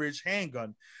average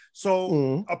handgun.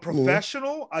 So a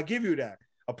professional, I'll give you that.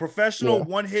 A professional,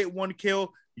 one hit, one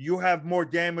kill, you have more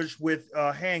damage with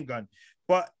a handgun.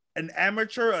 But an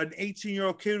amateur, an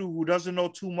 18-year-old kid who doesn't know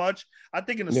too much, I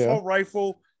think an assault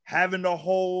rifle having the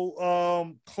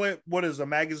whole clip, what is the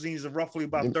magazines of roughly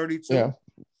about 32? Yeah,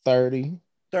 30.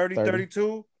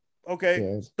 32?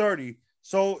 Okay, 30.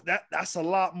 So that's a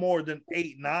lot more than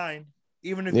 8, 9.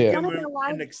 Even if you give them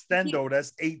an extendo,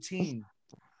 that's 18.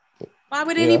 Why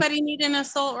would anybody need an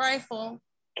assault rifle?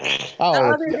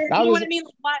 Oh, you know what I mean?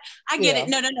 Like, why? I get it.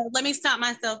 No. Let me stop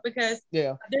myself because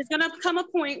there's gonna come a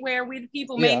point where we the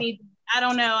people may need. I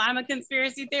don't know. I'm a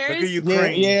conspiracy theorist. Look at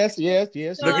Ukraine. Yes.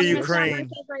 So Look at Ukraine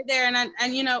right there,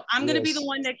 and you know, I'm gonna be the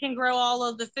one that can grow all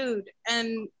of the food,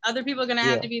 and other people are gonna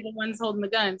have to be the ones holding the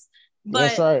guns. But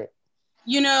that's right.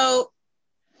 You know,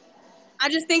 I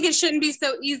just think it shouldn't be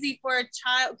so easy for a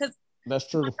child because that's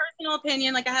true. My personal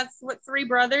opinion, like I have 3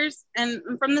 brothers, and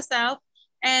I'm from the South.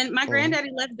 And my granddaddy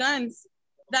left guns.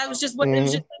 That was just what it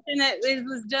was just something that it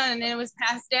was done and it was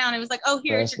passed down. It was like, oh,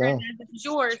 here, it's your granddad, this is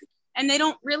yours. And they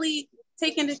don't really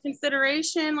take into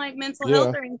consideration like mental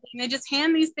health or anything. They just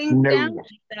hand these things down like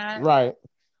that. Right.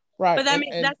 But that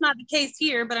that's not the case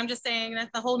here. But I'm just saying that's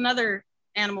a whole nother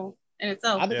animal in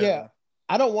itself.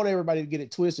 I don't want everybody to get it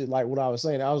twisted like what I was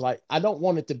saying. I was like, I don't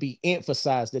want it to be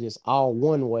emphasized that it's all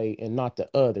one way and not the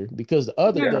other, because the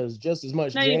other does just as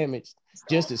much damage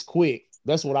just as quick.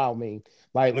 That's what I mean.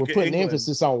 Like we're putting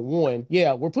emphasis on one.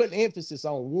 Yeah, we're putting emphasis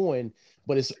on one,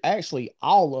 but it's actually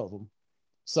all of them.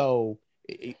 So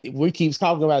we keep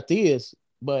talking about this,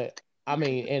 but I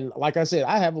mean, and like I said,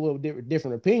 I have a little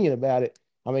different opinion about it.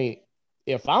 I mean,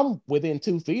 if I'm within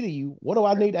 2 feet of you, what do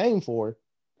I need to aim for?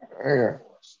 There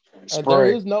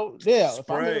is no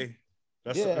spray.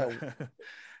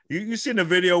 You seen the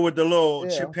video with the little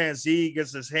chimpanzee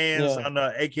gets his hands on the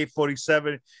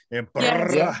AK-47 and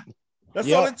that's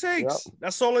all it takes.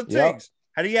 That's all it takes.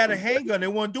 Had he had a handgun,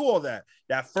 it wouldn't do all that.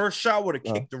 That first shot would have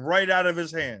kicked right out of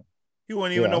his hand. He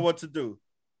wouldn't even know what to do.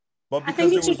 But I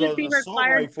think he should just be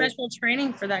required special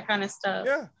training for that kind of stuff.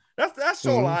 Yeah. That's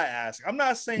all I ask. I'm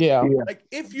not saying like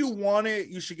if you want it,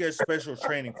 you should get special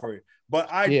training for it. But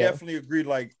I definitely agree,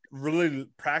 like really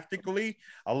practically,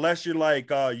 unless you're like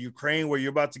Ukraine where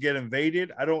you're about to get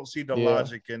invaded, I don't see the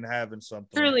logic in having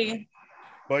something. Truly.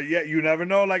 But you never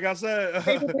know. Like I said,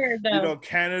 you know,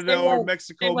 Canada or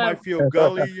Mexico might feel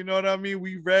gully. You know what I mean?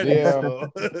 We ready.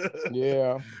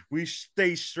 We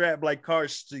stay strapped like car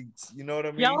seats. You know what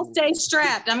I mean? Y'all stay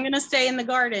strapped. I'm gonna stay in the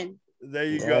garden. There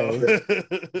you go.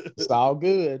 It's all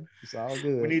good. It's all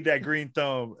good. We need that green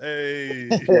thumb. Hey.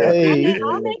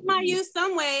 I'll make my use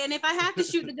some way, and if I have to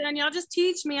shoot the gun, y'all just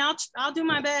teach me. I'll do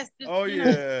my best. Just, oh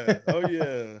yeah.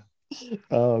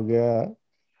 Oh god.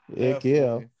 Heck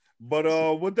yeah. But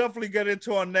we'll definitely get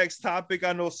into our next topic.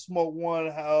 I know Smoke One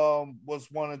was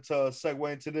wanting to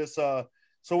segue into this. So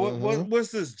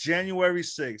what's this January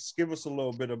 6th? Give us a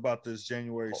little bit about this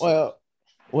January 6th.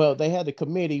 Well, they had the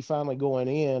committee finally going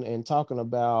in and talking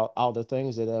about all the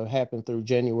things that have happened through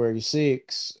January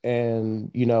 6th, and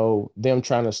you know them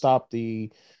trying to stop the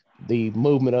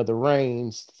movement of the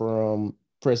reins from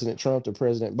President Trump to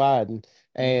President Biden,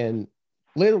 and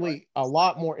literally a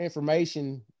lot more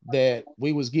information that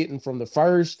we was getting from the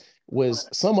first was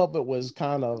some of it was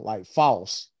kind of like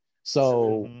false.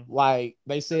 So like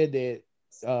they said that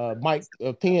Mike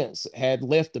Pence had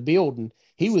left the building.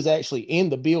 He was actually in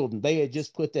the building. They had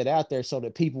just put that out there so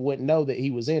that people wouldn't know that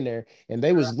he was in there. And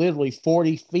they was literally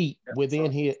 40 feet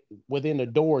within the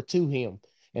door to him.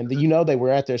 And they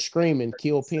were out there screaming,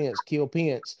 kill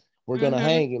Pence, we're gonna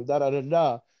hang him, da da da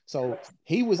da. So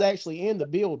he was actually in the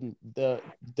building. The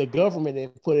government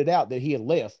had put it out that he had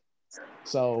left.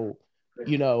 So,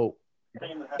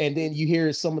 and then you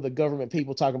hear some of the government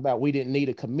people talking about we didn't need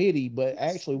a committee, but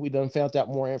actually we done found out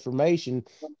more information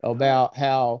about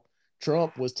how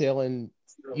Trump was telling,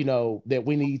 that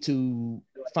we need to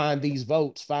find these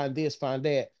votes, find this, find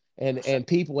that. And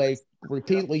people had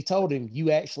repeatedly told him, you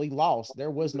actually lost.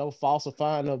 There was no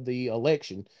falsifying of the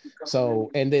election. So,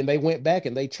 and then they went back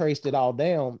and they traced it all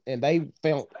down and they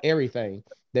found everything.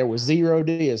 There was zero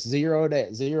this, zero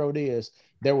that, zero this.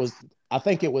 There was, I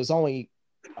think it was only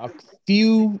a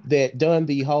few that done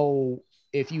the whole,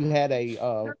 if you had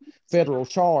a federal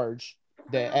charge,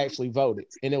 that actually voted,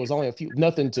 and it was only a few,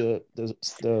 nothing to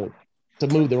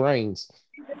move the reins.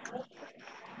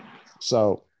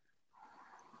 So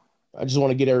I just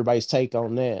want to get everybody's take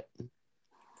on that.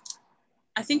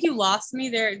 I think you lost me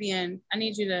there at the end. I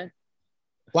need you to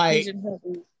like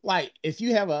if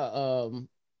you have a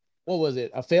what was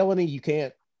it, a felony, you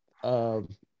can't vote,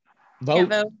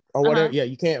 or whatever. Yeah,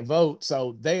 you can't vote.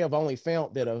 So they have only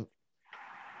found that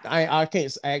I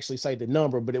can't actually say the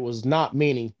number, but it was not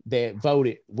many that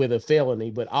voted with a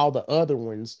felony. But all the other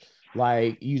ones,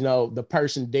 like, the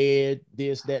person dead,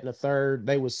 this, that, and the third,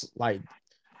 they was like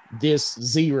this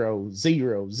 0,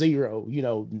 0, 0.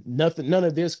 Nothing, none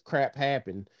of this crap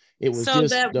happened. It was so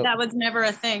just that was never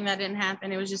a thing. That didn't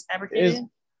happen. It was just fabricated.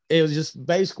 It was just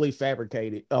basically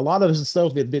fabricated. A lot of the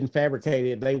stuff that had been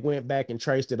fabricated, they went back and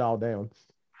traced it all down.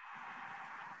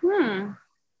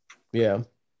 Yeah.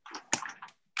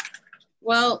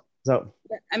 Well, so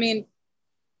I mean,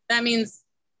 that means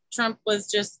Trump was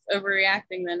just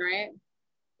overreacting then, right?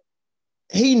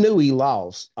 He knew he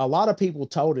lost. A lot of people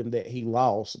told him that he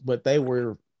lost, but they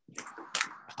were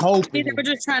hoping. They were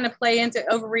just trying to play into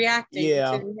overreacting.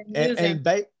 Yeah, and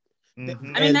they. I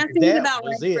mean, that seems about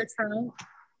right for Trump.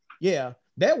 Yeah,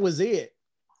 that was it.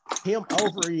 Him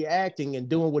overreacting and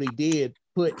doing what he did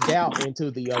put doubt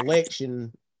into the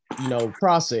election,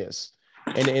 process,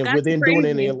 and within doing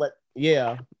it in the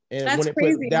and that's when it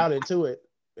put doubt into it,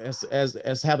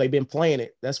 as how they've been playing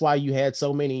it. That's why you had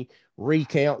so many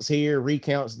recounts here,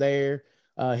 recounts there.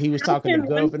 He was talking to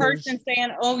governors. One person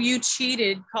saying, "Oh, you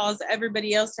cheated," caused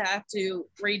everybody else to have to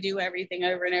redo everything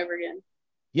over and over again.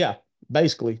 Yeah,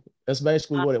 basically, that's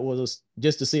basically what it was,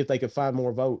 just to see if they could find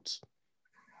more votes.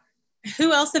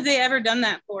 Who else have they ever done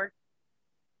that for?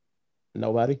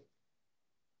 Nobody.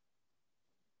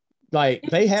 Like,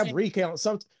 they have recount.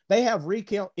 They have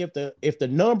recount if the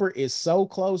number is so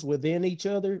close within each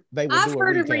other, they will do a recount. I've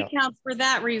heard of recounts for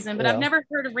that reason, but I've never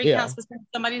heard of recounts because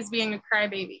somebody's being a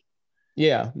crybaby.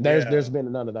 Yeah, there's been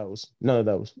none of those.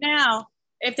 Now,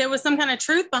 if there was some kind of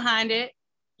truth behind it,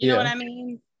 you know what I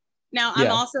mean? Now,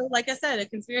 I'm also, like I said, a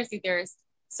conspiracy theorist.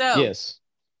 So yes,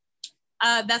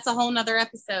 that's a whole nother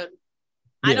episode.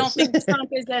 Yes. I don't think Trump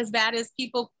is as bad as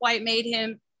people quite made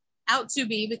him out to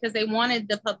be, because they wanted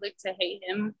the public to hate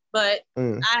him. But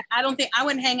I don't think I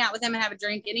wouldn't hang out with him and have a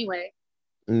drink anyway,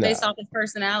 based off his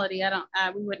personality.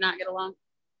 We would not get along.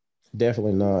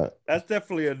 Definitely not. That's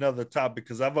definitely another topic,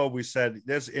 because I've always said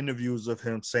there's interviews of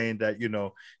him saying that,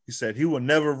 he said he will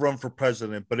never run for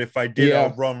president, but if I did, I'll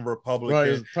run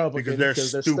Republican, because they're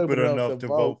stupid enough to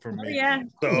vote for me. Yeah.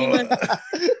 So,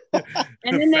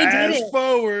 and then they did it.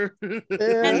 Forward. And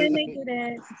then they did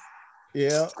it.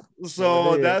 Yeah.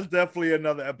 So that's definitely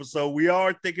another episode. We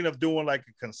are thinking of doing like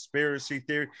a conspiracy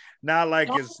theory. Not like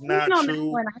it's not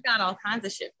true. I got all kinds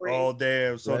of shit for you. Oh,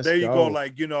 damn. So there you go.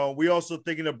 Like, we also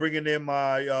thinking of bringing in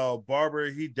my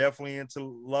barber. He definitely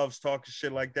loves talking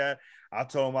shit like that. I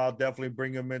told him I'll definitely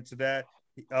bring him into that.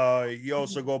 He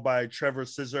also go by Trevor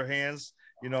Scissorhands.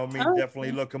 You know what I mean? Oh,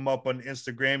 definitely look him up on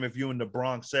Instagram. If you in the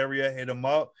Bronx area, hit him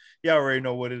up. You already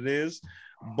know what it is.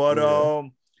 But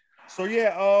so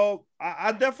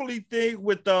I definitely think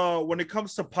with when it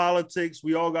comes to politics,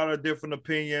 we all got our different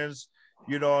opinions.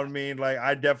 You know what I mean? Like,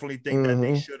 I definitely think that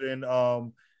they shouldn't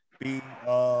be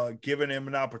giving him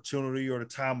an opportunity or the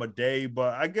time of day.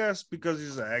 But I guess because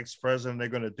he's an ex-president, they're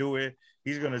gonna do it.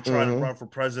 He's gonna try to run for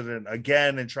president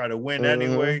again and try to win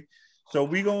anyway. So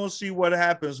we're gonna see what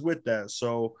happens with that.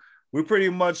 So we're pretty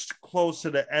much close to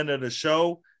the end of the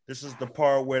show. This is the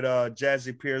part where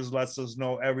Jazzy Pierce lets us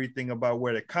know everything about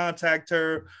where to contact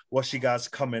her, what she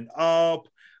got coming up,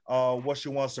 what she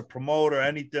wants to promote, or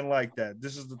anything like that.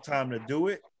 This is the time to do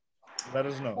it. Let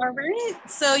us know. All right.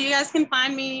 So you guys can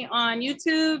find me on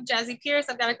YouTube, Jazzy Pierce.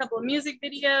 I've got a couple of music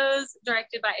videos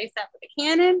directed by ASAP with a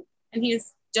Cannon, and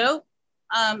he's dope.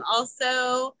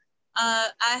 Also, I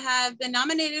have been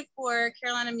nominated for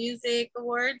Carolina Music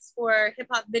Awards for Hip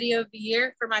Hop Video of the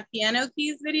Year for my Piano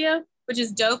Keys video, which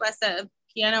is dope. I set a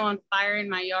piano on fire in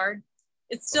my yard.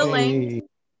 It's still lame.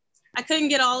 I couldn't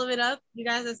get all of it up. You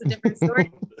guys, that's a different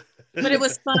story. But it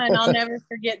was fun. I'll never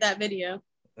forget that video.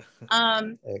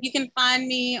 You can find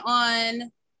me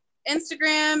on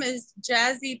Instagram is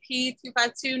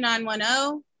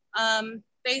JazzyP252910.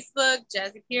 Facebook,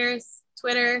 Jazzy Pierce.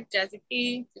 Twitter,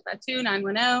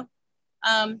 JazzyP252910.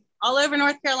 All over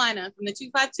North Carolina, from the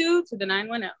 252 to the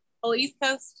 910. Whole East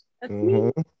Coast. That's me.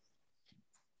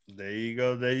 There you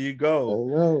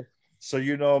go.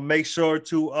 So, make sure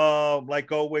to, like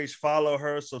always, follow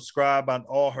her, subscribe on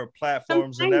all her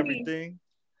platforms and everything.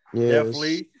 Yes.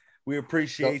 Definitely. We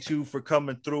appreciate you for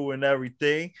coming through and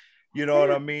everything. You know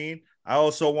what I mean? I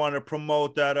also want to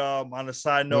promote that on a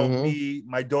side note, me,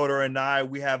 my daughter and I,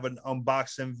 we have an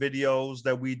unboxing videos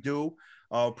that we do.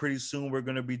 Pretty soon we're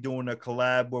going to be doing a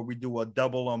collab where we do a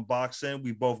double unboxing.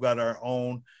 We both got our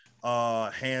own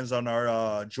hands on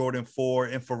our Jordan 4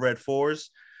 infrared 4s.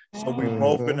 So we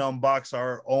both going to unbox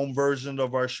our own version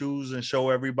of our shoes and show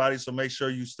everybody. So make sure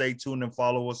you stay tuned and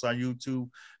follow us on YouTube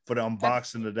for the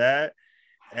unboxing of that.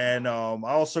 And I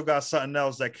also got something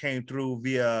else that came through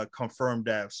via Confirmed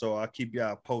app. So I'll keep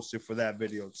y'all posted for that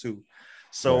video too.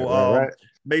 So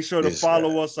make sure to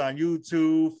follow us on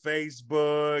YouTube,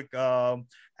 Facebook,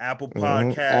 Apple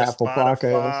Podcasts,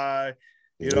 Spotify,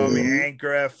 you know what I mean,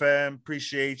 Anchor FM.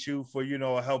 Appreciate you for, you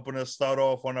know, helping us start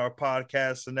off on our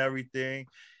podcast and everything.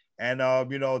 And,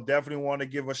 you know, definitely want to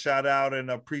give a shout out and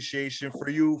appreciation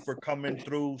for you for coming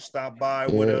through, stop by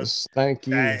with us. Thank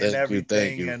you. And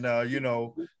everything. And, you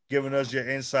know, giving us your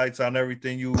insights on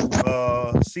everything you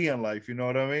see in life. You know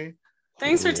what I mean?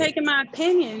 Thanks for taking my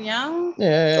opinion, y'all.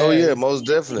 Yeah. Oh, yeah, most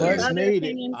definitely. Much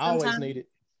needed. Always needed.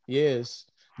 Yes.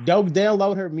 Go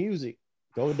download her music.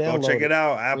 Go check it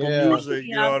out. Apple Music.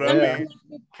 You know what I mean?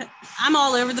 I'm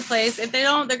all over the place. If they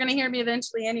don't, they're going to hear me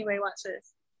eventually anyway. Watch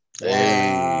this.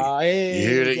 Hey,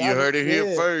 you heard it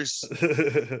here first.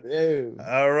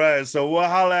 All right, so we'll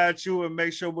holler at you and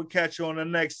make sure we'll catch you on the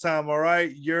next time. All right,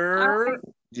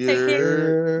 Take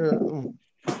care.